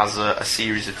as a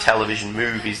series of television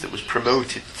movies that was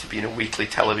promoted to be in a weekly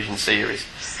television series.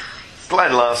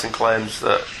 Glenn Larson claims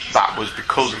that was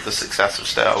because of the success of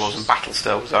Star Wars, and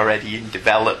Battlestar was already in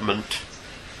development,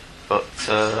 but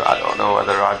I don't know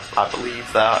whether I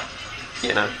believe that,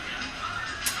 you know.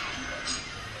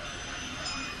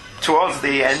 Towards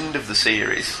the end of the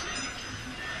series,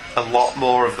 a lot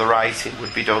more of the writing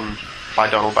would be done by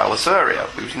Donald Bellisario,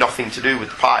 who was nothing to do with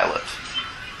the pilot.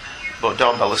 But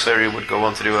Don Bellisario would go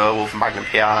on to do Airwolf, Magnum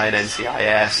PI, and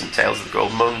NCIS, and Tales of the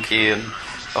Gold Monkey, and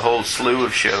a whole slew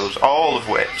of shows, all of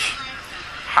which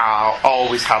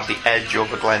always had the edge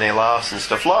over Glenn A. Larson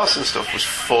stuff. Larson stuff was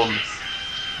fun,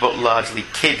 but largely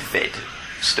kid-vid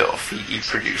stuff. He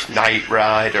produced Knight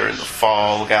Rider and The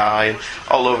Fall Guy, and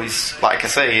although his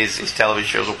television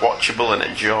shows are watchable and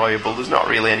enjoyable, there's not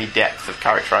really any depth of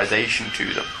characterisation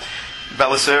to them.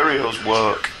 Bellisario's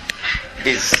work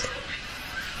is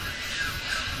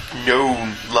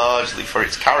known largely for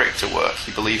its character work.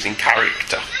 He believes in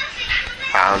character,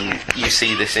 and you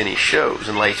see this in his shows,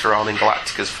 and later on in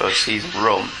Galactica's first season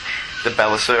run, the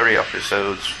Bellisario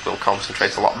episodes will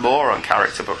concentrate a lot more on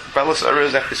character, but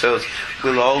Bellisario's episodes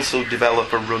will also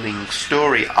develop a running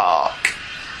story arc,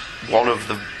 one of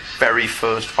the very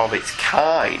first of its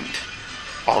kind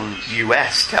on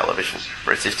US television.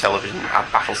 British television had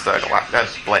Battlestar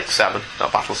Galactica, Blake 7,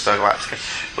 not Battlestar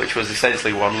Galactica, which was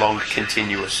essentially one long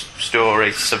continuous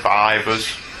story.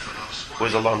 Survivors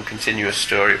was a long continuous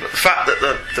story, but the fact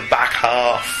that the back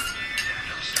half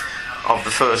of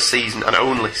the first season and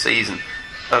only season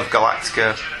of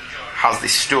Galactica has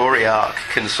this story arc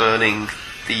concerning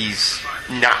these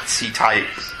Nazi-type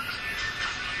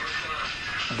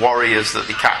warriors that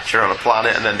they capture on a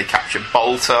planet, and then they capture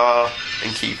Baltar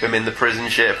and keep him in the prison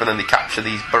ship, and then they capture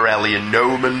these Borrelian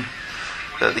Nomen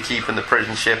that they keep in the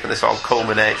prison ship, and this all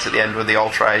culminates at the end with the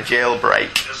Ultra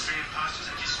jailbreak.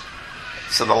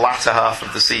 So the latter half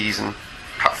of the season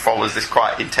follows this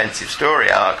quite intensive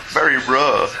story arc, very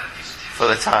rare for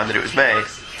the time that it was made.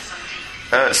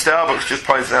 Starbucks just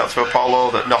pointed out to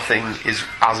Apollo that nothing is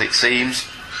as it seems.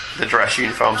 The dress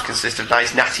uniforms consist of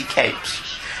nice natty capes.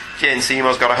 Jane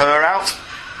Seymour's got her hair out.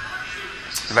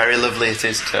 Very lovely it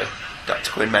is to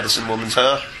Dr. Quinn Medicine Woman's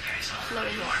hair.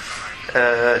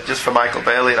 Just for Michael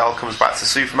Bailey, it all comes back to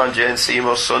Superman. Jane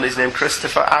Seymour's son is named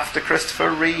Christopher after Christopher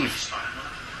Reeve.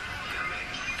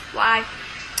 Why?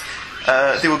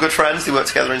 They were good friends. They worked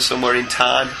together in Somewhere in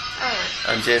Time. Oh.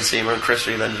 And Jane Seymour and Chris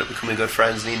Reeve ended up becoming good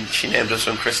friends, and she named her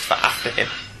son Christopher after him.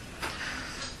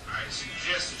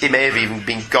 He may have even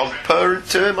been godparent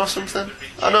to him or something.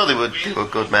 I know they were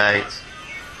good mates.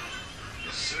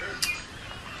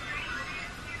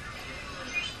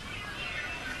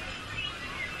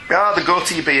 The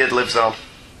goatee beard lives on.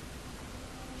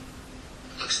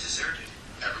 Looks deserted.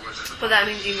 Everyone's at the But that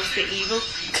means he must be evil.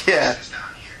 Yeah.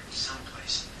 down here,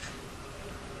 someplace.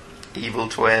 Evil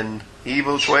twin.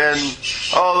 Evil twin.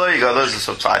 Oh, there you go. Those are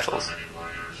subtitles.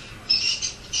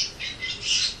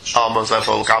 Almost a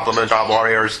full complement of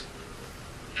warriors.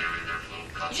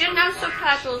 You shouldn't have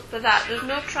subtitles for that. There's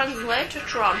no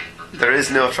translator-tron. There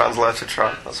is no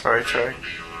translator-tron. That's very true.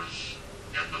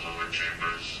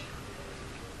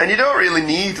 And you don't really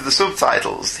need the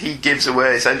subtitles. He gives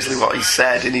away essentially what he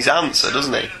said in his answer,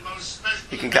 doesn't he?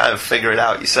 You can kind of figure it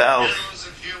out yourself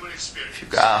if you've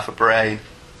got half a brain.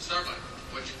 Starbuck,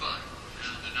 what'd you find? No,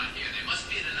 they're not here. They must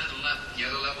be at another level. The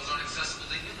other levels aren't accessible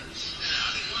to humans. Yeah,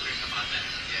 I've been wondering about that.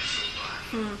 Yeah, so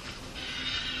have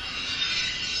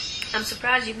I. I'm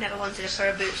surprised you've never wanted a pair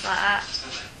of boots like that.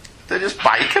 They're just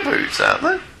biker boots, aren't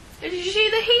they? Did you see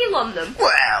the heel on them?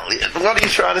 Well, yeah, what are you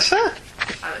trying to say?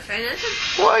 I was saying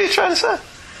anything. What are you trying to say?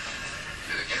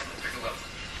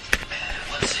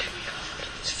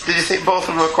 Did you think both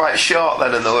of them were quite short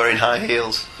then and they were in high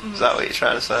heels? Is that what you're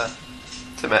trying to say?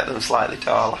 To make them slightly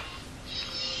taller.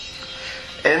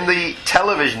 In the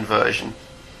television version,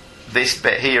 this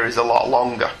bit here is a lot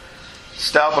longer.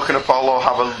 Starbuck and Apollo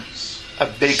have a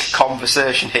big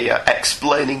conversation here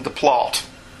explaining the plot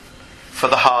for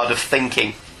the hard of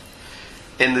thinking.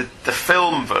 In the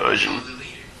film version,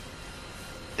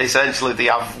 essentially they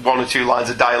have one or two lines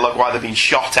of dialogue while they're being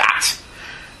shot at.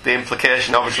 The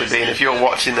implication obviously being if you're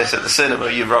watching this at the cinema,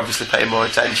 you're obviously paying more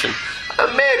attention.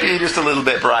 And maybe you're just a little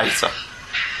bit brighter.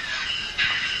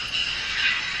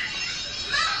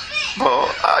 But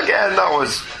again, that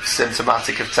was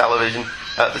symptomatic of television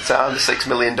at the time. The $6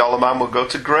 Million Man would go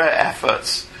to great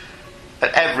efforts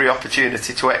at every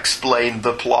opportunity to explain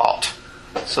the plot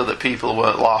so that people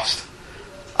weren't lost.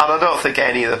 And I don't think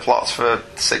any of the plots for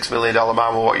 $6 Million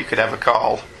Man were what you could ever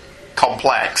call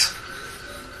complex.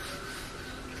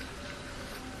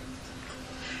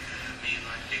 Me and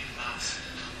my big mouth.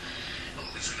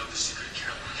 Always we know the secret of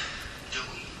Caroline. Do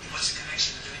we? What's the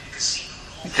connection between the casino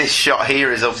and all? This shot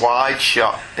here is a wide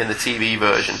shot in the TV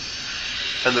version.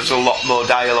 And there's a lot more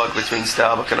dialogue between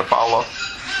Starbuck and Apollo.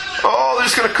 Oh, they're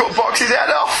just going to cut Box's head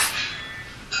off!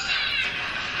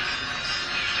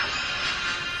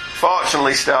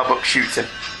 Fortunately, Starbuck shoots him.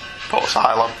 Poor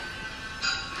Cylon.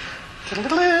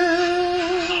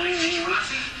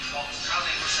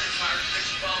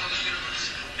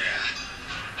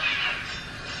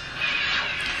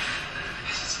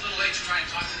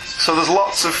 So there's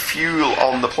lots of fuel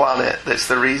on the planet. That's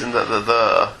the reason that they're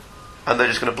there. And they're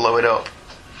just going to blow it up.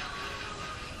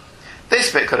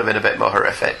 This bit could have been a bit more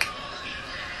horrific.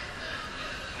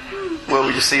 Where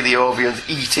we just see the Ovians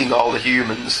eating all the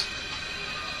humans.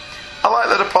 I like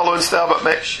that Apollo and Starbuck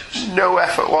make no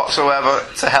effort whatsoever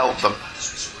to help them.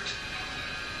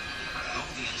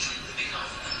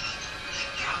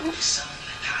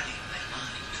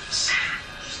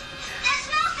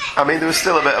 I mean, there was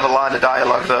still a bit of a line of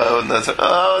dialogue though, and there's,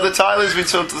 oh, the Tylers been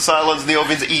sold to the Cylons and the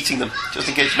Ovians are eating them, just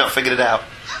in case you've not figured it out.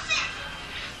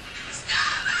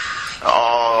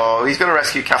 Oh, he's going to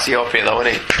rescue Cassiopeia though,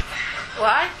 isn't he?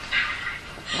 Why?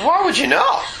 Why would you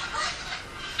not?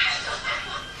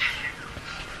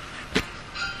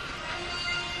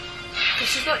 Because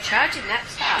she's got charging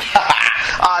next time.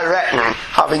 I reckon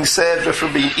having saved her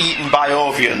from being eaten by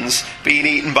Ovians, being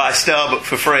eaten by Starbuck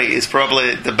for free is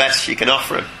probably the best she can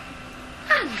offer him.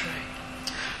 Andrew.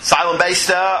 Cylon base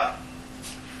star.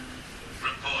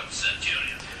 Report,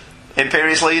 Centurion.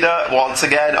 Imperious leader, once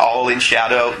again, all in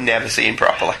shadow, never seen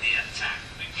properly. The attack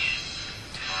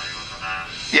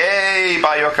begins. Yay,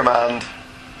 by your command.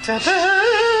 Ta-da!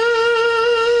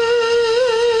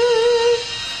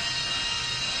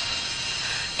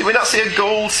 Did we not see a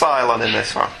gold Cylon in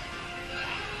this one?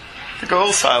 The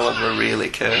gold Cylons were really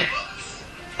cool.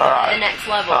 Alright. The next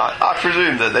level. I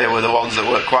presume that they were the ones that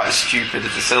weren't quite as stupid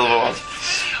as the silver ones.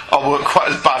 Or weren't quite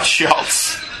as bad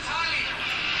shots.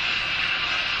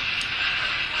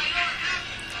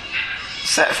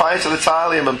 Set fire to the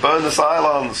Tylium and burn the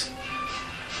Cylons.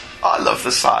 I love the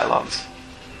Cylons.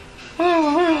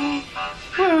 Woo-hoo.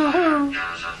 Woo-hoo.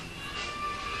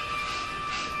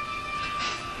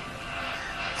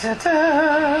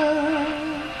 Ta-da.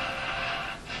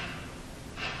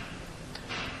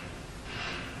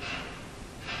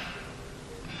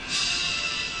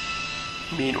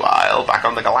 Meanwhile, back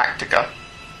on the Galactica,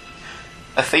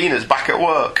 Athena's back at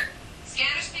work.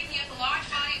 Scanners picking up a large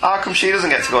volume. How come she doesn't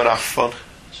get to go and have fun?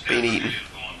 Being eaten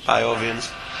by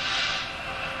Ovians.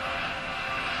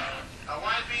 A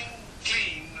wiping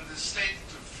clean of the state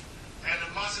of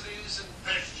animosities and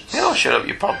prejudices. Oh, shut up,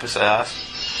 you pompous ass.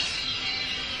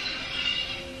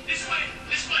 This way!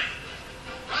 This way!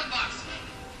 Run, Box!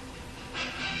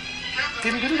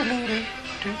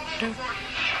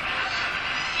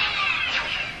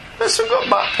 There's some good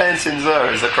matte paintings there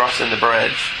as they're crossing the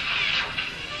bridge.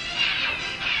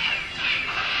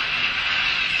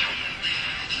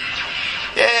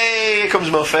 Yay! Here comes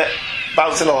Muffet,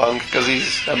 bouncing along because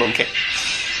he's a monkey.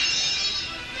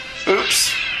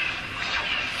 Oops.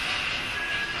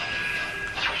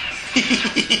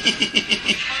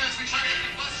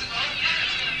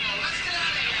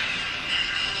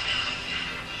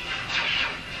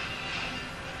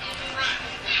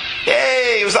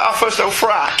 Yay! Was that our first old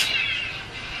frack?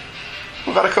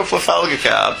 We've had a couple of Felga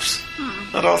carbs.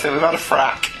 I don't think we've had a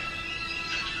frack.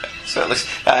 Certainly.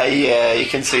 Yeah, you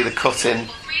can see the cutting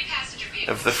Three passenger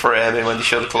vehicles. of the framing when you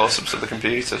show the close-ups of the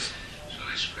computers. So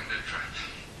they spring their trap.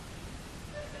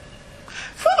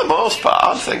 For the most part,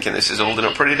 I'm thinking this is holding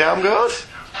up pretty damn good.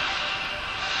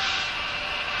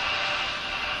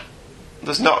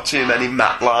 There's not too many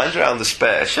matte lines around the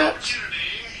spaceship. To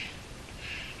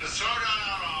throw down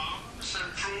our arms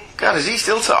and prove God, is he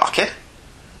still talking?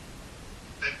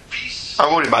 that peace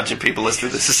I would imagine people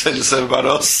listening to this are saying the same about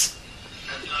us.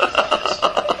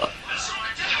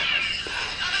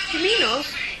 You mean us?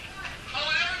 I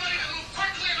want everybody to move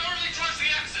quickly and orderly towards the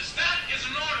axis. That is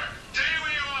an order. Stay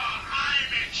where you are.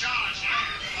 I'm in charge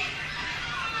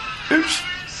here. Oops.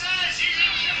 Says he's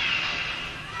in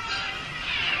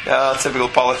Typical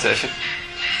politician.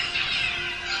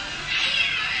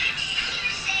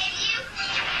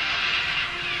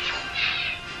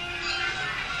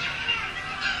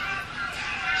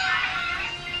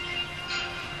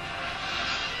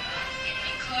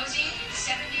 Enemy closing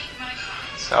 70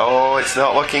 microns. Oh, it's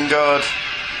not looking good.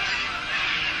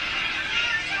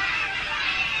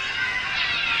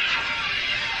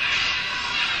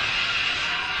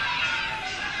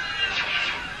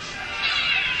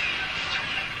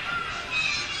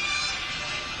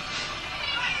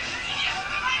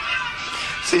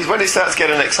 See, when it starts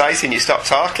getting exciting, you stop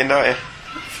talking, don't you?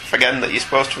 Forgetting that you're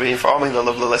supposed to be informing the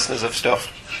lovely listeners of stuff,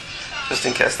 just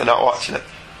in case they're not watching it,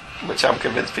 which I'm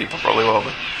convinced people probably will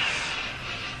be.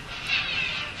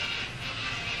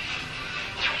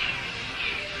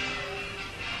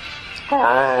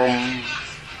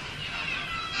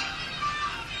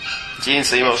 Gene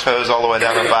Seymour's hose all the way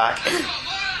down her back.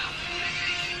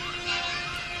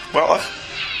 Well,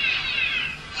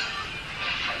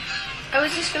 I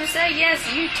was just going to say, yes,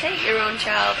 you take your own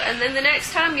child, and then the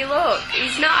next time you look,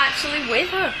 he's not actually with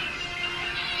her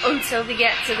until they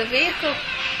get to the vehicle.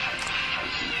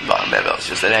 well, maybe that's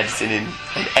just an editing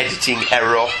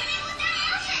error.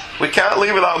 We can't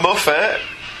leave without Muffet.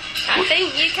 I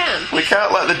think you can. We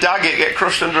can't let the Daggett get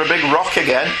crushed under a big rock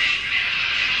again.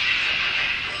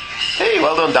 Hey,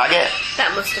 well done, Daggett.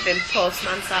 That must have been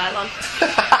Postman Cylon.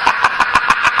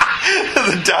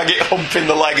 The Daggett humping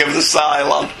the leg of the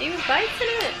Cylon. He was biting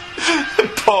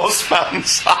it. Postman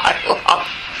Cylon.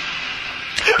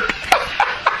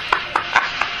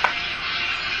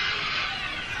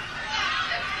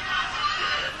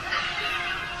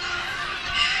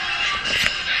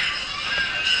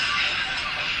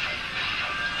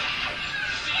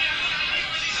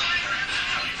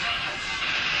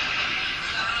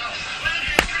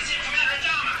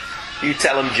 You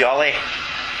tell him, Jolly.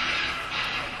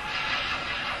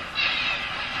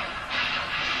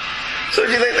 So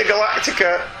do you think the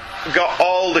Galactica got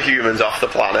all the humans off the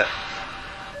planet?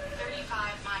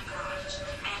 35 microns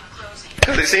and closing.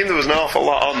 Because it seemed there was an awful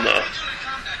lot on there.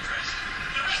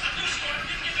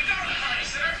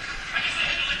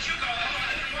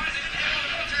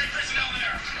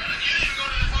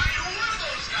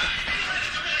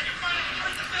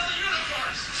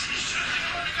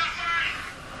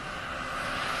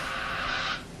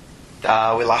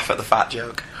 We laugh at the fat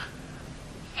joke.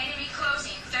 Enemy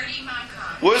closing 30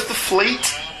 microns. Where's the fleet?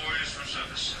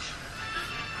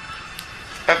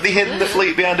 Have they hidden the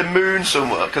fleet behind a moon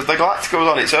somewhere? Because the Galactica was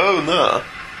on its own there.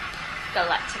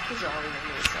 Galactic is all in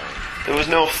its own. There was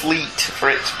no fleet for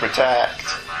it to protect.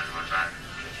 25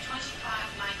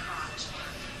 microns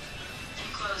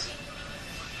and closing.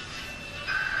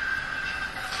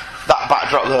 That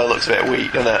backdrop there looks a bit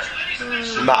weak, doesn't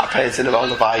it? Matte painting of all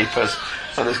the Vipers.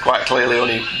 And there's quite clearly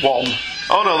only one.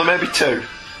 Oh no, there may be two.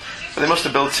 But they must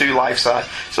have built two life-size.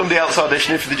 Somebody else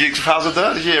auditioning for the Dukes of Hazzard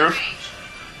there, did you hear him?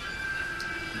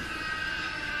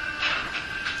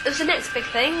 It was the next big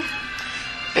thing.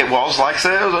 It was, like I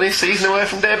say, it was only a season away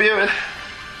from debuting.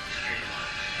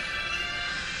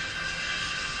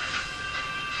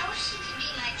 I wish you could be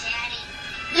my daddy.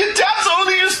 Your dad's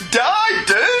only just died,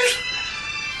 dude!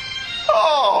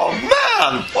 Oh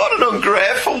man, what an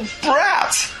ungrateful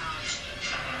brat!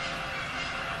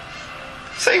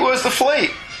 See, where's the fleet?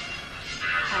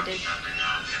 I did.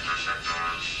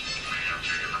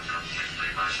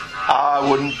 I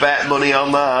wouldn't bet money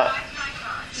on that.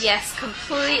 Yes,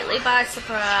 completely by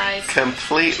surprise.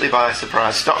 Completely by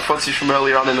surprise. Stock footage from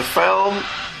earlier on in the film,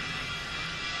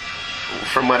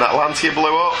 from when Atlantia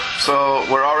blew up. So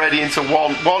we're already into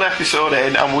one episode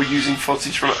in, and we're using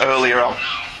footage from earlier on.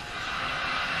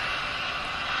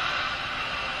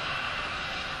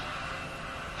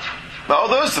 Oh,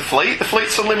 there's the fleet. The fleet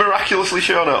suddenly miraculously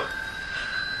shown up.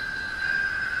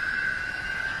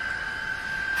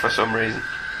 For some reason.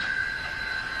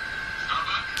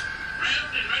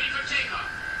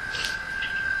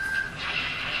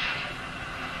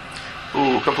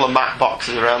 Ooh, a couple of Mac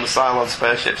boxes around the Cylon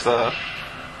spaceships there.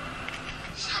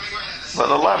 But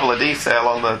the level of detail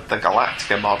on the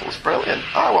Galactica model is brilliant.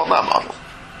 I want that model.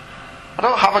 I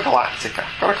don't have a Galactica.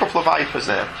 I've got a couple of Vipers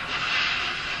now.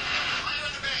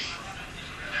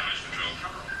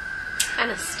 And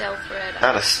a stealth raider.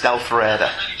 And a stealth raider.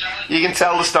 You can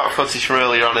tell the stock footage from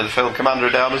earlier on in the film. Commander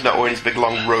Adama's not wearing his big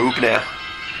long robe now.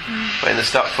 But in the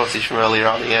stock footage from earlier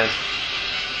on, he is.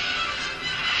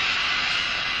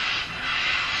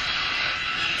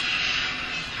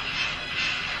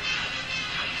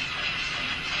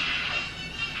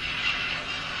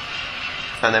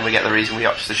 And then we get the reason we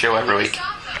watch the show every week.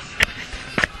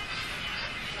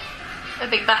 A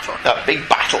big battle. A big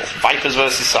battle. Vipers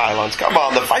versus Cylons. Come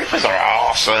on, the Vipers are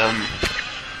awesome.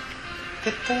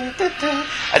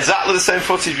 Exactly the same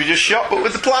footage we just shot, but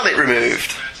with the planet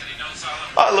removed.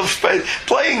 I love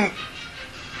playing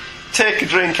Take a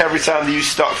Drink every time they use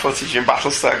stock footage in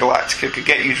Battlestar Galactica could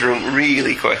get you drunk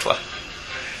really quickly.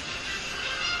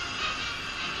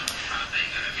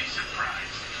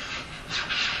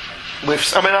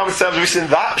 How many times have we seen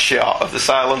that shot of the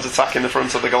Cylons attacking the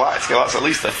front of the Galactica? That's at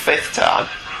least the 5th time.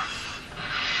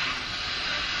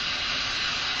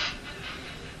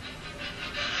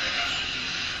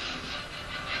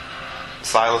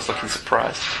 Cylons looking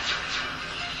surprised.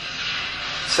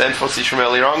 Same footage from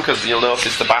earlier on, because you'll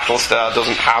notice the Battlestar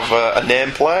doesn't have a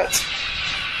nameplate.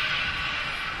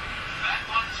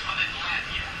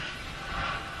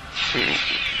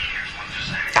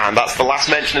 And that's the last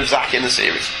mention of Zack in the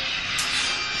series.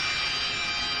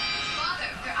 Father,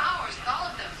 they're ours, all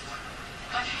of them.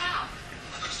 But how?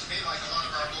 Looks to me like a lot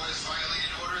of our boys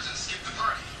violated orders and skipped the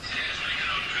party. Yes, we can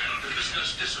all train to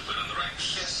discuss discipline in the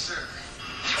ranks. Yes, sir.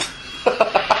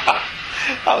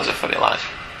 That was a funny line.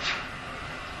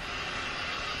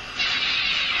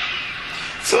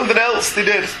 Something else they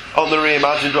did on the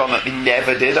reimagined one that they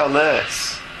never did on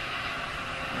this.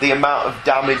 The amount of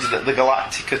damage that the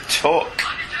Galactica took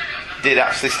did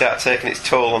actually start taking its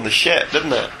toll on the ship,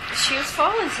 didn't it? She was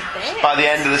falling to bits. By the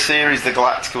end of the series, the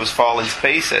Galactica was falling to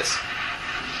pieces.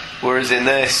 Whereas in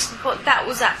this, But that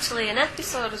was actually an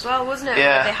episode as well, wasn't it?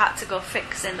 Yeah. Where they had to go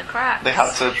fixing the cracks. they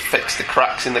had to fix the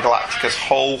cracks in the Galactica's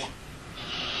hull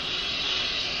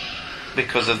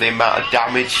because of the amount of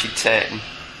damage she'd taken.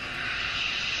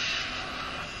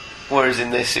 Whereas in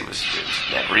this, it was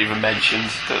never even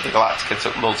mentioned that the Galactica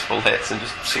took multiple hits and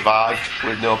just survived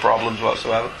with no problems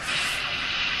whatsoever.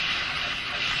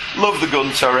 Love the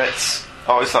gun turrets.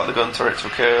 Always thought the gun turrets were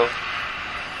cool.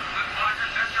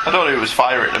 I don't know who was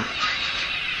firing them.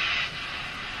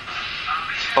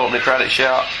 Opening credit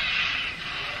shot.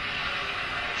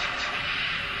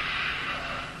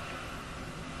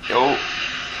 Oh.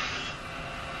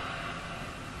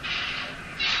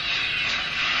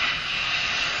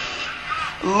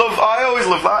 I always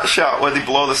love that shot where they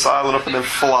blow the Cylon up and then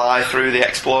fly through the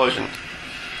explosion.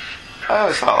 I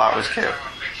always thought that was cute.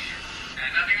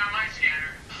 Nothing on my scanner.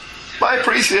 My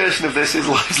appreciation of this is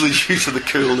largely due to the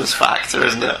coolness factor,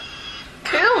 isn't it?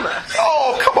 Coolness.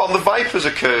 Oh, come on, the Vipers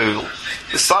are cool.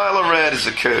 The Cylon Raiders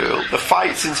are cool. The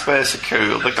fights in space are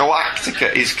cool. The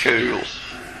Galactica is cool.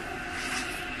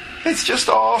 It's just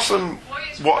awesome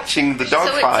watching the So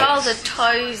it's all the dogfights.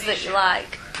 toys that you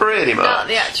like, Pretty much. not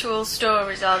the actual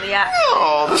stories or the acting.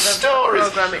 Oh, the or stories.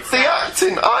 program The itself.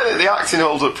 acting, I think the acting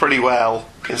holds up pretty well,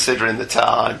 considering the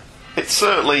time. It's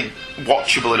certainly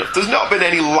watchable enough. There's not been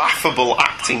any laughable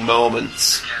acting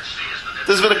moments.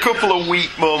 There's been a couple of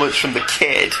weak moments from the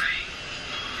kid,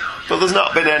 but there's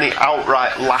not been any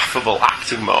outright laughable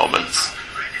acting moments.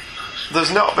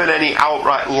 There's not been any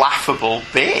outright laughable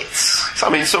bits. I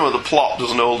mean, some of the plot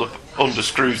doesn't hold up under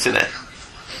scrutiny.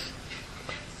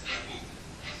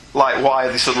 Like, why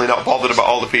are they suddenly not bothered about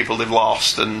all the people they've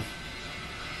lost, and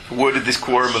where did this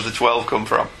quorum of the 12 come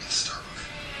from?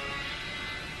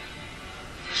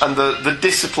 And the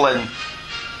discipline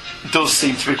does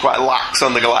seem to be quite lax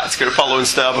on the Galactica. Apollo and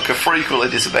Starbuck are frequently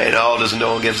disobeying orders and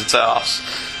no one gives a toss.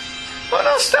 But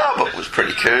no, Starbuck was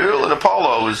pretty cool, and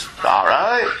Apollo was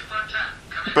alright.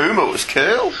 Boomer was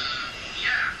cool.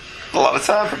 A lot of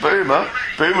time for Boomer.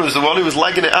 Boomer was the one who was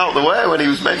legging it out the way when he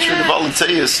was mentioning the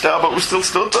volunteers. Starbuck was still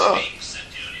stood there.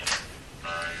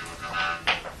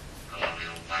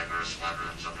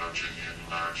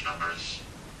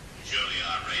 Surely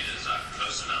our raiders are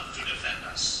close enough to defend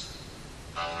us.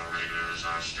 Our raiders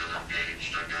are still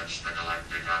engaged against the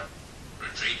Galactica.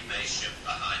 Retreat base ship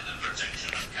behind the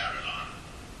protection of Caroline.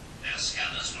 Their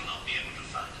scanners will not be able to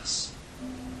find us.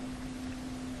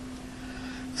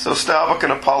 So Starbuck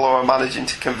and Apollo are managing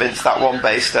to convince that one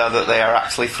base star that they are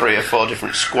actually 3 or 4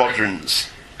 different squadrons.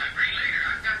 Green Leader,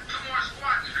 I've got 2 more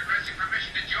squadrons requesting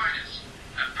permission to join us.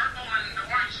 The purple and the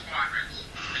orange squadrons.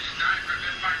 They just died for a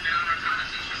good fight down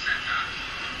reconnaissance for Sentinel.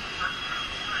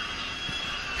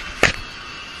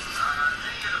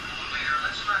 Negative, Leader.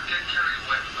 Let's not get carried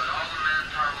away. We've got all the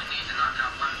manpower we need to knock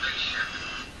out one big ship.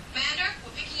 Commander,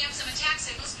 we're picking up some attack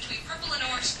signals between purple and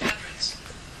orange squadrons.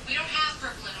 We don't have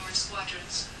purple and orange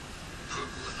squadrons.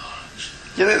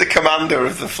 You think the commander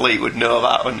of the fleet would know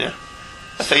that, wouldn't you?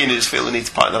 I think you just feel the need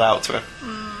to point that out to her.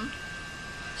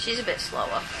 She's a bit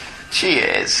slower. She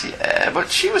is, yeah, but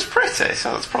she was pretty,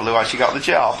 so that's probably why she got the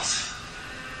job.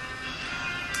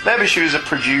 Maybe she was a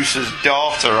producer's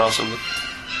daughter or something.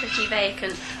 Pretty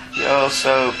vacant. You're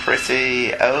so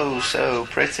pretty, oh so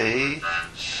pretty.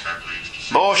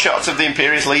 More shots of the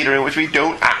Imperious leader in which we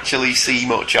don't actually see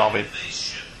much of him.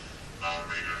 All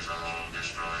readers are all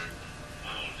destroyed.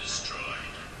 All destroyed.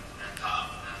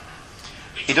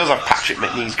 He does have Patrick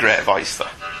McNee's great voice though.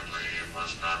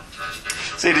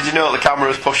 See, did you know the camera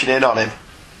was pushing in on him?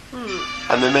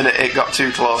 And the minute it got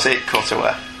too close, it cut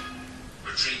away.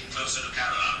 Retreat closer to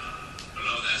Caroline.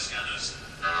 Below their scanners.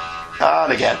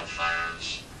 And again.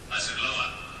 I said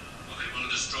lower, or they will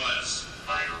destroy us.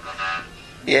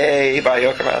 Yay, by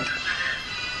your command.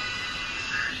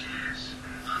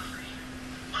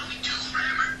 What do we do,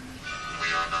 Rammer? We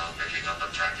are now picking up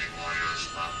attacking warriors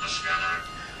on the scanner.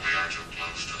 We are too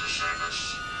close to the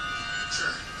surface.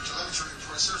 Sir, telemetry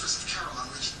report surface of Caroline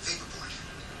reached vapor point.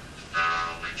 There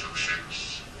are only 2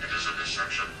 ships. It is a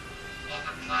deception.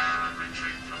 Open fire and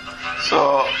retreat from the planet.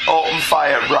 So, open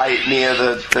fire right near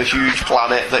the huge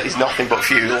planet that is nothing but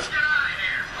fuel.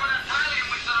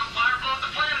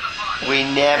 We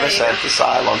never said the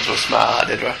Cylons were smart,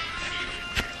 did we? Now,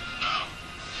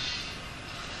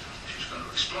 it's going to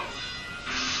explode.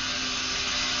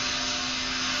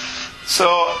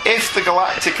 So, if the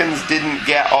Galacticans didn't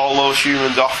get all those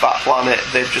humans off that planet,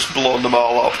 they'd just blown them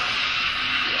all up.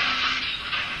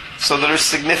 So there is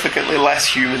significantly less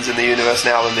humans in the universe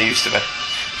now than there used to be.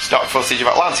 Stock footage of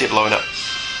Atlantia blowing up.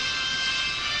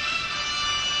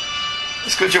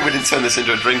 It's a good job we didn't turn this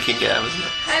into a drinking game, isn't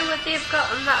it? How would they have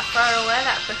gotten that far away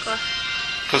that quickly?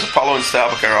 Because Apollo and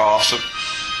Starbuck are awesome.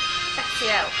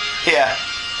 FTL. Yeah.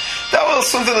 That was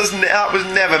something that was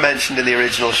never mentioned in the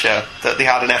original show, that they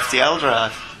had an FTL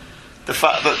drive. The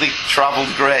fact that they travelled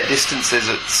great distances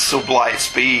at sublight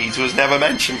speeds was never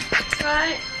mentioned.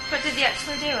 Right. But did they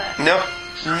actually do it? No,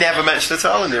 never mentioned at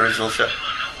all in the original show.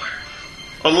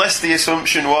 Unless the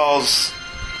assumption was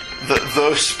that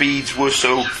those speeds were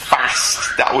so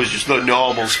fast, that was just the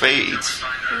normal speeds.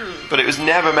 But it was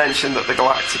never mentioned that the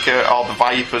Galactica or the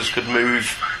Vipers could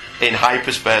move in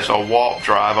hyperspace or warp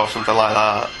drive or something like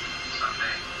that.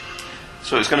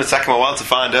 So it's going to take them a while to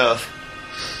find Earth.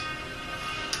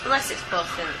 Unless it's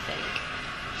both in the thing.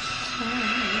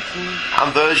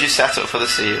 And there's your setup for the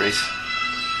series.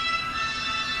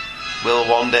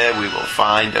 One day we will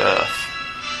find Earth.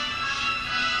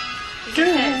 Is it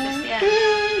this? Yeah.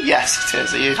 Yes, it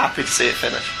is. Are you happy to see it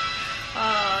finish?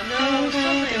 Oh no, I'm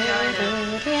totally enjoying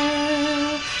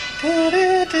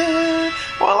it.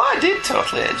 Well, I did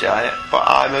totally enjoy it, but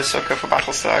I'm a sucker for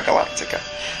Battlestar Galactica.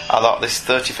 I thought this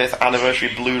 35th anniversary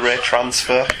Blu-ray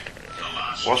transfer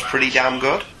was pretty damn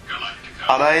good,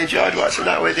 and I enjoyed watching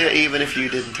that with you, even if you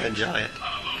didn't enjoy it.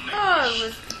 Oh, it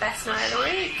was the best night of the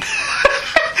week.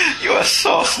 You are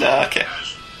so snarky.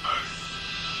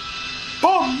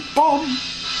 Boom, boom.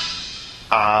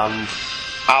 And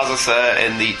as I say,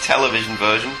 in the television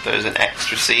version, there's an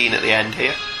extra scene at the end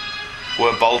here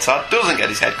where Boltar doesn't get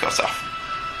his head cut off,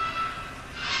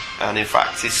 and in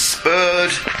fact is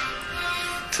spurred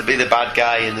to be the bad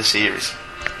guy in the series.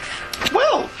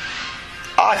 Well,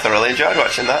 I thoroughly enjoyed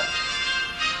watching that,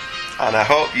 and I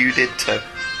hope you did too.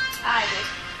 I did.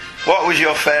 What was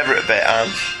your favourite bit,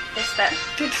 Ange? This bit.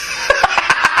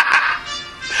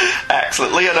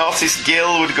 Excellent. Leonartis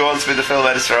Gill would go on to be the film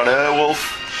editor on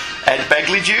Airwolf. Ed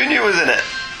Begley Jr. was in it,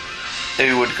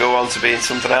 who would go on to be in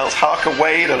something else. Harker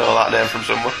Wade, I know that name from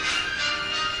somewhere.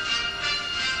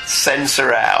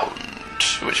 Sense-Around,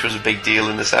 which was a big deal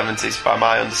in the 70s, by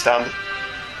my understanding.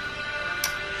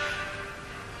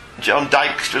 John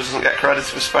Dykes doesn't get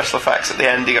credited for special effects at the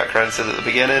end, he got credited at the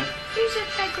beginning. Who's Ed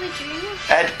Begley Jr.?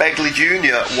 Ed Begley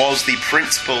Jr. was the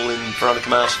principal in Veronica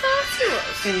Mars. I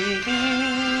thought he was.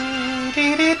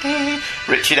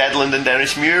 Richard Edlund and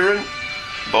Dennis Muren,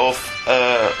 both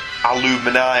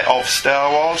alumni of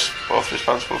Star Wars, both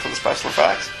responsible for the special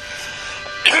effects.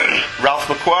 Ralph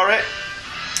McQuarrie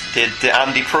did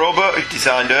Andy Probert, who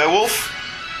designed Airwolf.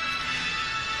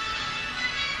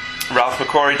 Ralph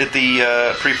McQuarrie did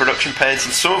the pre-production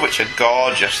paintings, some of which are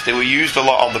gorgeous. They were used a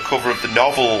lot on the cover of the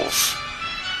novels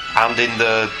and in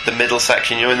the middle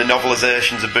section. You know, in the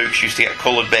novelizations of books, you used to get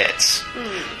coloured bits.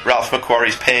 Ralph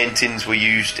McQuarrie's paintings were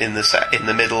used in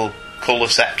the middle colour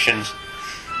sections.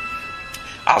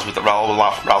 As with the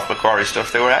Ralph McQuarrie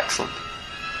stuff, they were excellent.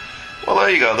 Well, there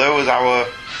you go. There was our,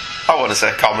 I want to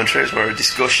say commentary, it was more a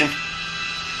discussion.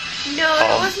 No,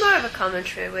 it was more of a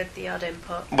commentary with the odd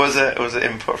input. Was it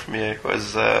input from you? It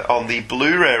was on the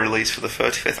Blu-ray release for the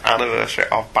 35th anniversary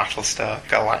of Battlestar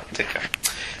Galactica.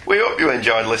 We hope you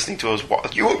enjoyed listening to us.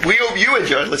 We hope you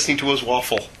enjoyed listening to us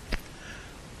waffle.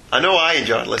 I know I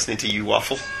enjoyed listening to you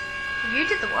waffle. You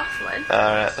did the waffling.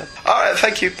 Alright then. Alright,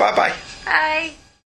 thank you. Bye bye. Bye.